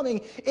second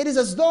coming, it is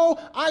as though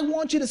I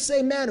want you to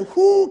say, man,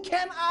 who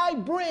can I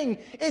bring?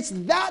 It's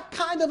that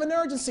kind of an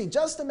urgency.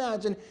 Just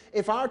imagine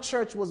if our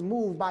church was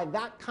moved by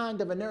that kind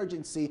of an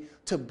urgency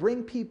to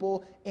bring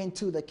people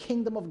into the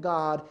kingdom of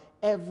God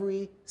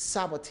every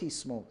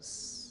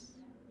Sabbatismos.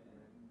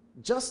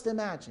 Just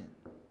imagine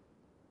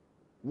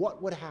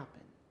what would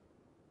happen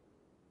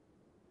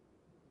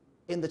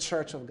in the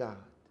church of God.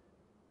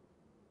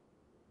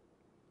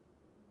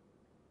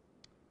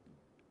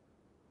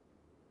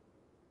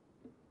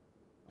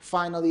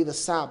 Finally, the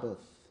Sabbath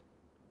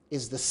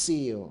is the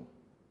seal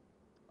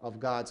of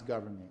God's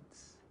government.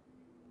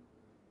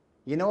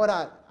 You know what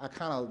I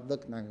kind of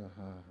look and I go,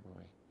 oh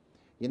boy.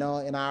 You know,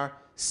 in our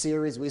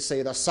series we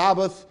say the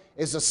Sabbath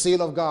is the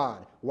seal of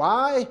God.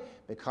 Why?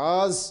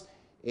 Because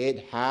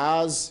it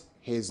has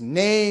his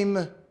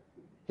name,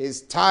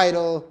 his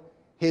title,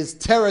 his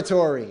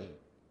territory.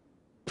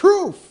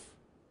 Proof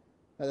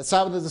that the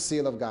Sabbath is the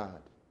seal of God.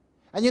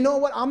 And you know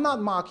what? I'm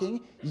not mocking.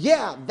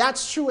 Yeah,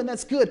 that's true and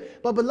that's good.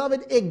 But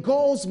beloved, it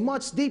goes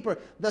much deeper.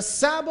 The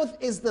Sabbath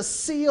is the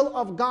seal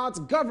of God's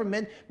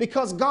government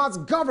because God's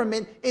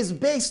government is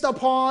based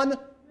upon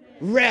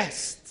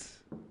rest.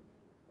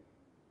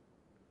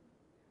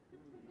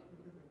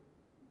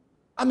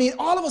 I mean,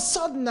 all of a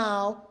sudden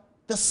now,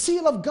 the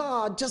seal of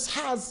God just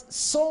has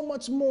so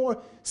much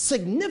more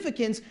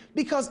significance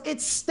because it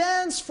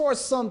stands for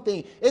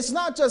something. It's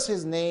not just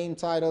his name,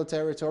 title,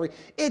 territory.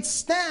 It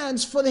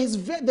stands for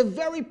the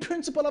very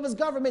principle of his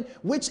government,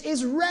 which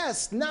is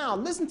rest. Now,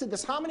 listen to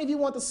this. How many of you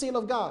want the seal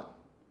of God?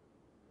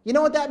 You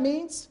know what that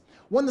means?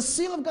 When the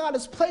seal of God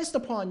is placed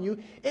upon you,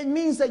 it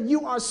means that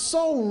you are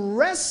so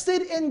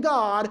rested in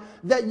God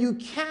that you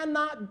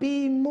cannot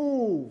be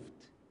moved.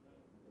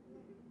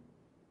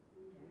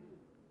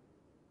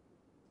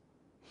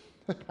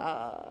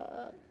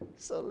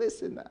 So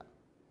listen now.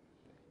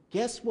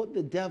 Guess what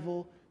the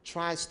devil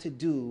tries to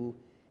do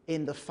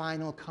in the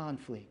final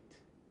conflict?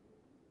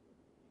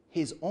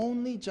 His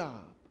only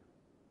job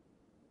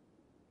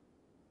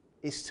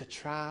is to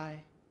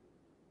try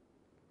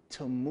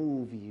to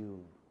move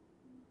you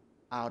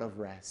out of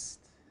rest.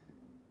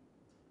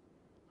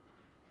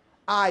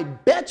 I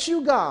bet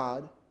you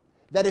God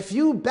that if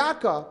you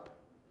back up,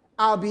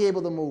 I'll be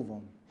able to move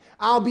them.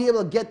 I'll be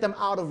able to get them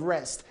out of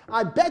rest.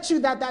 I bet you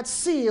that that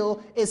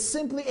seal is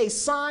simply a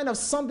sign of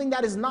something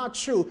that is not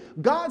true.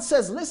 God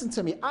says, listen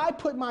to me, I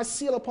put my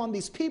seal upon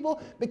these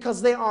people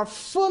because they are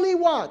fully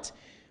what?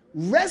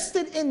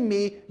 Rested in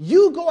me.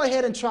 You go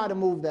ahead and try to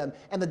move them.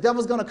 And the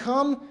devil's going to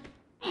come.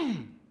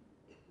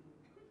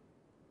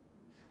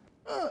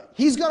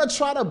 He's going to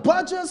try to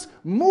budge us,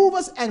 move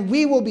us, and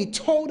we will be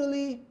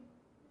totally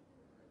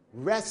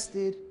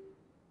rested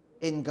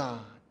in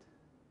God.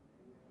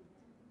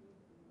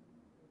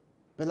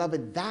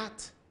 Beloved,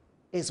 that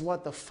is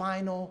what the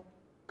final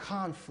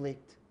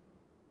conflict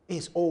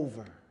is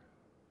over.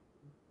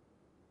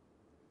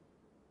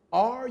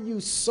 Are you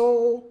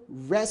so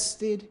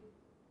rested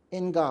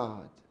in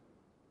God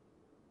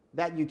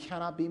that you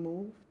cannot be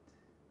moved?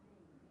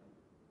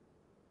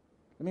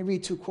 Let me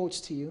read two quotes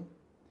to you.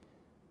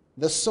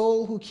 The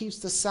soul who keeps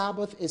the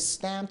Sabbath is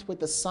stamped with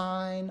the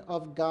sign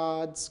of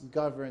God's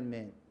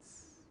government.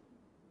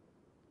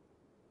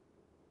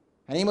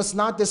 And he must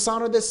not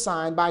dishonor this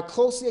sign. By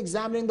closely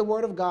examining the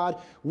word of God,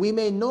 we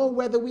may know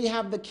whether we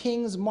have the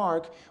king's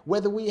mark,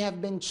 whether we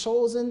have been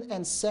chosen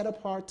and set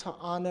apart to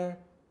honor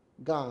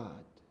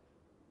God.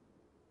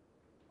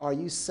 Are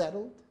you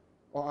settled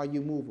or are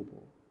you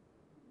movable?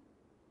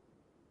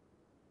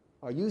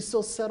 Are you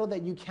so settled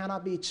that you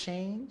cannot be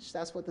changed?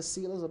 That's what the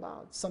seal is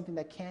about, something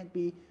that can't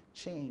be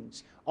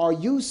changed. Are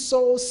you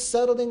so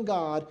settled in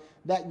God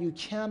that you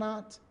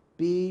cannot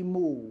be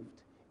moved?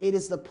 It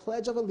is the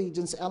pledge of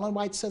allegiance. Ellen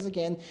White says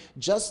again,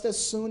 just as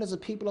soon as the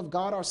people of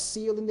God are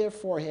sealed in their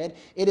forehead,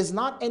 it is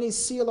not any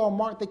seal or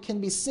mark that can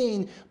be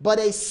seen, but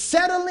a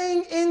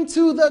settling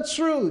into the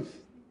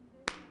truth.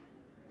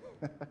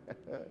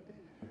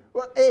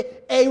 Well,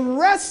 a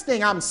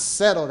resting. I'm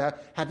settled.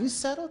 Have you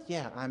settled?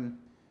 Yeah, I'm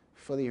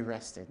fully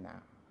rested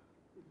now.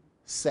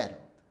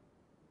 Settled.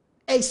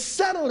 A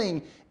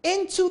settling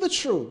into the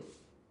truth,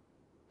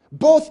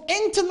 both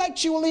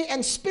intellectually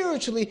and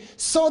spiritually,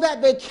 so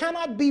that they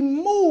cannot be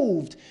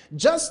moved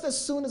just as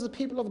soon as the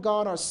people of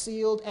God are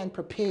sealed and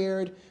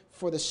prepared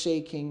for the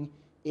shaking.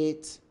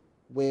 It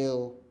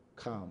will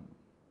come.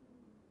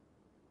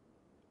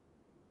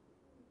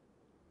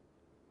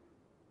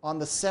 On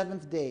the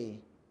seventh day,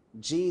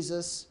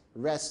 Jesus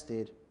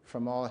rested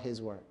from all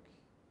his work.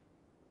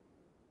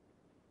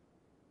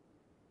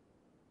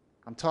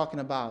 I'm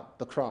talking about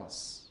the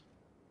cross.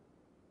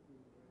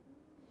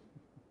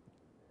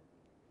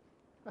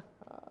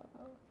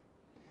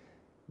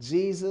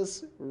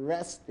 Jesus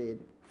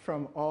rested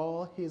from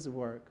all his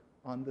work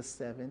on the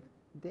seventh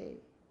day.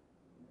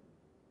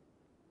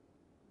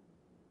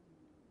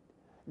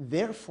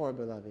 Therefore,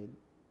 beloved,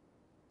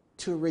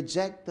 To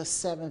reject the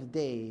seventh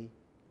day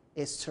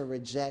is to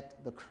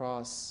reject the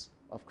cross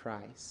of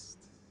Christ.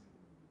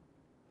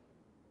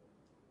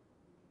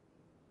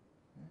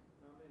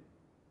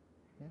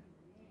 Yeah.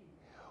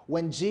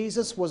 When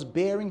Jesus was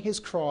bearing his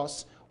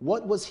cross,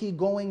 what was he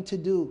going to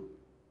do?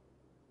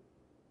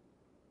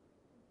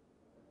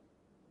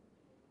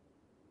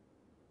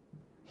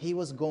 He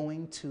was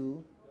going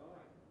to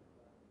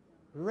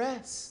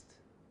rest.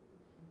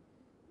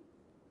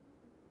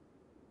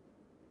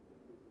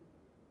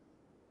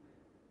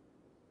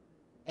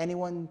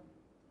 Anyone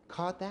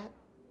caught that?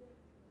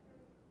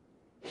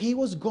 He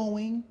was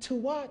going to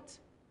what?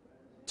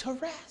 To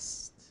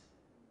rest.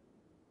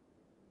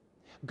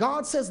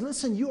 God says,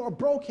 listen, you are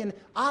broken.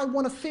 I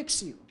want to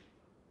fix you.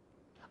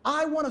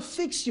 I want to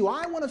fix you.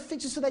 I want to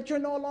fix you so that you're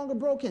no longer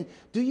broken.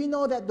 Do you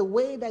know that the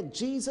way that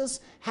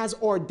Jesus has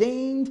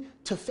ordained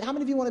to, how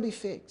many of you want to be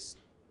fixed?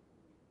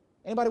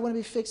 Anybody want to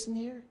be fixed in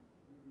here?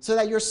 So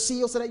that you're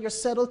sealed, so that you're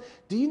settled.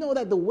 Do you know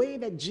that the way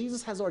that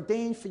Jesus has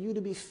ordained for you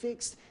to be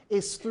fixed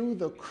is through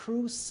the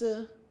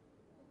crucifixion?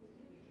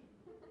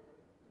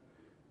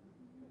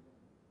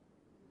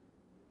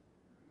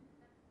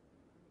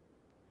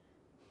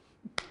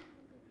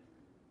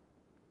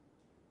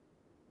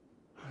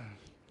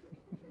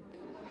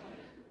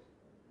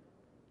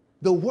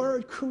 The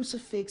word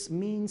crucifix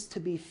means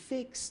to be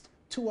fixed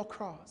to a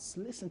cross.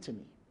 Listen to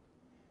me.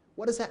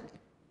 What does that mean?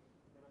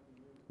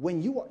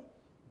 When you are...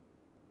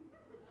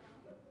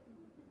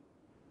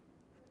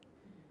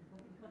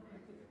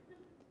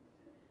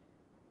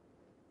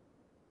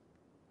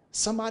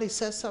 Somebody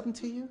says something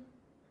to you,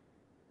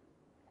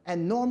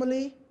 and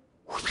normally,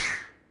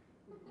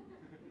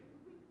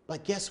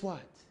 but guess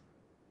what?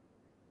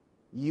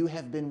 You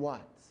have been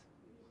what?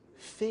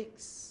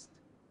 Fixed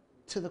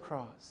to the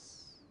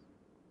cross.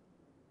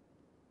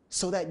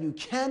 So that you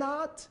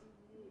cannot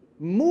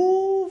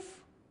move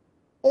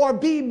or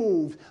be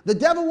moved. The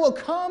devil will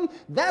come.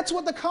 That's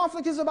what the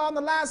conflict is about in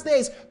the last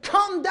days.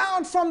 Come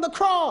down from the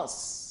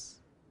cross.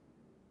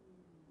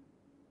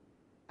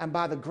 And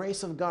by the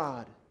grace of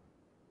God,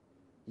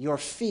 your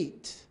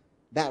feet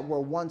that were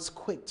once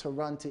quick to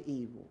run to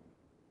evil,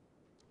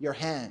 your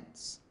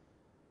hands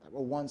that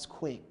were once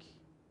quick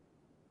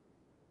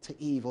to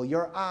evil,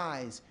 your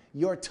eyes,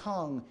 your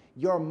tongue,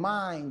 your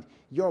mind,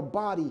 your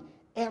body,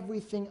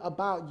 everything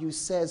about you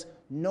says,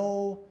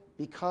 no,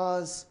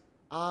 because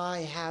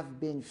I have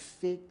been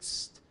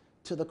fixed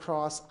to the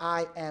cross.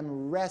 I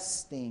am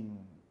resting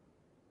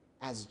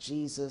as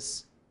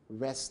Jesus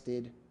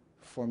rested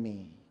for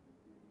me.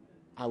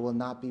 I will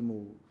not be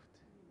moved.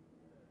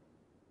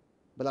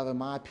 Beloved,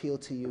 my appeal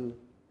to you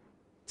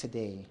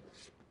today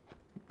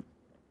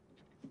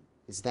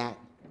is that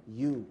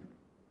you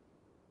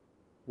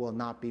will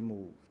not be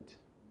moved.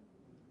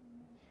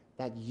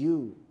 That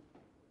you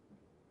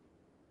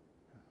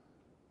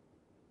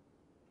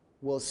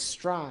will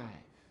strive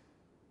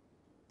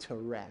to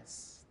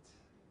rest.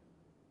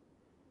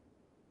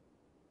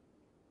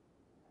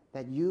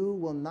 That you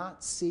will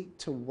not seek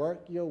to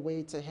work your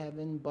way to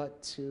heaven,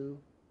 but to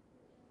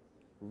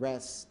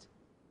rest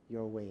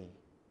your way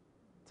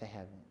to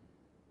heaven.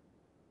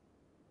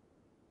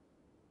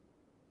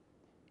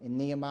 In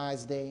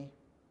Nehemiah's day,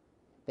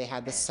 they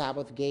had the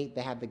Sabbath gate,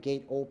 they had the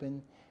gate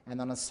open,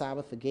 and on the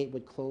Sabbath the gate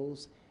would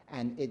close,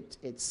 and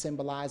it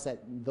symbolized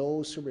that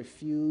those who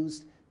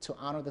refused to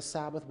honor the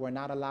Sabbath were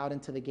not allowed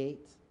into the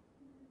gate.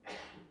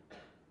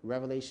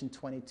 Revelation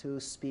 22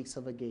 speaks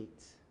of a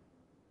gate.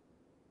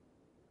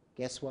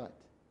 Guess what?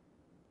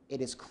 It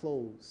is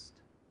closed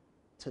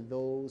to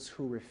those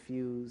who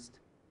refused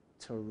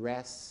to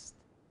rest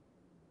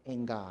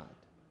in God.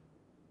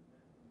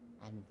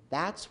 And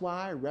that's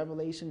why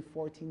Revelation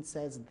 14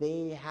 says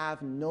they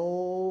have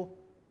no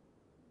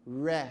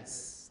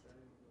rest,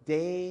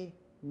 day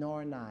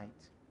nor night,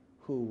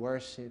 who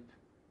worship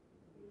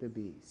the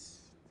beast.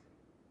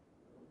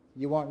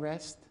 You want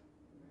rest?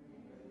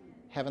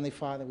 Heavenly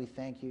Father, we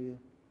thank you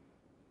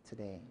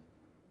today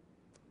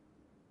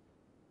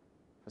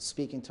for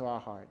speaking to our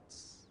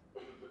hearts.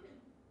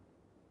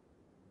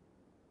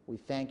 We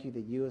thank you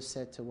that you have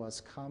said to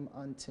us, come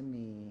unto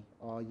me,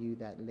 all you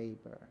that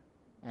labor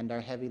and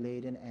are heavy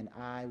laden, and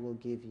I will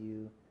give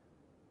you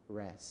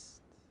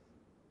rest.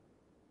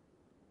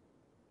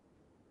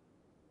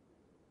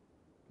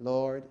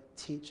 Lord,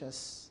 teach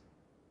us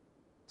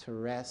to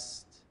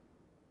rest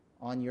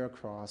on your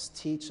cross.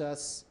 Teach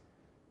us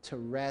to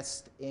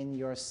rest in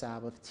your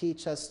Sabbath.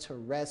 Teach us to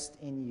rest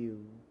in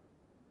you.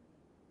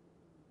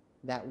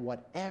 That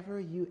whatever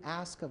you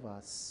ask of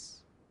us,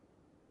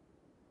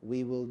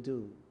 we will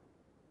do.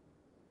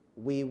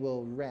 We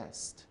will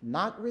rest,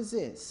 not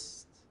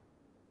resist,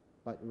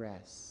 but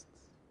rest.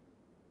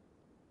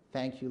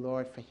 Thank you,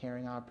 Lord, for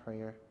hearing our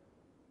prayer.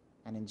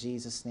 And in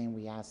Jesus' name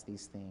we ask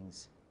these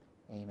things.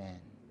 Amen.